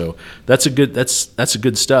work. So that's a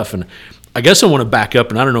good stuff. And I guess I want to back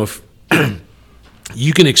up, and I don't know if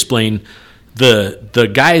you can explain the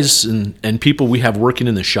guys and people we have working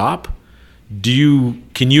in the shop.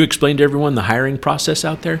 Can you explain to everyone the hiring process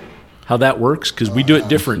out there? How that works? Because we do it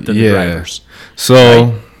different than the drivers.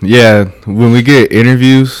 So, when we get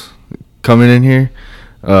interviews coming in here,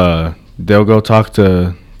 they'll go talk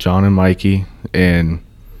to John and Mikey and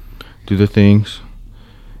do the things.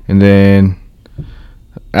 And then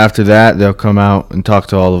after that, they'll come out and talk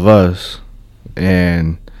to all of us.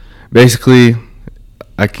 And basically,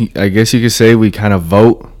 I guess you could say we kind of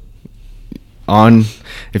vote on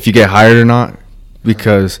if you get hired or not.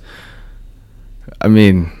 Because, I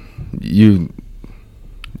mean,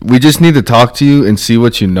 we just need to talk to you and see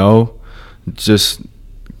what you know, just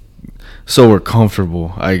so we're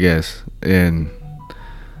comfortable, I guess. And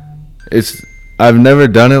I've never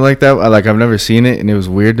done it like that. I've never seen it, and it was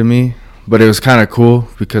weird to me, but it was kind of cool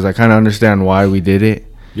because I kind of understand why we did it.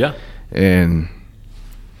 Yeah. And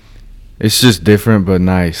it's just different but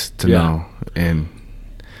nice to know. And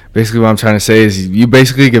basically what I'm trying to say is you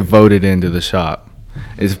basically get voted into the shop.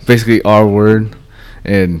 It's basically our word,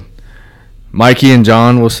 and Mikey and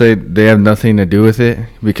John will say they have nothing to do with it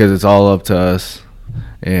because it's all up to us.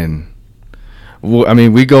 And I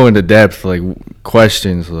mean, we go into depth, like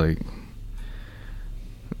questions, like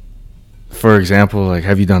for example, like,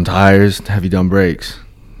 have you done tires? Have you done brakes?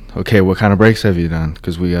 Okay, what kind of brakes have you done?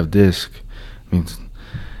 Because we have disc. I mean,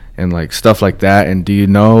 and like stuff like that. And do you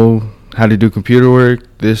know how to do computer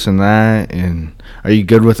work, this and that? And are you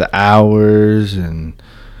good with the hours and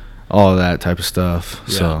all of that type of stuff?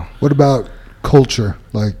 Yeah. So What about culture?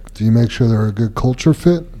 Like, do you make sure they're a good culture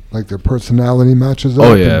fit? Like their personality matches up?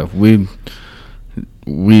 Oh yeah,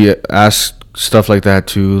 we ask stuff like that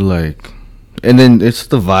too, like, and then it's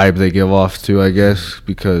the vibe they give off too, I guess,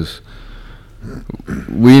 because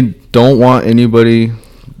we don't want anybody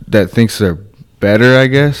that thinks they're better, I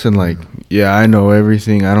guess, and like, yeah, I know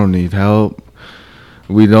everything, I don't need help.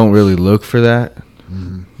 We don't really look for that.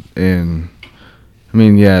 And I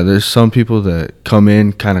mean, yeah, there's some people that come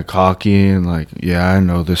in kind of cocky and like, yeah, I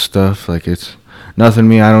know this stuff, like it's nothing to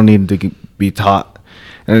me, I don't need to be taught.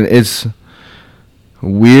 And it's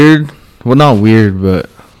weird, well, not weird, but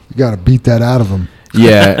You got to beat that out of them.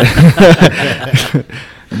 yeah.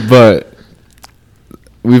 But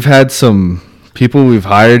we've had some people we've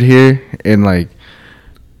hired here, and like,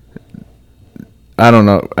 I don't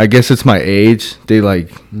know, I guess it's my age. They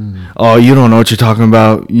like, oh, you don't know what you're talking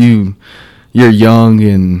about. You're young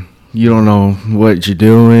and you don't know what you're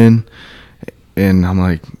doing. And I'm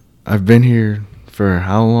like, I've been here for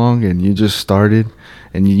how long? And you just started.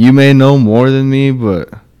 And you may know more than me,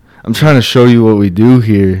 but I'm trying to show you what we do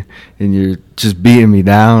here, and you're just beating me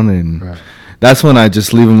down. And that's when I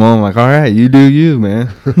just leave them alone. I'm like, all right, you do you,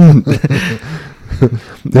 man.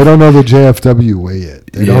 They don't know the JFW way yet.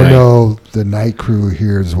 They don't know the night crew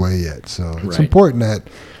here's way yet. So it's important that,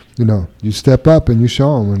 you step up and you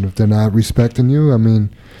show them. And if they're not respecting you, I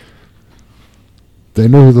mean, they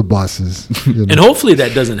know who the boss is. And hopefully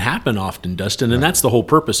that doesn't happen often, Dustin, and that's the whole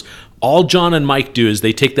purpose. All John and Mike do is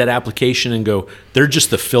they take that application and go, they're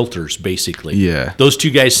just the filters, basically. Yeah. Those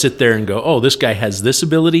two guys sit there and go, oh, this guy has this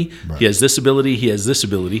ability, he has this ability, he has this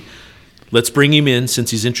ability. Let's bring him in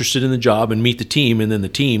since he's interested in the job and meet the team, and then the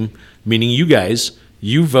team, meaning you guys,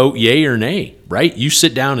 you vote yay or nay, right? You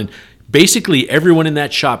sit down and basically everyone in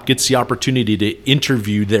that shop gets the opportunity to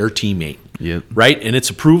interview their teammate. Yep. Right? And it's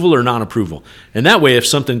approval or non-approval. And that way, if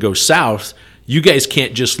something goes south, you guys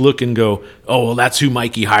can't just look and go, oh, well, that's who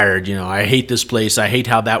Mikey hired. I hate this place. I hate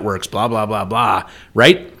how that works, blah, blah, blah, blah.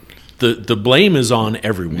 Right? The blame is on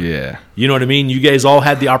everyone. Yeah. You know what I mean? You guys all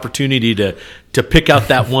had the opportunity to pick out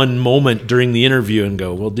that one moment during the interview and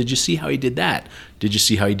go, well, did you see how he did that? Did you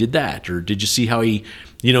see how he did that? Or did you see how he,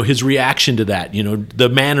 his reaction to that, the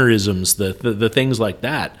mannerisms, the things like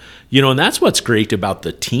that, and that's what's great about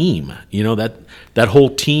the team, that whole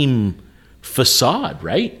team facade,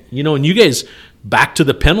 right? And you guys, back to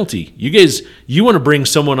the penalty. You guys, you want to bring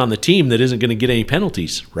someone on the team that isn't going to get any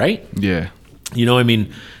penalties, right? Yeah. You know, I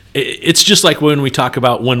mean, it's just like when we talk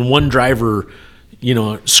about when one driver, you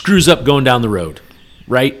know, screws up going down the road,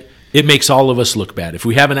 right? It makes all of us look bad. If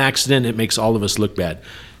we have an accident, it makes all of us look bad.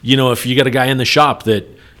 You know, if you got a guy in the shop that,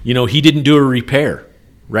 you know, he didn't do a repair,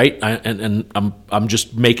 right? I'm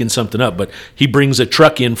just making something up, but he brings a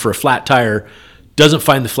truck in for a flat tire, doesn't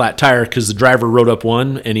find the flat tire because the driver wrote up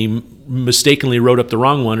one and he mistakenly wrote up the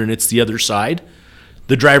wrong one and it's the other side.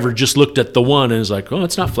 The driver just looked at the one and is like, oh,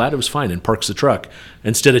 it's not flat, it was fine, and parks the truck.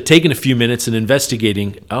 Instead of taking a few minutes and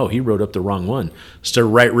investigating, oh, he wrote up the wrong one. Instead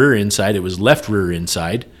of right rear inside, it was left rear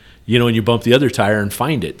inside, you know, and you bump the other tire and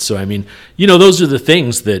find it. So, I mean, you know, those are the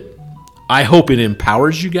things that I hope it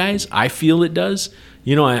empowers you guys. I feel it does.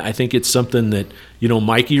 You know, I think it's something that, you know,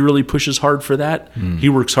 Mikey really pushes hard for that. He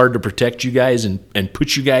works hard to protect you guys and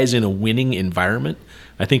put you guys in a winning environment.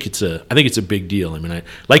 I think it's a big deal. I mean,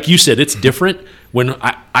 like you said, it's different when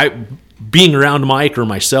I being around Mike or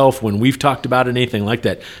myself, when we've talked about anything like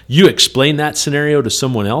that, you explain that scenario to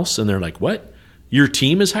someone else and they're like, what? Your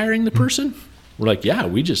team is hiring the person? We're like, yeah,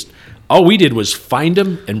 all we did was find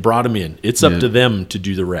them and brought them in. It's up to them to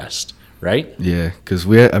do the rest, right? Yeah, because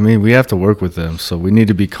we have to work with them, so we need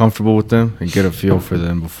to be comfortable with them and get a feel for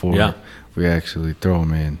them before we actually throw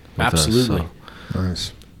them in. Absolutely.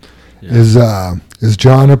 Nice. Yeah. Is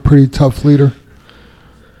John a pretty tough leader?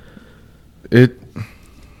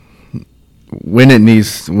 When he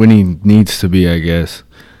needs to be, I guess.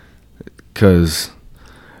 Because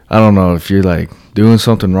I don't know if you're like doing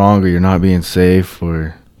something wrong or you're not being safe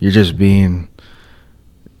or you're just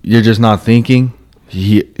not thinking.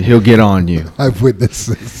 He'll get on you. I've witnessed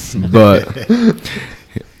this. But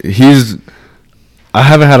I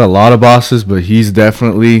haven't had a lot of bosses, but he's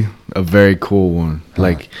definitely a very cool one.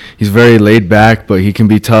 Like, he's very laid back, but he can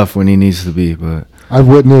be tough when he needs to be. But I've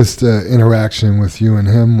witnessed interaction with you and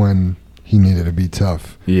him when he needed to be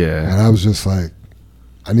tough. Yeah. And I was just like,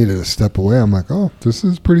 I needed to step away. I'm like, oh, this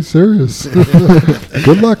is pretty serious.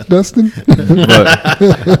 Good luck, Dustin.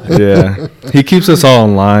 But, yeah. He keeps us all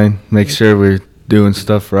in line, makes sure we're doing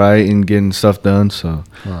stuff right and getting stuff done. So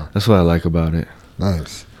that's what I like about it.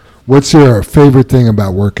 Nice. What's your favorite thing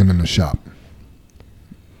about working in the shop?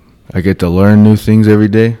 I get to learn new things every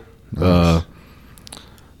day. Nice.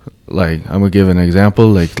 Like, I'm going to give an example.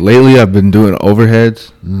 Like, lately I've been doing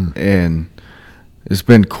overheads, and it's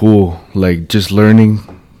been cool. Like, just learning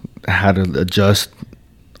how to adjust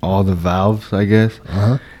all the valves, I guess.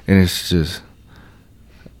 And it's just,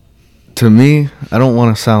 to me, I don't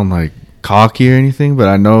want to sound like cocky or anything, but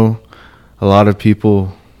I know a lot of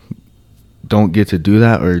people don't get to do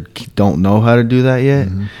that or don't know how to do that yet.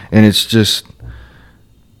 And it's just,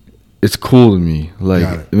 it's cool to me.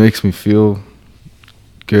 Like, it makes me feel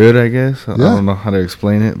good, I guess. I don't know how to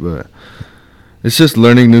explain it, but it's just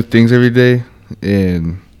learning new things every day,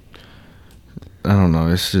 and I don't know,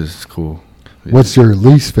 it's just cool. What's your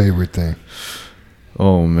least favorite thing?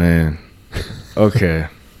 Oh, man. Okay.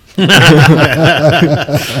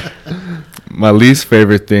 My least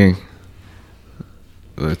favorite thing,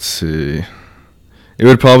 let's see. It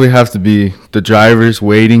would probably have to be the drivers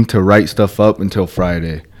waiting to write stuff up until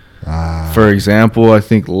Friday. For example, I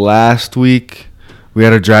think last week we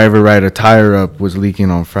had a driver write a tire up was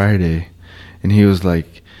leaking on Friday. And he was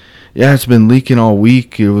like, yeah, it's been leaking all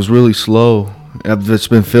week. It was really slow. I've just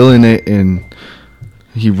been filling it, and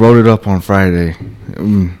he wrote it up on Friday.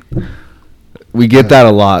 We get that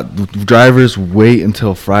a lot. Drivers wait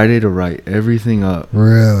until Friday to write everything up.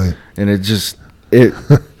 Really? And it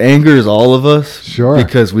angers all of us. Sure.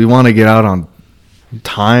 Because we want to get out on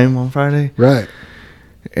time on Friday. Right.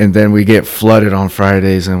 And then we get flooded on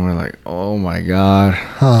Fridays, and we're like, oh, my God.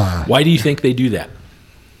 Why do you think they do that?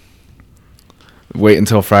 Wait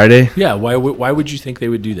until Friday? Yeah, why would you think they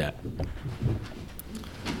would do that?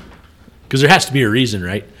 Because there has to be a reason,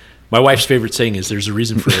 right? My wife's favorite saying is there's a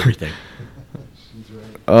reason for everything.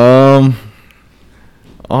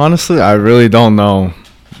 Honestly, I really don't know.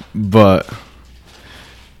 But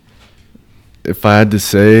if I had to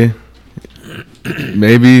say,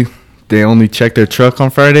 maybe they only check their truck on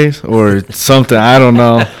Fridays or something. I don't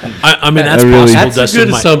know. I mean, that's possible. That's a good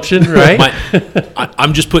assumption, right?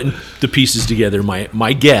 I'm just putting the pieces together.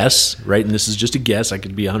 My guess, right, and this is just a guess, I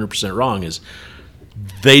could be 100% wrong, is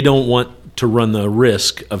they don't want to run the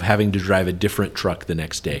risk of having to drive a different truck the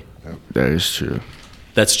next day. That is true.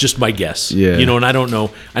 That's just my guess. Yeah. You know, and I don't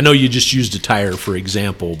know. I know you just used a tire for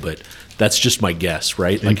example, but that's just my guess,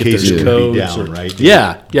 right? Like, if there's codes down, right?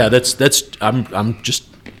 Yeah. That's. I'm just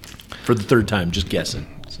for the third time just guessing.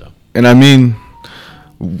 So. And I mean,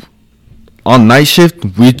 on night shift,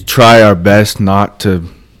 we try our best not to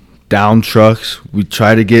down trucks. We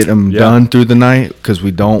try to get them done through the night because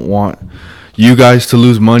we don't want you guys to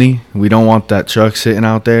lose money. We don't want that truck sitting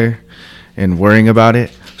out there and worrying about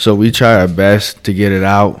it. So we try our best to get it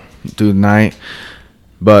out through the night.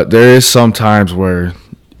 But there is some times where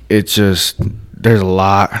it's just, there's a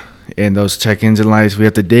lot. And those check engine lights, we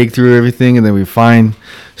have to dig through everything, and then we find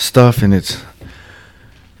stuff, and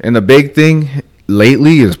the big thing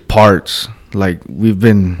lately is parts. Like, we've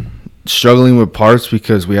been struggling with parts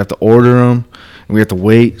because we have to order them, and we have to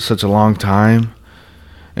wait such a long time,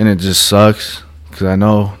 and it just sucks because I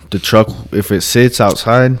know the truck, if it sits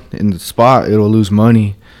outside in the spot, it'll lose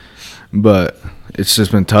money. But it's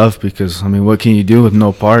just been tough because, I mean, what can you do with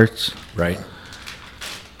no parts? Right.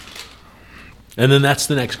 And then that's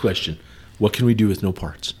the next question. What can we do with no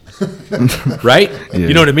parts? Right? Yeah.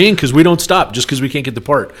 You know what I mean? Because we don't stop just because we can't get the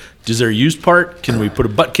part. Is there a used part? Can we put a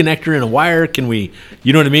butt connector in a wire? Can we,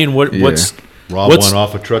 you know what I mean? What's Rob one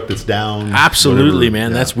off a truck that's down. Absolutely,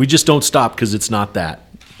 whatever. man. Yeah. We just don't stop because it's not that.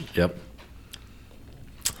 Yep.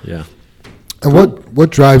 Yeah. And what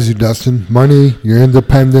drives you, Dustin? Money, your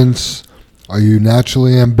independence? Are you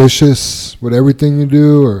naturally ambitious with everything you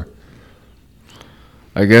do, or?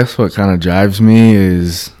 I guess what kind of drives me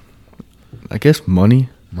is, I guess, money.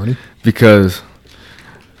 Money? Because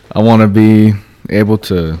I want to be able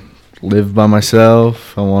to live by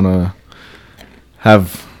myself. I want to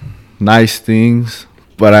have nice things,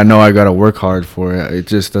 but I know I got to work hard for it. It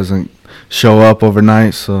just doesn't show up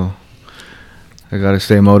overnight, so I got to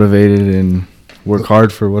stay motivated and work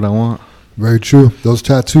hard for what I want. Very true. Those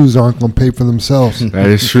tattoos aren't going to pay for themselves. That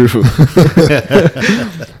is true.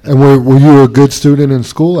 And were you a good student in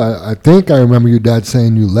school? I think I remember your dad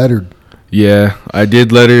saying you lettered. Yeah, I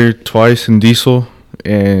did letter twice in diesel,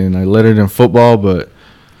 and I lettered in football, but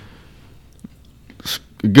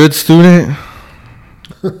good student,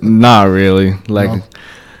 not really. Like, No.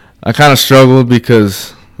 I kind of struggled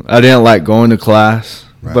because I didn't like going to class,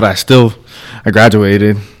 Right. but I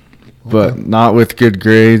graduated, but not with good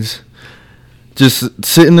grades. Just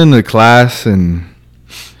sitting in the class and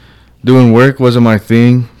doing work wasn't my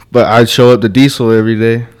thing, but I'd show up to diesel every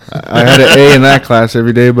day. I had an A in that class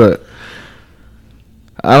every day, but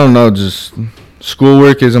I don't know, just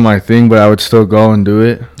schoolwork isn't my thing, but I would still go and do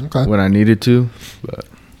it when I needed to. But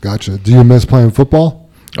Gotcha. Do you miss playing football?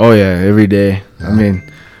 oh yeah, every day. Yeah. I mean,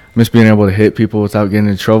 I miss being able to hit people without getting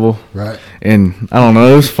in trouble. Right. And I don't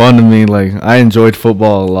know, it was fun to me. Like, I enjoyed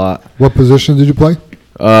football a lot. What position did you play?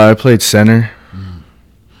 I played center.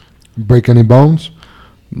 Break any bones?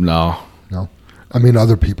 No, No. I mean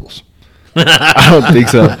other people's. I don't think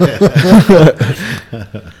so.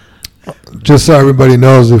 Just so everybody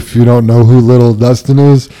knows, if you don't know who little Dustin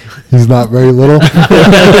is, he's not very little.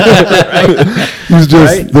 He's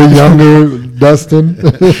just the younger Dustin.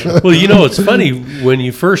 Well, you know, it's funny. When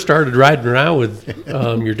you first started riding around with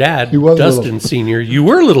your dad, He was Dustin little. Sr., you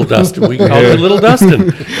were little Dustin. We called you little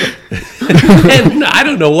Dustin. And I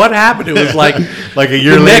don't know what happened. It was like Like a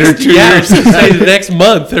year the later, next, 2 yeah, I years. was gonna say the next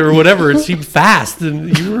month or whatever. It seemed fast,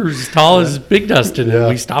 and you were as tall as Big Dustin, and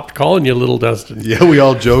we stopped calling you Little Dustin. Yeah, we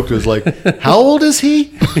all joked. It was like, how old is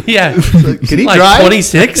he? Yeah, Can he like drive?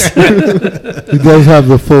 26. He does have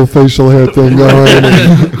the full facial hair thing going.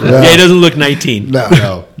 Yeah, he doesn't look 19.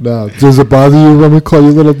 No. Does it bother you when we call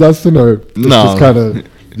you little Dustin, or it's No. just kind of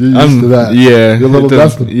you're used to that? Yeah. You're little it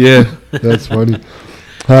does- Dustin. Yeah. That's funny.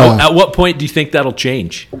 At what point do you think that'll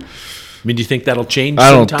change? I mean, do you think that'll change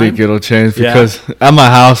I don't sometime? think it'll change Yeah. because at my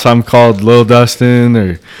house I'm called Lil Dustin,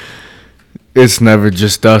 or it's never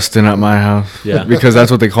just Dustin at my house. Yeah. Because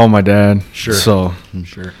that's what they call my dad. Sure. So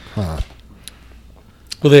Sure.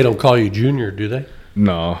 Well, they don't call you Junior, do they?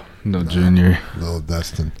 no Junior. Little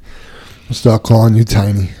Dustin. I'll start calling you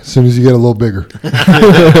Tiny as soon as you get a little bigger.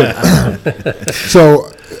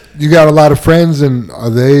 So, you got a lot of friends, and are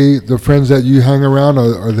they the friends that you hang around?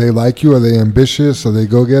 Are they like you? Are they ambitious? Are they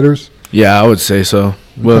go-getters? Yeah, I would say so.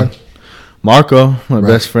 Well, Okay. Marco, my Right.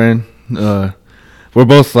 best friend, we're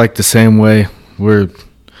both like the same way. We're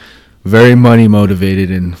very money motivated,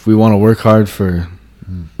 and we want to work hard for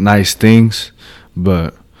nice things,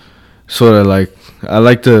 but sort of like I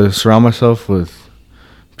like to surround myself with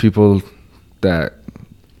people that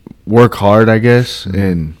work hard, I guess,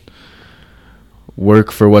 and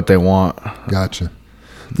work for what they want. Gotcha.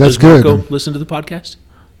 That's Does good. Marco listen to the podcast?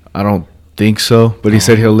 I don't think so, but he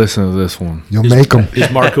said he'll listen to this one. You'll make them.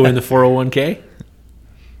 Is Marco in the 401k?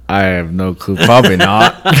 I have no clue. Probably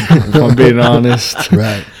not, if I'm being honest.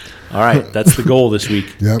 Right. All right, that's the goal this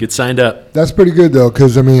week. Yep. Get signed up. That's pretty good, though,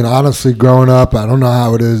 because, I mean, honestly, growing up, I don't know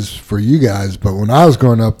how it is for you guys, but when I was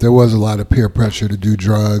growing up, there was a lot of peer pressure to do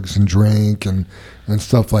drugs and drink and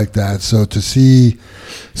stuff like that. So to see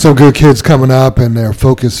some good kids coming up and their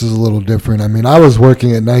focus is a little different. I mean, I was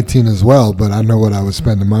working at 19 as well, but I know what I was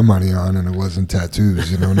spending my money on, and it wasn't tattoos,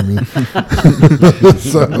 you know what I mean?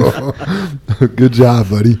 So, good job,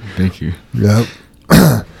 buddy. Thank you. Yep.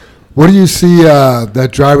 What do you see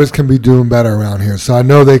that drivers can be doing better around here? So I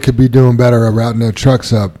know they could be doing better at routing their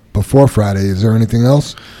trucks up before Friday. Is there anything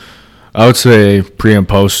else? I would say pre and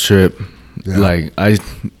post trip. Yeah. Like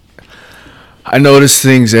I notice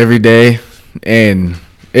things every day, and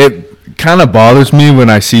it kind of bothers me when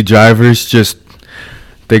I see drivers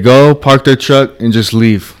they go park their truck and just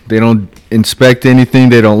leave. They don't inspect anything.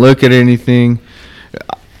 They don't look at anything.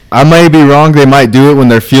 I might be wrong. They might do it when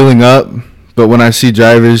they're fueling up, but when I see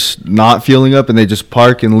drivers not fueling up and they just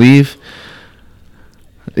park and leave,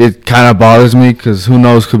 it kind of bothers me because who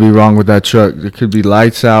knows could be wrong with that truck. There could be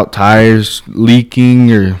lights out, tires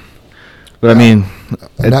leaking, but I mean,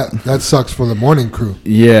 And that sucks for the morning crew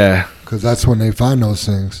yeah. because that's when they find those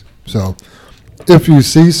things. So if you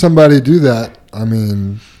see somebody do that, I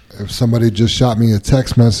mean, if somebody just shot me a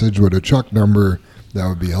text message with a truck number, that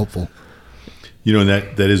would be helpful. You know,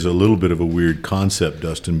 that is a little bit of a weird concept,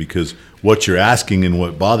 Dustin, because what you're asking and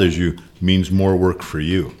what bothers you means more work for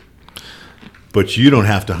you. But you don't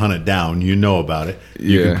have to hunt it down. You know about it.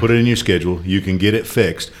 You can put it in your schedule. You can get it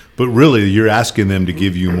fixed. But really, you're asking them to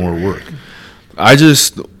give you more work. I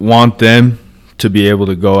just want them to be able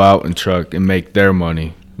to go out and truck and make their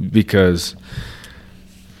money, because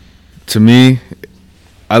to me,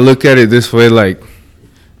 I look at it this way, like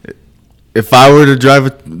if I were to drive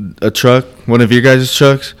a truck, one of your guys'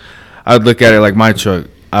 trucks, I would look at it like my truck.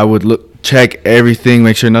 I would check everything,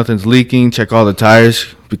 make sure nothing's leaking, check all the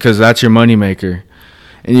tires, because that's your money maker.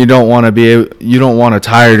 And you don't want a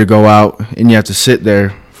tire to go out and you have to sit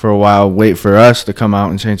there for a while, wait for us to come out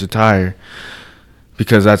and change the tire,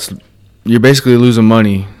 because you're basically losing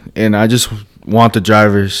money. And I just want the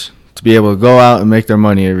drivers to be able to go out and make their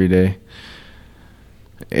money every day.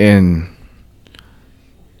 And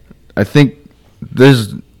I think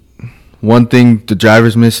there's one thing the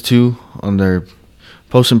drivers miss too on their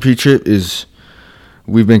post and pre-trip is,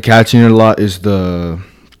 we've been catching it a lot, is the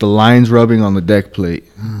lines rubbing on the deck plate.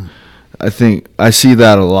 I think I see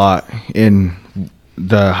that a lot in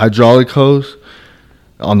the hydraulic hose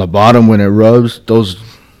on the bottom. When it rubs, those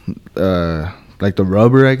like the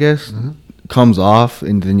rubber, I guess, comes off,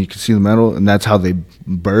 and then you can see the metal, and that's how they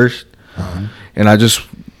burst. And I just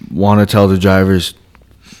want to tell the drivers,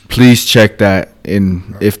 please check that,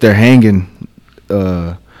 and if they're hanging,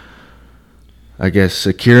 I guess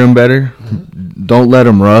secure them better. Don't let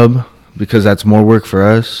them rub, because that's more work for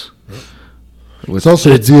us. It's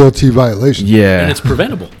also a DOT violation. Yeah. And it's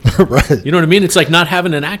preventable. Right. You know what I mean? It's like not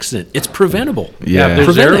having an accident. It's preventable. Yeah. If those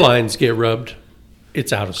Prevent it. airlines get rubbed,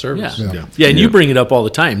 it's out of service. Yeah, and you bring it up all the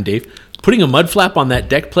time, Dave. Putting a mud flap on that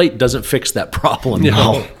deck plate doesn't fix that problem.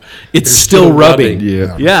 No. It's still rubbing.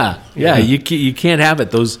 Yeah. Yeah. You can't have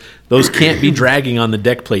it. Those can't be dragging on the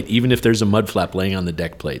deck plate, even if there's a mud flap laying on the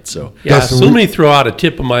deck plate. So Yeah, Dustin, so let me throw out a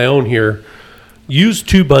tip of my own here. Use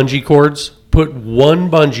 2 bungee cords. Put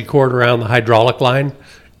 1 bungee cord around the hydraulic line.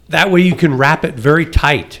 That way you can wrap it very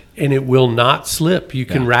tight and it will not slip. You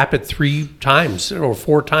can wrap it 3 times or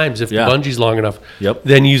 4 times if the bungee's long enough. Yep.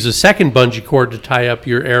 Then use a second bungee cord to tie up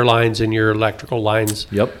your air lines and your electrical lines.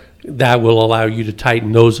 Yep. That will allow you to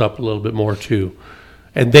tighten those up a little bit more too.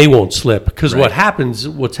 And they won't slip. Because what's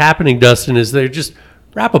happening, Dustin, is they just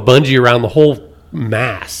wrap a bungee around the whole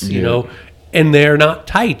mass, you know, and they're not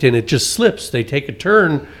tight and it just slips. They take a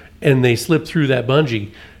turn and they slip through that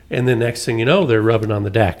bungee. And the next thing you know, they're rubbing on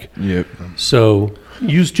the deck. Yep. So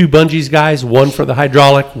use 2 bungees, guys. 1 for the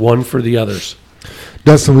hydraulic, 1 for the others.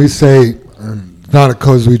 Dustin, we say, not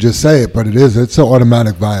because we just say it, but it's an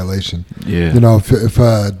automatic violation. Yeah. You know, if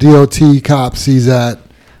a DOT cop sees that,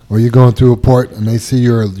 or you're going through a port and they see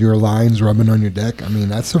your lines rubbing on your deck, I mean,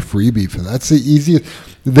 that's a freebie for that. That's the easiest.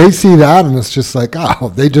 They see that and it's just like,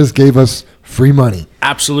 oh, they just gave us free money.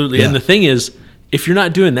 absolutely. Yeah. And the thing is, if you're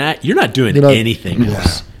not doing that, you're not doing anything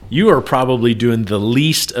else. You are probably doing the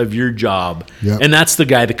least of your job. Yep. And that's the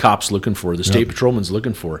guy the cop's looking for, the state patrolman's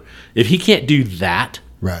looking for. If he can't do that,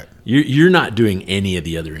 Right. you're not doing any of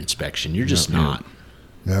the other inspection. You're just not.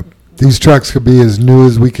 Yep. these trucks could be as new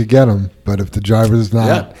as we could get them, but if the driver's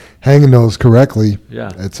not hanging those correctly,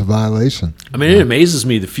 it's a violation. I mean, it amazes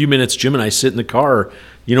me the few minutes Jim and I sit in the car,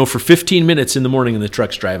 for 15 minutes in the morning and the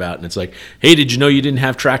trucks drive out and it's like, hey, did you know you didn't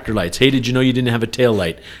have tractor lights? Hey, did you know you didn't have a tail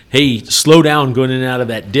light? Hey, slow down going in and out of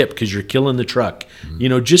that dip because you're killing the truck.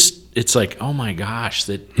 It's like, oh my gosh,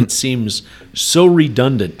 that it seems so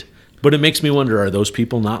redundant. But it makes me wonder, are those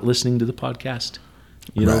people not listening to the podcast?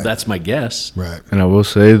 That's my guess. Right. And I will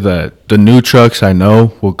say that the new trucks I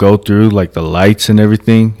know will go through like the lights and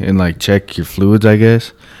everything and like check your fluids, I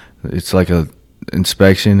guess. It's like a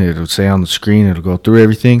inspection. It'll say on the screen, it'll go through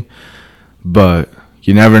everything. But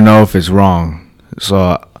you never know if it's wrong.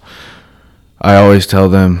 So I always tell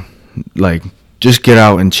them, like, just get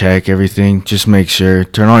out and check everything. Just make sure.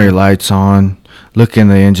 Turn all your lights on. Look in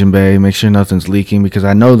the engine bay. Make sure nothing's leaking because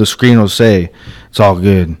I know the screen will say it's all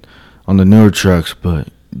good on the newer trucks, but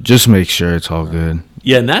just make sure it's all good.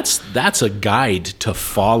 Yeah, and that's a guide to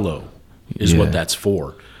follow is what that's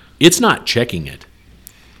for. It's not checking it.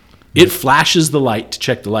 It flashes the light to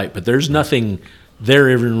check the light, but there's nothing there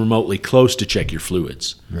even remotely close to check your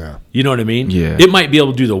fluids. Yeah. You know what I mean? Yeah. It might be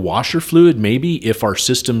able to do the washer fluid maybe if our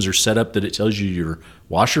systems are set up that it tells you your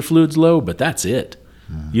washer fluid's low, but that's it.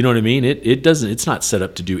 You know what I mean? It's not set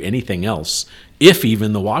up to do anything else, if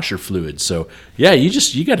even the washer fluid. So yeah,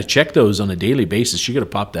 you got to check those on a daily basis. You got to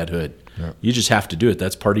pop that hood. Yep. You just have to do it.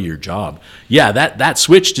 That's part of your job. Yeah, that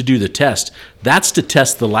switch to do the test, that's to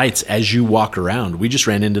test the lights as you walk around. We just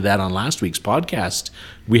ran into that on last week's podcast.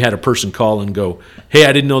 We had a person call and go, hey,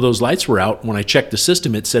 I didn't know those lights were out. When I checked the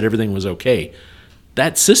system, it said everything was okay.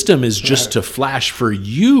 That system is just to flash for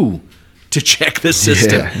you to check the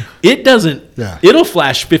system. Yeah. It doesn't, it'll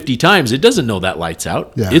flash 50 times. It doesn't know that light's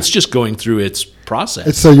out. Yeah. It's just going through its process.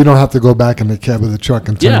 It's so you don't have to go back in the cab of the truck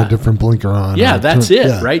and turn a different blinker on. Yeah, that's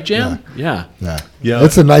it. Right, Jam? Yeah.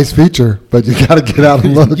 It's a nice feature, but you got to get out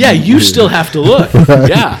and look. Yeah, you still have to look.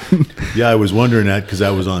 Yeah. Yeah, I was wondering that because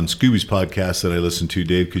I was on Scooby's podcast that I listened to,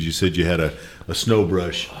 Dave, because you said you had a snow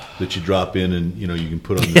brush that you drop in and, you can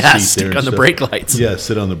put on the seat there. Stick on the brake lights. Yeah,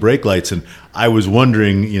 sit on the brake lights. And I was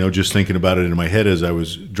wondering, just thinking about it in my head as I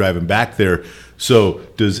was driving back there. So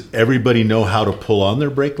does everybody know how to pull on their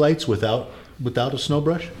brake lights without a snow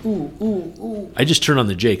brush? Ooh. I just turn on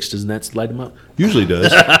the Jakes. Doesn't that light them up? Usually does.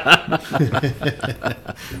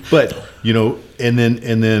 But, and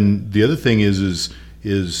then the other thing is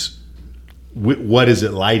what is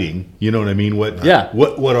it lighting? You know what I mean? What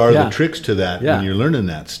are the tricks to that when you're learning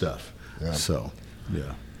that stuff? Yeah. So,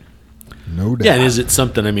 no doubt. Yeah, and is it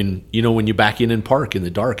something, when you back in and park in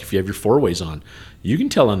the dark, if you have your four-ways on, you can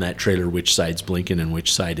tell on that trailer which side's blinking and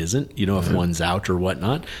which side isn't, if one's out or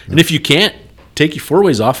whatnot. And if you can't, take your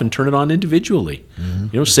four-ways off and turn it on individually.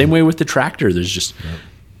 Same way with the tractor. There's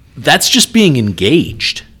that's just being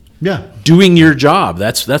engaged. Yeah. Doing your job.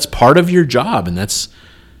 That's part of your job, and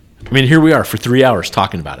here we are for 3 hours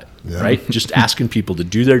talking about it, right? Just asking people to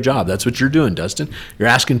do their job. That's what you're doing, Dustin. You're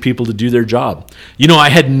asking people to do their job. I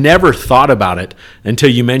had never thought about it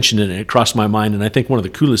until you mentioned it, and it crossed my mind. And I think one of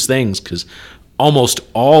the coolest things, because almost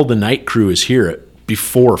all the night crew is here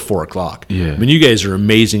before 4 o'clock. Yeah. You guys are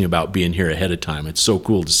amazing about being here ahead of time. It's so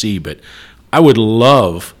cool to see. But I would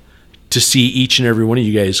love to see each and every one of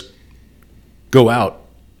you guys go out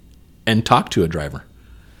and talk to a driver.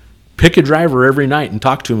 Pick a driver every night and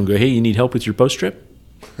talk to him and go, hey, you need help with your post trip?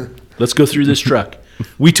 Let's go through this truck.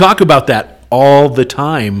 We talk about that all the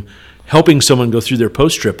time, helping someone go through their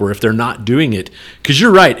post trip, or if they're not doing it. Because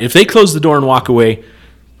you're right. If they close the door and walk away,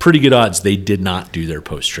 pretty good odds they did not do their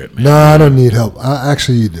post trip. No, I don't need help.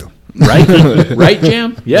 Actually, you do. Right? Right,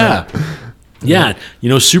 Jam? Yeah. Yeah.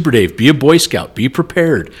 Super Dave, be a Boy Scout. Be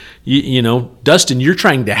prepared. Dustin, you're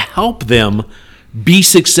trying to help them be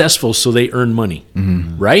successful so they earn money,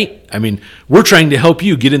 right? We're trying to help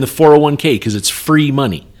you get in the 401k because it's free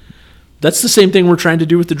money. That's the same thing we're trying to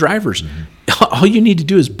do with the drivers. All you need to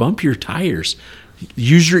do is bump your tires.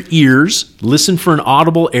 Use your ears, listen for an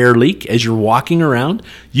audible air leak as you're walking around.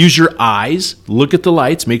 Use your eyes, look at the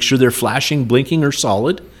lights, make sure they're flashing, blinking, or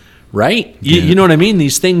solid, right? You know what I mean?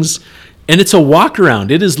 These things, and it's a walk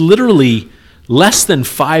around. It is literally less than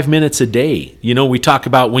 5 minutes a day. We talk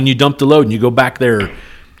about when you dump the load and you go back there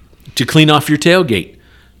to clean off your tailgate.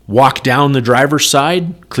 Walk down the driver's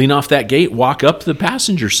side, clean off that gate, walk up the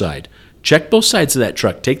passenger side. Check both sides of that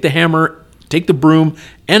truck. Take the broom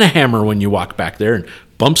and a hammer when you walk back there and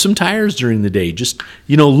bump some tires during the day. Just,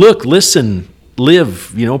 look, listen,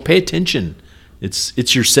 live, pay attention.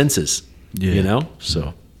 It's your senses,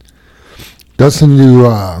 so. Dustin,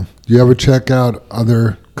 do you ever check out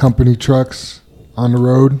other company trucks on the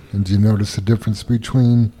road? And do you notice a difference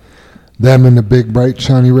between Them in the big, bright,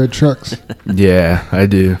 shiny red trucks. Yeah, I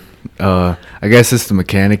do. I guess it's the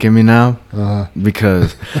mechanic in me now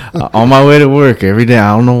because on my way to work every day,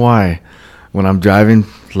 I don't know why, when I'm driving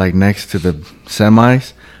like next to the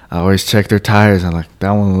semis, I always check their tires. I'm like,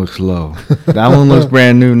 that one looks low. That one looks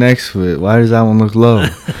brand new next to it. Why does that one look low?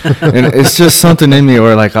 And it's just something in me,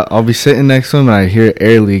 or like I'll be sitting next to them and I hear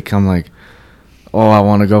air leak. I'm like, oh, I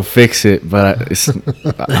want to go fix it, but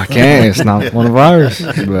I can't. It's not one of ours.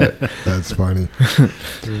 But That's funny.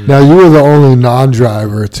 Now, you were the only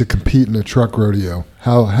non-driver to compete in a truck rodeo.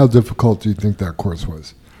 How difficult do you think that course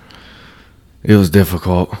was? it was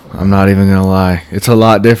difficult. I'm not even going to lie. It's a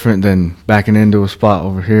lot different than backing into a spot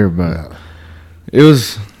over here, but it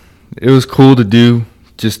was cool to do,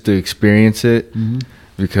 just to experience it,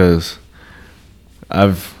 because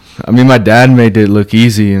my dad made it look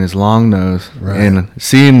easy in his long nose, and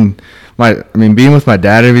being with my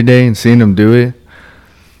dad every day and seeing him do it,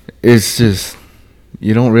 it's just,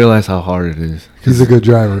 you don't realize how hard it is. He's a good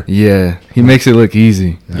driver. Yeah, he makes it look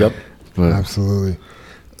easy. Yep. But Absolutely.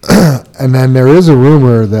 And then there is a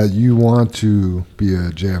rumor that you want to be a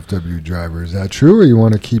JFW driver. Is that true, or you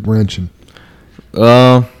want to keep wrenching?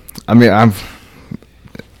 I kind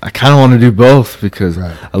of want to do both, because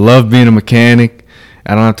I love being a mechanic.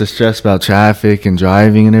 I don't have to stress about traffic and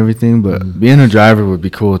driving and everything, but being a driver would be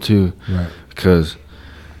cool too. Right. Because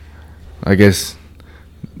I guess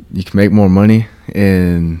you can make more money,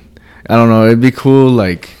 and I don't know, it'd be cool,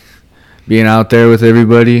 like, being out there with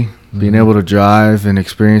everybody, being able to drive and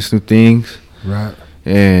experience new things. Right.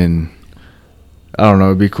 And I don't know,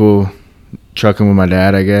 it'd be cool trucking with my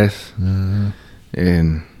dad, I guess.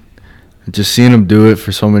 And just seeing him do it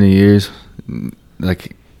for so many years,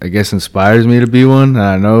 like, I guess inspires me to be one.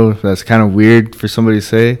 I know that's kind of weird for somebody to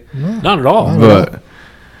say. Not at all. But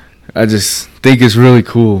I just think it's really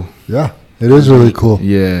cool. Yeah, it is really cool.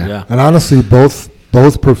 Yeah. And honestly, both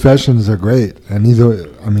professions are great. And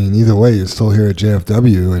either way, you're still here at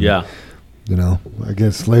JFW. And, you know, I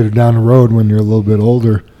guess later down the road when you're a little bit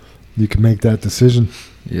older, you can make that decision.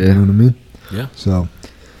 Yeah. You know what I mean? Yeah. So,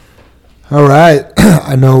 all right.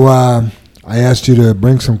 I know I asked you to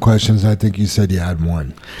bring some questions. I think you said you had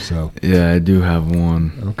one. So yeah, I do have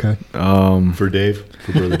one. Okay. For Dave,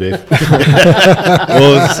 for brother Dave.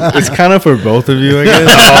 Well, it's kind of for both of you, I guess.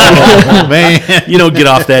 Oh man, you don't get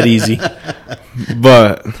off that easy.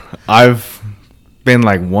 But I've been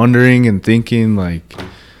like wondering and thinking, like,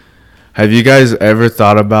 have you guys ever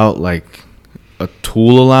thought about like a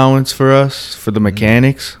tool allowance for us, for the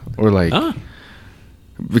mechanics, or like,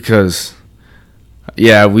 because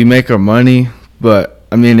yeah, we make our money, but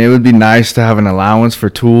I mean, it would be nice to have an allowance for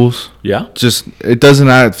tools. Yeah. Just, it doesn't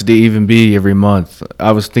have to even be every month.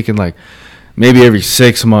 I was thinking like maybe every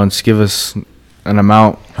 6 months, give us an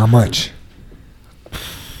amount. How much?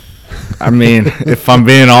 I mean, if I'm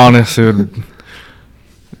being honest, it would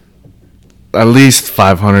at least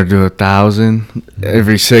 500 to 1,000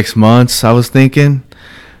 every 6 months, I was thinking.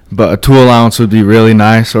 But a tool allowance would be really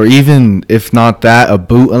nice, or even if not that, a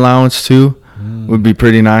boot allowance too would be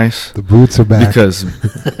pretty nice. The boots are back. Because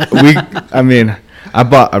I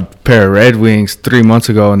bought a pair of Red Wings 3 months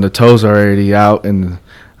ago, and the toes are already out, and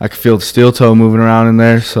I could feel the steel toe moving around in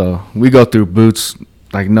there. So we go through boots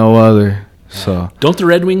like no other. So don't the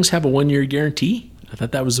Red Wings have a 1-year guarantee? I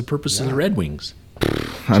thought that was the purpose of the Red Wings.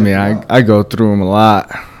 I mean, I go through them a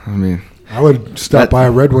lot. I mean, I would stop by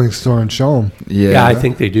a Red Wing store and show them. Yeah, I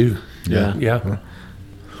think they do. Yeah.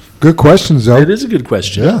 Good questions, though. It is a good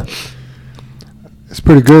question. Yeah. It's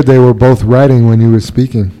pretty good. They were both writing when you were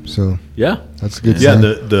speaking, so that's a good.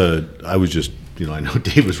 Yeah, I was just, I know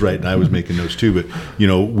Dave was writing, I was making notes too, but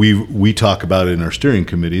we talk about it in our steering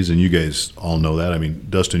committees, and you guys all know that. I mean,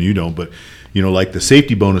 Dustin, you don't, but like the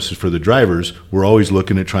safety bonuses for the drivers, we're always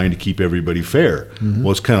looking at trying to keep everybody fair.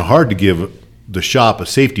 Well, it's kind of hard to give the shop a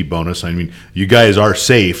safety bonus. I mean, you guys are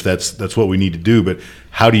safe. That's what we need to do. But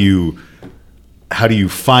how do you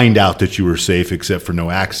find out that you were safe except for no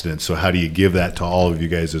accidents? So how do you give that to all of you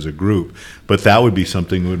guys as a group? But that would be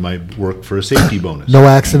something that might work for a safety bonus. No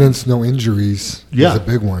accidents, no injuries. Is a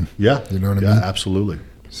big one. Yeah. You know what I mean? Yeah, absolutely.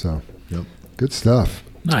 So, good stuff.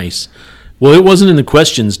 Nice. Well, it wasn't in the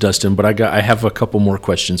questions, Dustin, but I have a couple more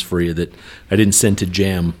questions for you that I didn't send to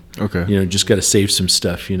Jam. Okay. Just got to save some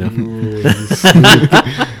stuff,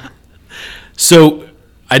 So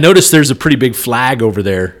I noticed there's a pretty big flag over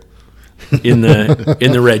there in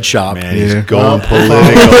the red shop. Man, he's going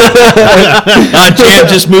political. Jam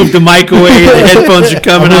just moved the mic away. The headphones are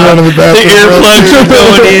coming on. The earplugs are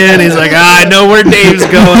going in. He's like, I know where Dave's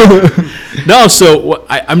going. No, so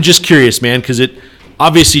I'm just curious, man, because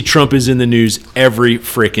obviously Trump is in the news every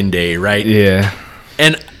freaking day, right? Yeah.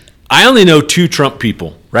 And I only know two Trump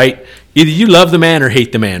people, right? Either you love the man or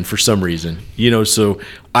hate the man for some reason, so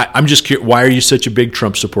I'm just curious, why are you such a big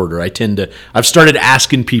Trump supporter? I've started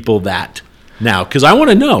asking people that now because I want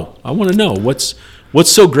to know.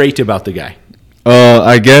 What's so great about the guy.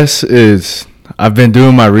 I guess is I've been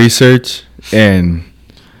doing my research, and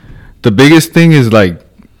the biggest thing is like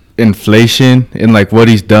inflation and like what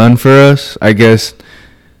he's done for us. I guess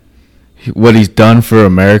what he's done for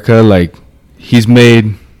America, like he's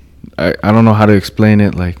made, I don't know how to explain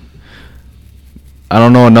it, like I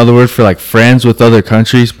don't know another word for like friends with other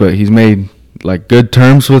countries, but he's made like good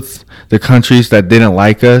terms with the countries that didn't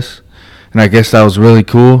like us, and I guess that was really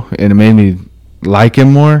cool, and it made me like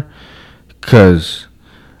him more, because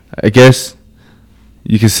I guess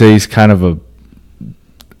you could say he's kind of a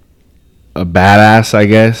badass, I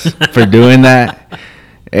guess, for doing that.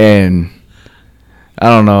 And I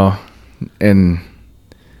don't know, and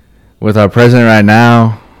with our president right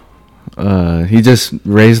now, he just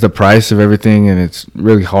raised the price of everything, and it's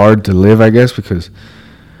really hard to live, I guess, because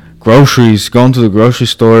groceries, going to the grocery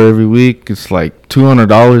store every week, it's like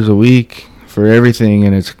 $200 a week for everything,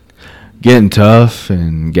 and it's getting tough,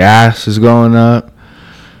 and gas is going up.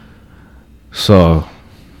 So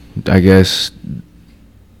I guess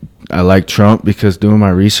I like Trump because doing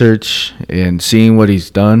my research and seeing what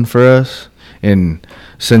he's done for us, and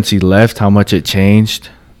since he left, how much it changed.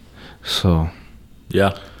 So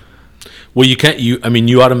yeah. Well,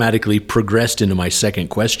 you automatically progressed into my second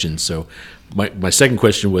question. So my second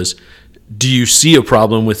question was, do you see a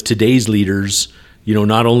problem with today's leaders,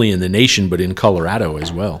 not only in the nation, but in Colorado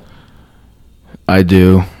as well? I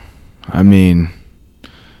do. I mean,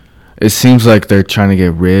 it seems like they're trying to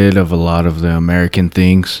get rid of a lot of the American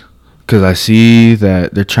things, because I see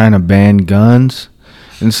that they're trying to ban guns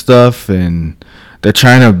and stuff, and they're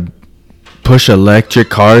trying to push electric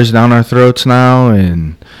cars down our throats now,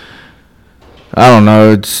 and I don't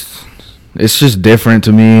know, it's just different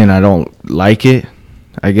to me, and I don't like it,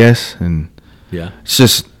 I guess, and yeah, it's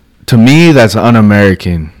just, to me, that's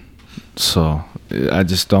un-American, so I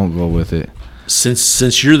just don't go with it.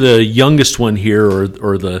 Since you're the youngest one here,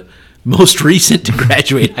 or the most recent to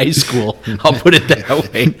graduate high school, I'll put it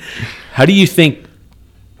that way, how do you think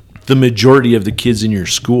the majority of the kids in your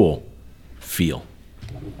school feel?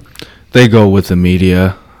 They go with the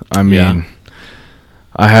media. I mean,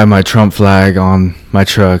 I have my Trump flag on my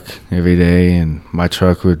truck every day, and my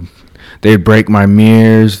truck they'd break my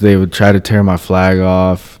mirrors, they would try to tear my flag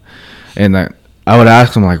off, and I would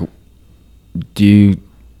ask them, like,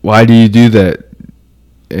 why do you do that?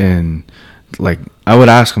 And like, I would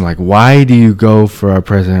ask them, like, why do you go for our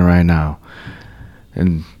president right now?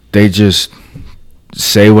 And they just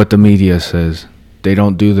say what the media says. They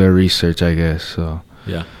don't do their research, I guess. So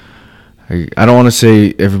yeah, I don't want to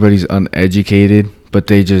say everybody's uneducated, but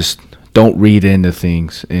they just don't read into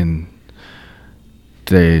things, and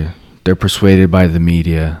they're persuaded by the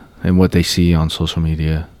media and what they see on social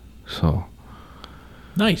media. So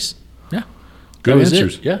nice. Yeah, Good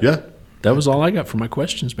answers. Yeah. That was all I got for my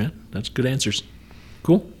questions, man. That's good answers.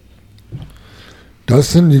 Cool.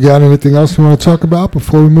 Dustin, you got anything else you want to talk about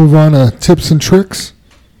before we move on to tips and tricks?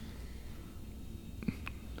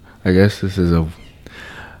 I guess this is a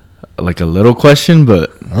little question,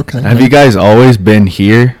 but okay. Have you guys always been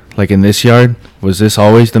here, like in this yard? Was this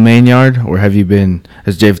always the main yard, or has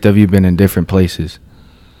JFW been in different places?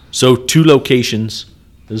 So 2 locations,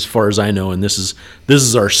 as far as I know, and this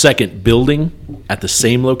is our second building at the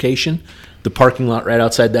same location. The parking lot right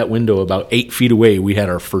outside that window, about 8 feet away, we had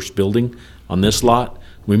our first building on this lot.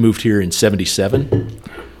 We moved here in 77.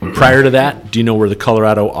 Prior to that, do you know where the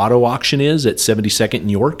Colorado Auto Auction is at 72nd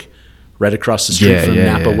and York? Right across the street from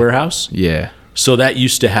Napa Warehouse? Yeah. So that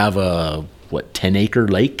used to have a, 10-acre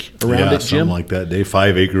lake around it, Jim? Something like that.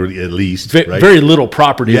 5 acre at least. Right? Very little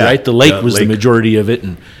property, right? The lake was lake. the majority of it.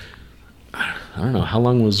 And I don't know, how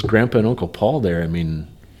long was Grandpa and Uncle Paul there? I mean,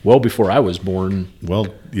 well before I was born. Well,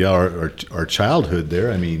 yeah, our childhood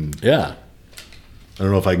there. I mean, Yeah. I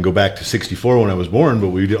don't know if I can go back to 64 when I was born, but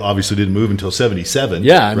we obviously didn't move until 77.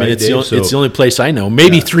 Yeah, I mean, right, it's Dave? the only place I know.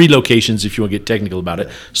 Maybe 3 locations if you want to get technical about it.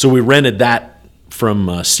 So we rented that from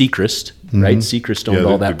Seacrest, right? Seacrest owned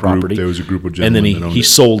all that property. There was a group of and then gentlemen that owned he it.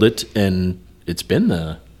 sold it, and it's been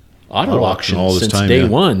the auto auction all this since time, day yeah.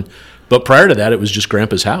 one. But prior to that, it was just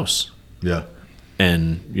Grandpa's house. Yeah.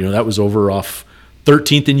 And, that was over off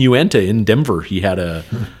 13th and Uinta in Denver. He had a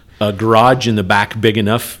garage in the back big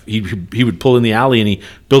enough. He would pull in the alley, and he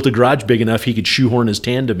built a garage big enough he could shoehorn his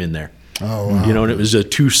tandem in there. Oh, wow. And it was a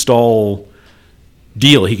 2-stall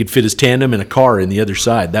deal. He could fit his tandem and a car in the other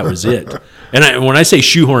side. That was it. And when I say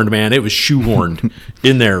shoehorned, man, it was shoehorned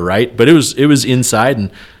in there, right? But it was inside,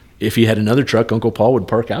 and if he had another truck, Uncle Paul would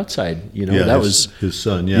park outside. That was his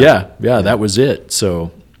son. Yeah. Yeah, that was it.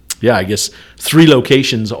 So, yeah, I guess 3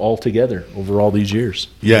 locations altogether over all these years.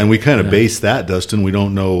 Yeah, and we kind of base that, Dustin. We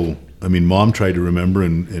don't know. I mean, Mom tried to remember,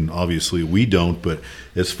 and obviously we don't. But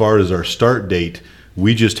as far as our start date,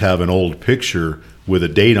 we just have an old picture with a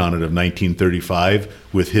date on it of 1935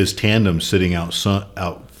 with his tandem sitting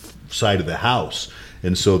outside of the house.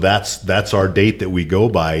 And so that's our date that we go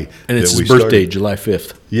by. And it's his birthday, July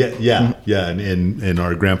 5th. Yeah, and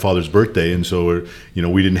our grandfather's birthday. And so,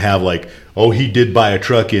 we didn't have he did buy a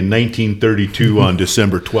truck in 1932 on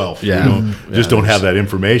December 12th. Yeah. Just don't have that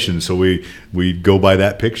information. So we go by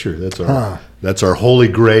that picture. That's our holy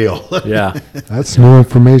grail. Yeah. That's new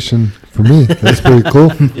information for me. That's pretty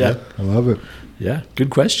cool. Yeah. I love it. Yeah, good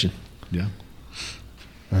question. Yeah.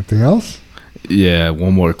 Anything else? Yeah,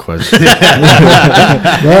 one more question. He's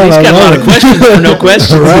got a lot of questions for no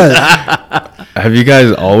questions. Right. Have you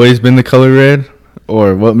guys always been the color red,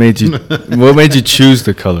 or what made you choose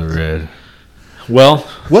the color red? Well,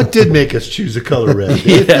 What did make us choose the color red?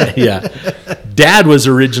 yeah. Dad was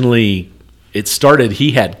originally,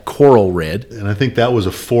 he had coral red. And I think that was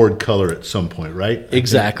a Ford color at some point, right?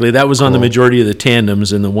 Exactly. That was on the majority of the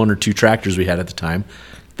tandems and the 1 or 2 tractors we had at the time.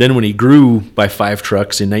 Then when he grew by 5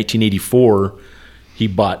 trucks in 1984,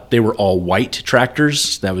 they were all white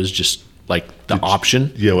tractors. That was just like the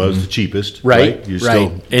option. Yeah, well, it was the cheapest. Right. You're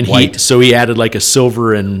still And white. he added like a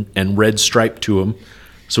silver and red stripe to them.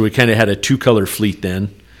 So we kind of had a 2-color fleet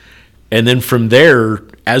then. And then from there,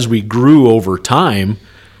 as we grew over time,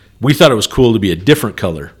 we thought it was cool to be a different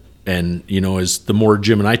color. And, as the more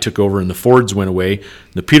Jim and I took over and the Fords went away,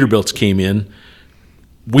 the Peterbilts came in,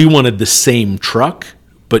 we wanted the same truck,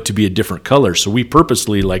 but to be a different color. So we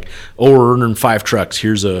purposely we're earning 5 trucks.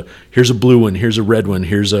 Here's a blue one. Here's a red one.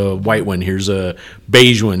 Here's a white one. Here's a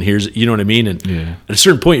beige one. You know what I mean? And at a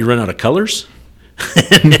certain point, you run out of colors.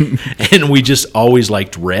 And we just always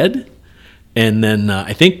liked red. And then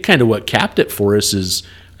I think kind of what capped it for us is,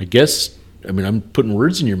 I'm putting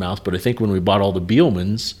words in your mouth, but I think when we bought all the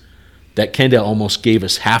Beelmans, that kind of almost gave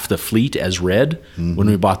us half the fleet as red when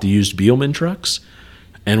we bought the used Beelman trucks.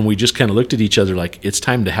 And we just kind of looked at each other like, it's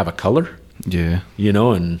time to have a color. Yeah.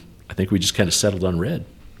 And I think we just kind of settled on red.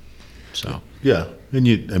 So. Yeah. And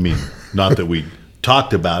not that we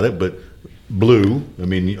talked about it, but blue,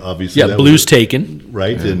 obviously. Yeah, blue's taken.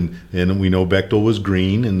 Right. Yeah. And we know Bechtel was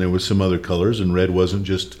green, and there was some other colors, and red wasn't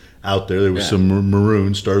just out there. There was some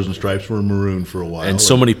maroon. Stars and Stripes were maroon for a while. And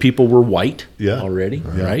so many people were white already,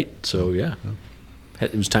 Yeah. right? So,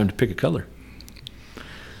 it was time to pick a color.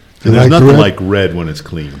 And there's nothing like red when it's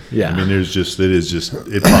clean. Yeah.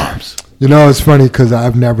 It pops. It's funny because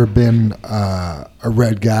I've never been a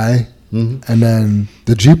red guy. Mm-hmm. And then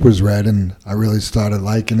the Jeep was red, and I really started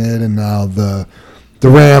liking it. And now the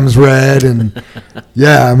Ram's red, and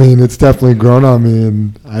it's definitely grown on me,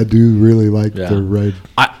 and I do really like the red.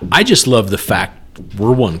 I just love the fact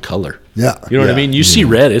we're one color. Yeah. You know what I mean? You see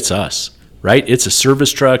red, it's us, right? It's a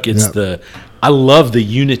service truck. It's I love the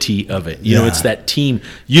unity of it. It's that team.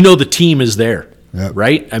 The team is there,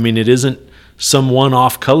 right? It isn't some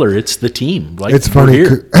one-off color. It's the team. It's funny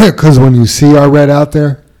because when you see our red out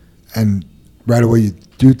there, and right away you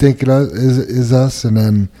do think it is us, and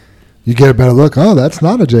then you get a better look. Oh, that's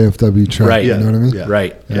not a JFW truck. Right. You know what I mean? Yeah.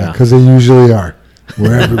 Right. Yeah. Because they usually are.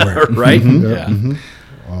 We're everywhere. Right? Mm-hmm. Yeah.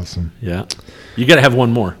 Mm-hmm. Awesome. Yeah. You got to have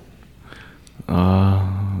one more.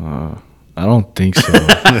 I don't think so.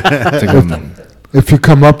 If you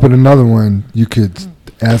come up with another one, you could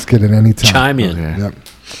ask it at any time. Chime in. Okay. Yep.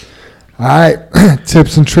 All right.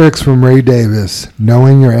 Tips and tricks from Ray Davis.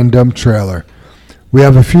 Knowing your end dump trailer. We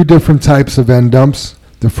have a few different types of end dumps.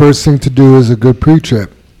 The first thing to do is a good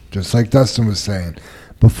pre-trip, just like Dustin was saying.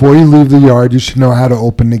 Before you leave the yard, you should know how to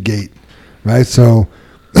open the gate, right? So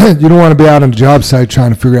you don't want to be out on a job site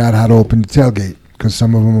trying to figure out how to open the tailgate because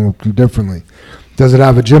some of them open differently. Does it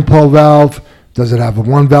have a jump hole valve? Does it have a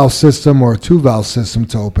 1-valve system or a 2-valve system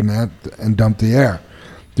to open that and dump the air?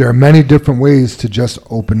 There are many different ways to just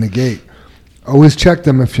open the gate. Always check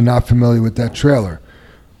them if you're not familiar with that trailer.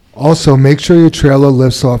 Also, make sure your trailer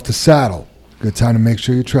lifts off the saddle. Good time to make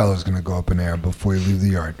sure your trailer is going to go up in air before you leave the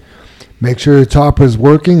yard. Make sure your topper is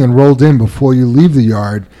working and rolled in before you leave the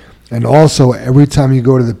yard, and also every time you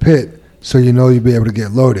go to the pit so you know you'll be able to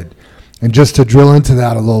get loaded. And just to drill into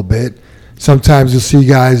that a little bit, sometimes you'll see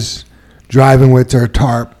guys driving with their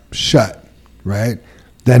tarp shut, right?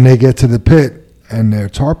 Then they get to the pit and their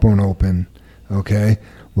tarp won't open, okay?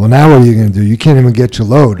 Well, now what are you going to do? You can't even get your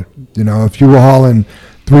load. If you were hauling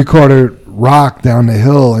 3/4 rock down the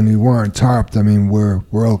hill and you weren't tarped, I mean, we're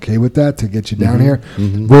okay with that to get you down here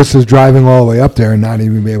versus driving all the way up there and not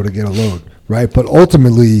even be able to get a load, right? But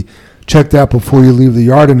ultimately, check that before you leave the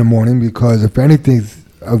yard in the morning, because if anything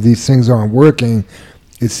of these things aren't working,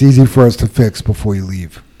 it's easy for us to fix before you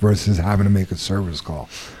leave versus having to make a service call.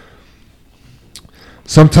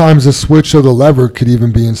 Sometimes the switch of the lever could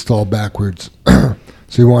even be installed backwards.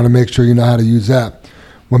 So you want to make sure you know how to use that.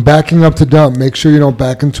 When backing up to dump, make sure you don't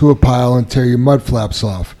back into a pile and tear your mud flaps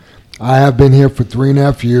off. I have been here for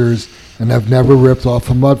 3.5 years and I've never ripped off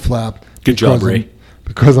a mud flap. Good job, Ray.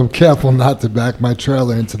 Because I'm careful not to back my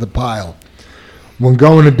trailer into the pile. When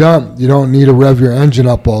going to dump, you don't need to rev your engine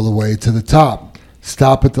up all the way to the top.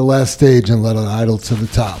 Stop at the last stage and let it idle to the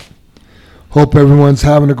top. Hope everyone's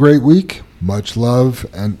having a great week. Much love,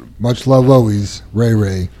 and much love always,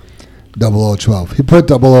 Ray 0012. He put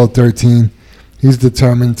 0013. He's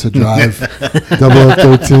determined to drive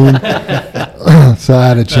 0013. So I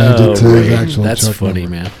had to change it to his actual That's truck funny,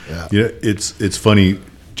 number. man. Yeah, it's funny,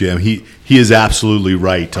 Jam. He is absolutely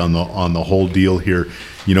right on the whole deal here,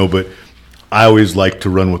 but I always like to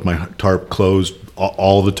run with my tarp closed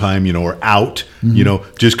all the time, or out,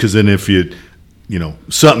 just because then if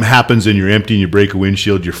something happens and you're empty and you break a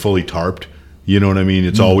windshield, you're fully tarped. You know what I mean?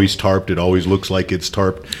 It's always tarped. It always looks like it's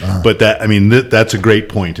tarped. But that's a great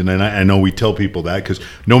point. And I know we tell people that because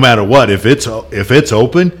no matter what, if it's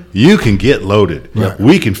open, you can get loaded. Right.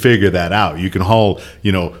 We can figure that out. You can haul,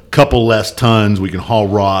 couple less tons. We can haul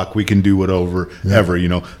rock. We can do whatever, ever,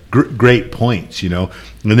 great points, And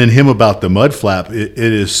then him about the mud flap, it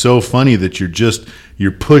is so funny that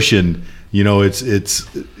you're pushing. It's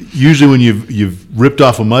usually when you've ripped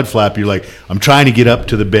off a mud flap, you're like, I'm trying to get up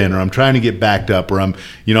to the bend, or I'm trying to get backed up, or I'm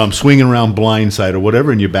swinging around blindside or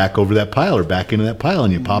whatever, and you back over that pile or back into that pile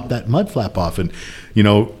and you pop that mud flap off. And,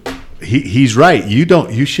 he's right.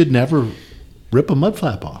 You should never rip a mud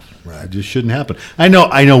flap off. Right. It just shouldn't happen. I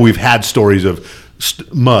know we've had stories of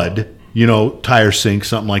mud, tire sink,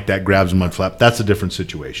 something like that, grabs a mud flap. That's a different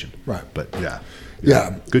situation. Right. But yeah.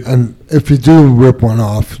 Yeah, Good. And if you do rip one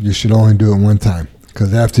off, you should only do it one time,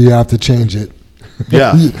 because after you have to change it,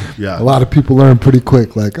 Yeah. a lot of people learn pretty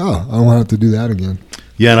quick, like, oh, I don't want to have to do that again.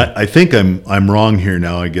 Yeah, and I think I'm wrong here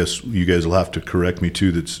now. I guess you guys will have to correct me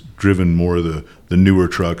too. That's driven more of the newer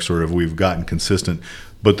trucks, or if we've gotten consistent.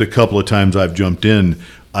 But the couple of times I've jumped in,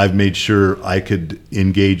 I've made sure I could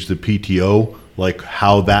engage the PTO, like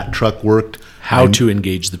how that truck worked. How to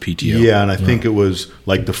engage the PTO. Yeah, and I think it was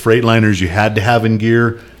like the Freightliners you had to have in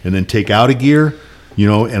gear and then take out of gear,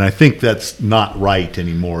 and I think that's not right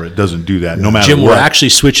anymore. It doesn't do that, no matter Jim, what. we're actually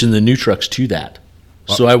switching the new trucks to that.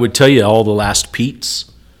 So I would tell you all the last Pete's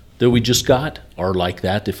that we just got are like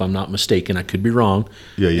that, if I'm not mistaken. I could be wrong.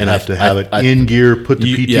 Yeah, you And have to have it in gear, put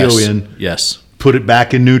the PTO in. Yes. Put it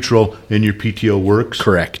back in neutral, and your PTO works?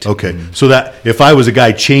 Correct. Okay. So that if I was a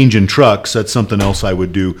guy changing trucks, that's something else I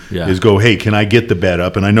would do, is go, hey, can I get the bed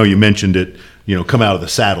up? And I know you mentioned it, come out of the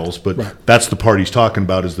saddles, but that's the part he's talking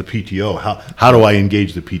about is the PTO. How do I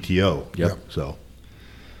engage the PTO? Yep. So.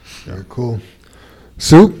 Very cool.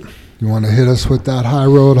 Soup, you want to hit us with that high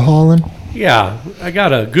road hauling? Yeah, I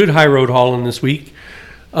got a good high road hauling this week.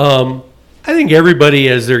 I think everybody,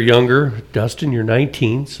 as they're younger, Dustin, you're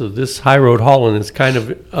 19, so this high road hauling is kind of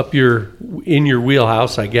in your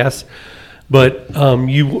wheelhouse, I guess. But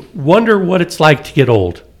you wonder what it's like to get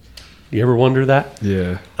old. You ever wonder that?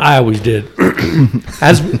 Yeah. I always did.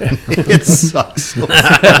 It sucks.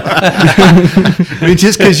 I mean,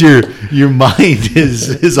 just because your mind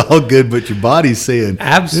is all good, but your body's saying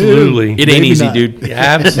Absolutely. It ain't easy, not. dude.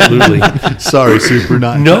 Yeah, absolutely. sorry, super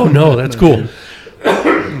not. No, that's cool.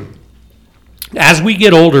 As we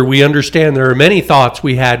get older, we understand there are many thoughts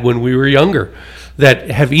we had when we were younger that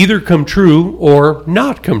have either come true or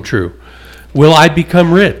not come true. Will I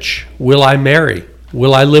become rich? Will I marry?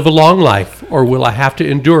 Will I live a long life? Or will I have to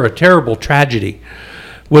endure a terrible tragedy?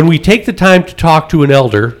 When we take the time to talk to an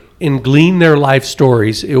elder and glean their life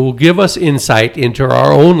stories, it will give us insight into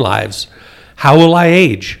our own lives. How will I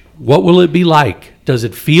age? What will it be like?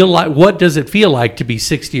 What does it feel like to be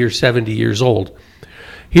 60 or 70 years old?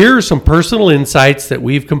 Here are some personal insights that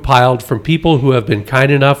we've compiled from people who have been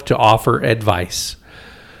kind enough to offer advice.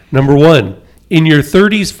 Number 1, in your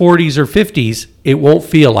 30s, 40s, or 50s, it won't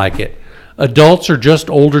feel like it. Adults are just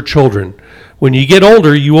older children. When you get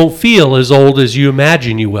older, you won't feel as old as you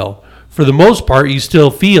imagine you will. For the most part, you still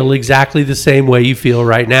feel exactly the same way you feel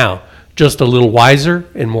right now, just a little wiser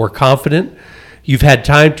and more confident. You've had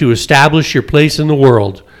time to establish your place in the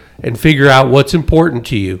world and figure out what's important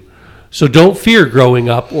to you. So don't fear growing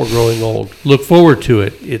up or growing old. Look forward to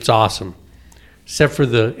it. It's awesome. except for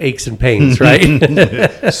the aches and pains,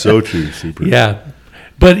 right? So true, super. Yeah.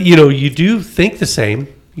 But, you do think the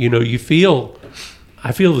same.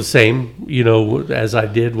 I feel the same, as I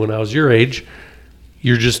did when I was your age.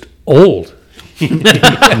 You're just old.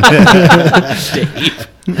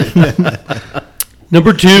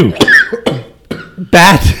 Number 2,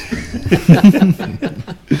 bad.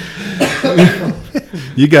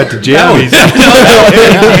 You got the jammies.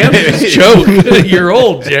 Joke. You're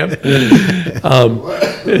old, Jim.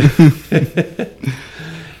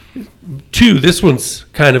 2, this one's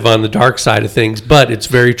kind of on the dark side of things, but it's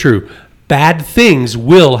very true. Bad things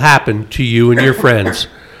will happen to you and your friends.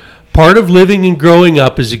 Part of living and growing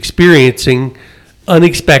up is experiencing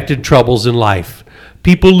unexpected troubles in life.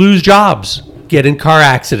 People lose jobs, get in car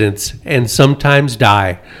accidents, and sometimes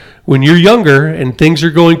die. When you're younger and things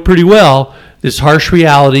are going pretty well, this harsh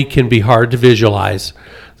reality can be hard to visualize.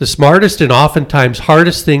 The smartest and oftentimes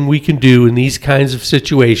hardest thing we can do in these kinds of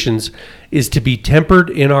situations is to be tempered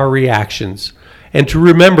in our reactions and to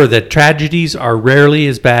remember that tragedies are rarely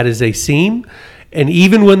as bad as they seem, and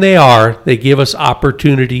even when they are, they give us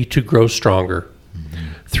opportunity to grow stronger.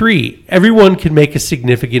 3, everyone can make a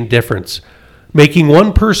significant difference. Making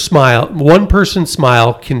one person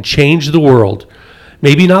smile can change the world.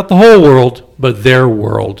 Maybe not the whole world, but their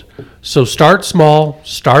world. So start small,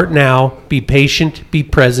 start now, be patient, be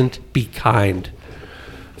present, be kind.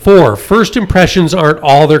 4, first impressions aren't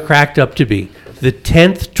all they're cracked up to be. The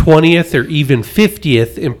 10th, 20th, or even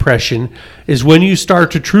 50th impression is when you start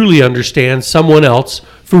to truly understand someone else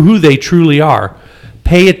for who they truly are.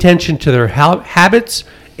 Pay attention to their habits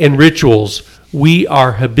and rituals. We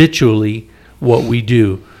are habitually what we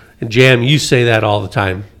do. And Jam, you say that all the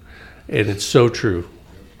time, and it's so true.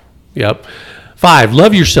 Yep. 5,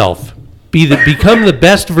 love yourself. Become the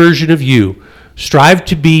best version of you. Strive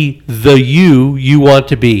to be the you want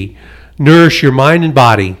to be. Nourish your mind and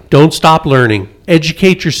body. Don't stop learning.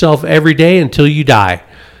 Educate yourself every day until you die.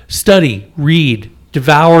 Study, read,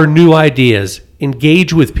 devour new ideas.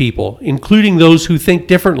 Engage with people, including those who think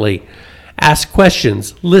differently. Ask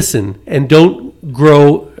questions, listen, and don't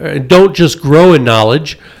just grow in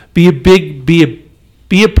knowledge. Be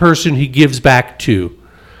a person who gives back too.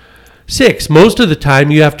 6, most of the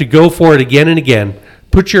time you have to go for it again and again.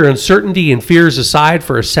 Put your uncertainty and fears aside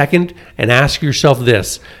for a second and ask yourself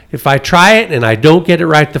this: if I try it and I don't get it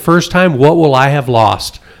right the first time, what will I have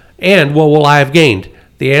lost? And what will I have gained?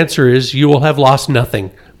 The answer is you will have lost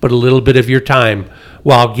nothing but a little bit of your time,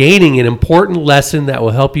 while gaining an important lesson that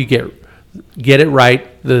will help you get it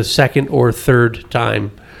right the second or third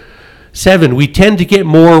time. 7, we tend to get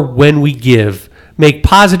more when we give. Make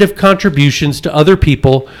positive contributions to other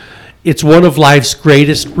people. It's one of life's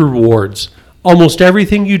greatest rewards. Almost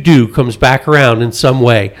everything you do comes back around in some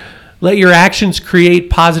way. Let your actions create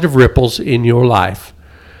positive ripples in your life.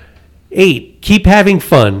 8, keep having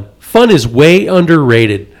fun. Fun is way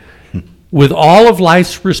underrated. With all of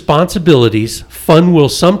life's responsibilities, fun will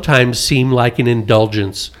sometimes seem like an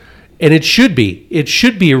indulgence. And it should be. It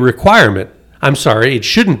should be a requirement. I'm sorry, it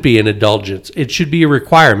shouldn't be an indulgence. It should be a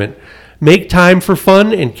requirement. Make time for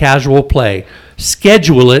fun and casual play.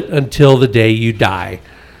 Schedule it until the day you die.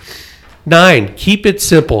 9, keep it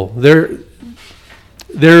simple.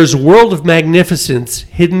 There's a world of magnificence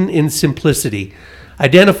hidden in simplicity.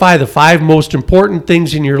 Identify the 5 most important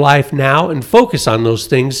things in your life now and focus on those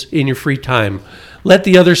things in your free time. Let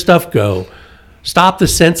the other stuff go. Stop the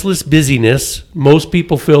senseless busyness most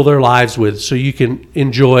people fill their lives with so you can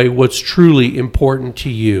enjoy what's truly important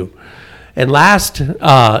to you. And last,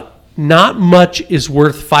 not much is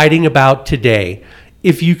worth fighting about today.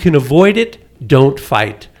 If you can avoid it, don't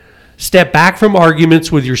fight. Step back from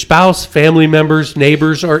arguments with your spouse, family members,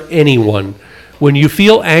 neighbors, or anyone. When you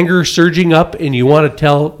feel anger surging up and you want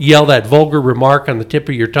to yell that vulgar remark on the tip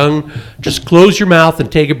of your tongue, just close your mouth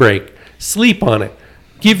and take a break. Sleep on it.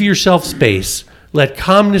 Give yourself space. Let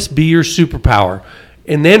calmness be your superpower.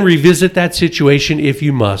 And then revisit that situation if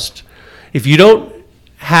you must. If you don't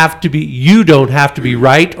have to be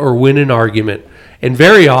right or win an argument. And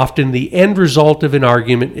very often, the end result of an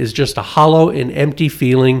argument is just a hollow and empty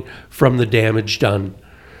feeling from the damage done.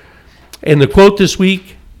 And the quote this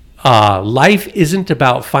week, life isn't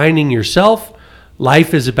about finding yourself.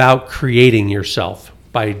 Life is about creating yourself,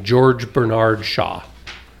 by George Bernard Shaw.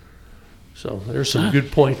 So there's some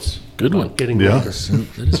good points. Good one. Getting Yeah. better.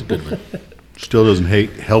 That is a good one. Still doesn't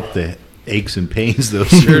help the aches and pains, though.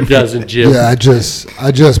 Sure doesn't, Jim. Yeah, I just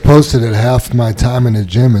posted it. Half my time in the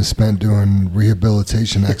gym is spent doing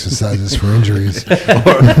rehabilitation exercises for injuries.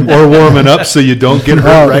 or warming up so you don't get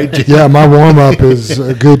hurt, right, Jim? Yeah, my warm up is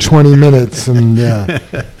a good 20 minutes, and yeah.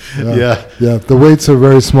 The weights are a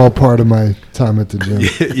very small part of my time at the gym.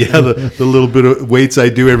 Yeah, the little bit of weights I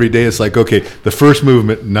do every day, it's like, okay, the first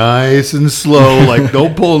movement, nice and slow, like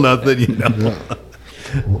don't pull nothing, you know. Yeah.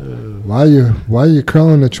 Why are you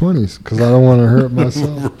curling the 20s? Because I don't want to hurt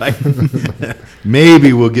myself. Right.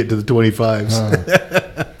 Maybe we'll get to the 25s.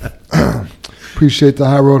 Appreciate the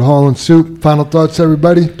High Road Hall and Soup. Final thoughts,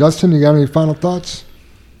 everybody? Dustin, you got any final thoughts?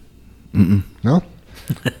 No?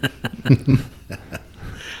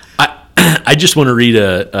 I just want to read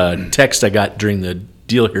a text I got during the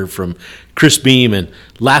deal here from Chris Beam. And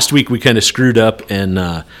last week we kind of screwed up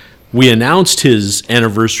and we announced his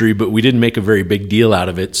anniversary, but we didn't make a very big deal out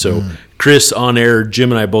of it. So Chris, on air,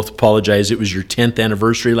 Jim and I both apologize. It was your 10th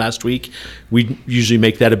anniversary last week. We usually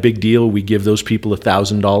make that a big deal. We give those people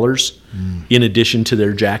 $1,000 in addition to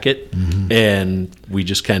their jacket, and we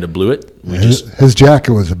just kind of blew it. His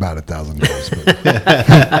jacket was about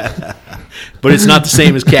 $1,000. But it's not the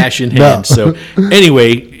same as cash in hand. No. So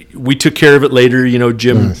anyway, we took care of it later. You know,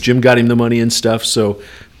 Jim got him the money and stuff. So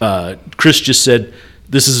Chris just said,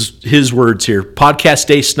 this is his words here. Podcast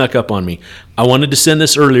day snuck up on me. I wanted to send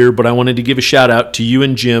this earlier, but I wanted to give a shout out to you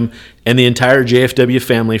and Jim and the entire JFW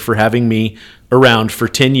family for having me around for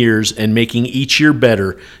 10 years and making each year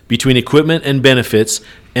better between equipment and benefits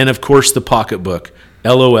and, of course, the pocketbook.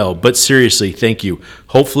 LOL. But seriously, thank you.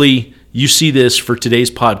 Hopefully you see this for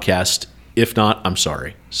today's podcast. If not, I'm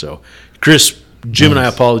sorry. So, Chris, Jim and I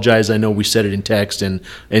apologize. I know we said it in text and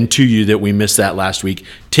to you that we missed that last week.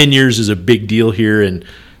 10 years is a big deal here, and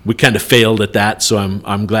we kind of failed at that. So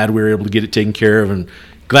I'm glad we were able to get it taken care of, and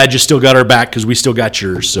glad you still got our back because we still got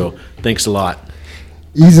yours. So thanks a lot.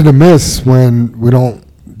 Easy to miss when we don't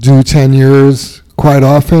do 10 years quite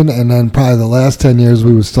often, and then probably the last 10 years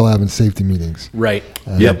we were still having safety meetings. Right.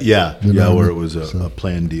 Where it was a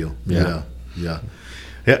planned deal. Yeah.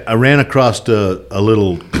 Yeah, I ran across a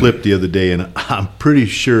little clip the other day, and I'm pretty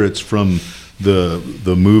sure it's from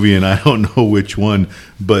the movie, and I don't know which one,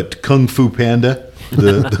 but Kung Fu Panda,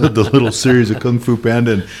 the little series of Kung Fu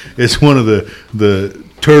Panda, and it's one of the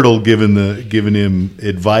turtle giving him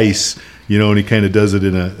advice, you know, and he kind of does it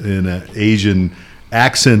in a Asian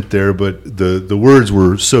accent there, but the words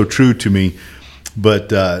were so true to me. But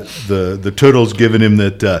the turtle's giving him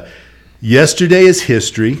that yesterday is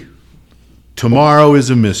history. Tomorrow is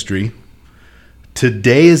a mystery.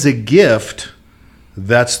 Today is a gift.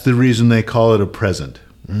 That's the reason they call it a present.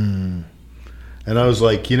 And I was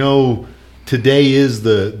like, you know, today is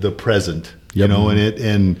the present. You know,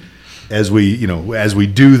 and as we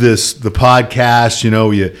do this, the podcast, you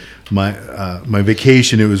know, my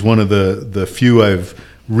vacation, it was one of the few I've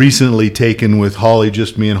recently taken with Holly,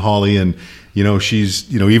 just me and Holly, and you know,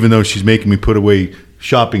 she's, you know, even though she's making me put away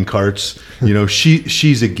shopping carts, you know,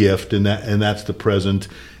 she's a gift, and that's the present.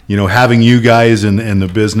 You know, having you guys and the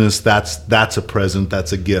business, that's a present,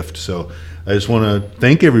 that's a gift. So I just want to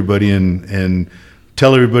thank everybody and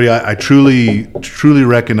tell everybody I truly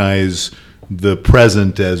recognize the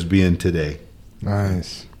present as being today.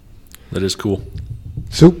 Nice. That is cool.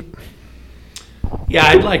 Soup. Yeah,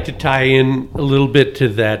 I'd like to tie in a little bit to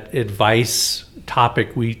that advice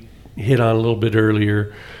topic we hit on a little bit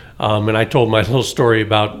earlier. And I told my little story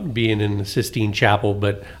about being in the Sistine Chapel,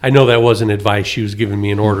 but I know that wasn't advice. She was giving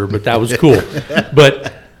me an order, but that was cool.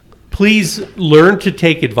 But please learn to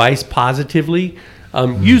take advice positively.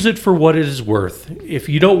 Use it for what it is worth. If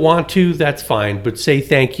you don't want to, that's fine, but say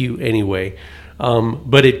thank you anyway.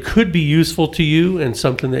 But it could be useful to you and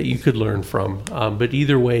something that you could learn from. But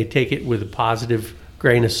either way, take it with a positive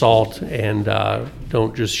grain of salt and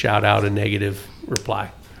don't just shout out a negative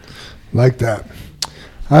reply. Like that.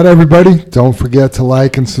 All right, everybody, don't forget to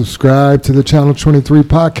like and subscribe to the Channel 23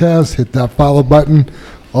 podcast. Hit that follow button.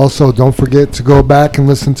 Also, don't forget to go back and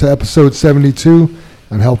listen to episode 72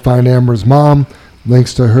 and help find Amber's mom.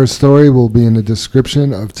 Links to her story will be in the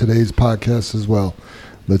description of today's podcast as well.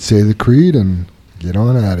 Let's say the creed and get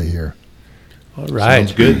on out of here. All right.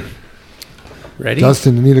 Sounds good. Ready?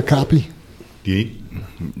 Dustin, you need a copy? You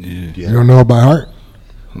don't know it by heart?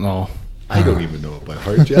 No. I don't even know it by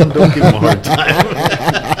heart, Jim. Don't give him a hard time.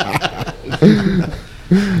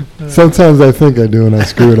 Sometimes I think I do and I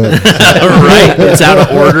screw it up. Right? It's out of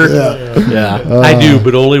order. Yeah. I do,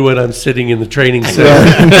 but only when I'm sitting in the training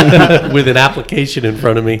center with an application in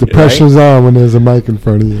front of me. The pressure's on when there's a mic in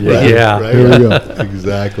front of you. Right? Yeah. Right. Here we go.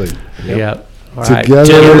 Exactly. Yeah. All right.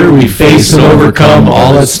 Together we face and overcome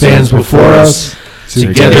all that stands before us.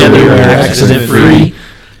 Together we are accident-free.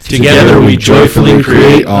 Together we joyfully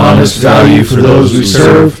create honest value for those we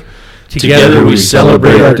serve. Together we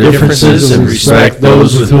celebrate our differences and respect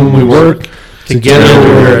those with whom we work. Together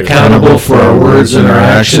we are accountable for our words and our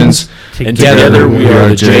actions. Together we are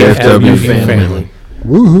the JFW family.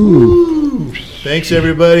 Woohoo! Thanks,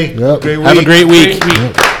 everybody. Yep. Great week. Have a great week.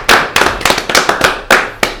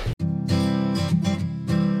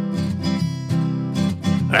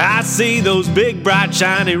 I see those big, bright,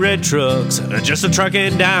 shiny red trucks just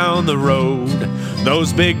a-trucking down the road.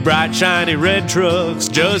 Those big, bright, shiny red trucks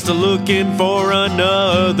just a-looking for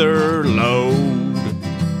another load.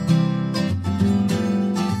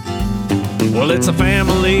 Well, it's a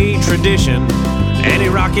family tradition, any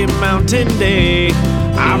Rocky Mountain day.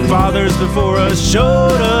 Our fathers before us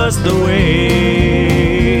showed us the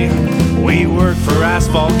way. We work for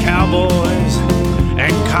asphalt cowboys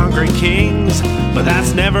and concrete kings, but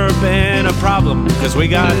that's never been a problem, cause we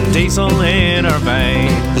got diesel in our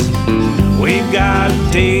veins. We've got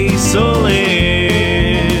diesel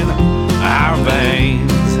in our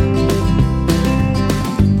veins.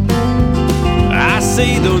 I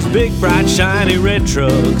see those big, bright, shiny red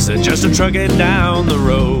trucks just a-trucking down the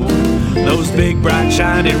road. Those big, bright,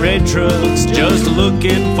 shiny red trucks just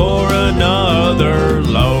looking for another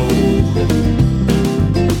load.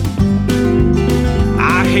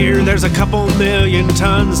 I hear there's a couple million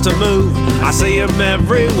tons to move. I see them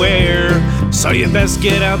everywhere. So you best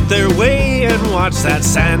get out their way and watch that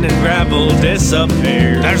sand and gravel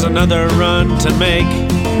disappear. There's another run to make.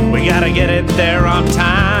 We gotta get it there on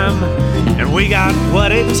time. And we got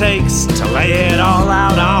what it takes to lay it all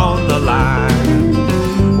out on the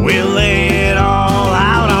line. We'll lay it all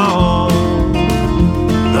out on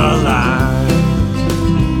the line.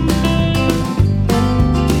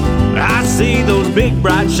 I see those big,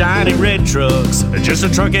 bright, shiny red trucks just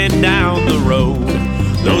a-trucking down the road.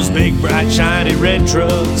 Those big, bright, shiny red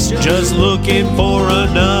trucks just looking for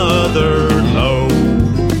another load.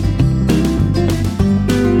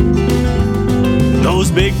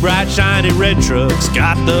 Those big, bright, shiny red trucks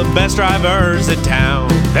got the best drivers in town.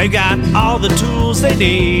 They've got all the tools they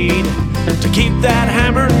need to keep that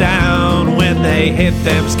hammer down. When they hit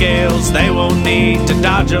them scales, they won't need to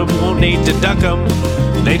dodge them, won't need to duck them.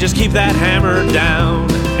 They just keep that hammer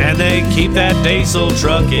down, and they keep that diesel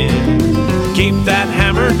trucking. Keep that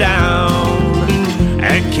hammer down,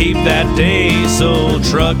 and keep that diesel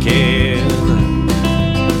trucking.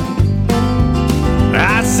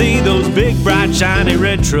 I see those big, bright, shiny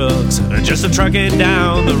red trucks just a-trucking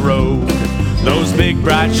down the road. Those big,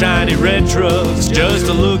 bright, shiny red trucks just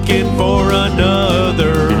a-looking for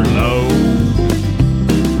another load.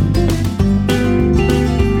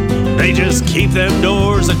 They just keep them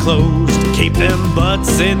doors a-closed, keep them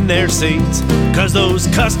butts in their seats, cause those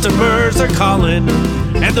customers are calling,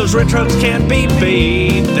 and those red trucks can't be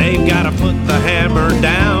beat. They've gotta put the hammer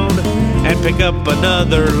down and pick up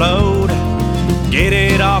another load. Get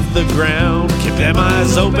it off the ground, keep them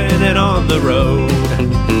eyes open and on the road.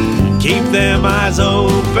 Keep them eyes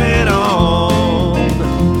open on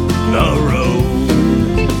the road.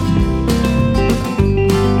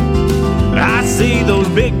 I see those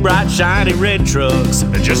big, bright, shiny red trucks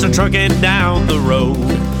just a-trucking down the road.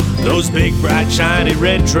 Those big, bright, shiny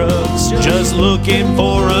red trucks just looking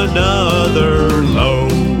for another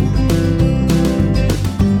load.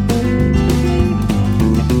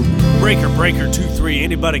 Breaker 23,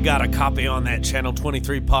 anybody got a copy on that Channel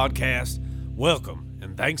 23 podcast? Welcome,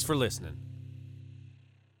 and thanks for listening.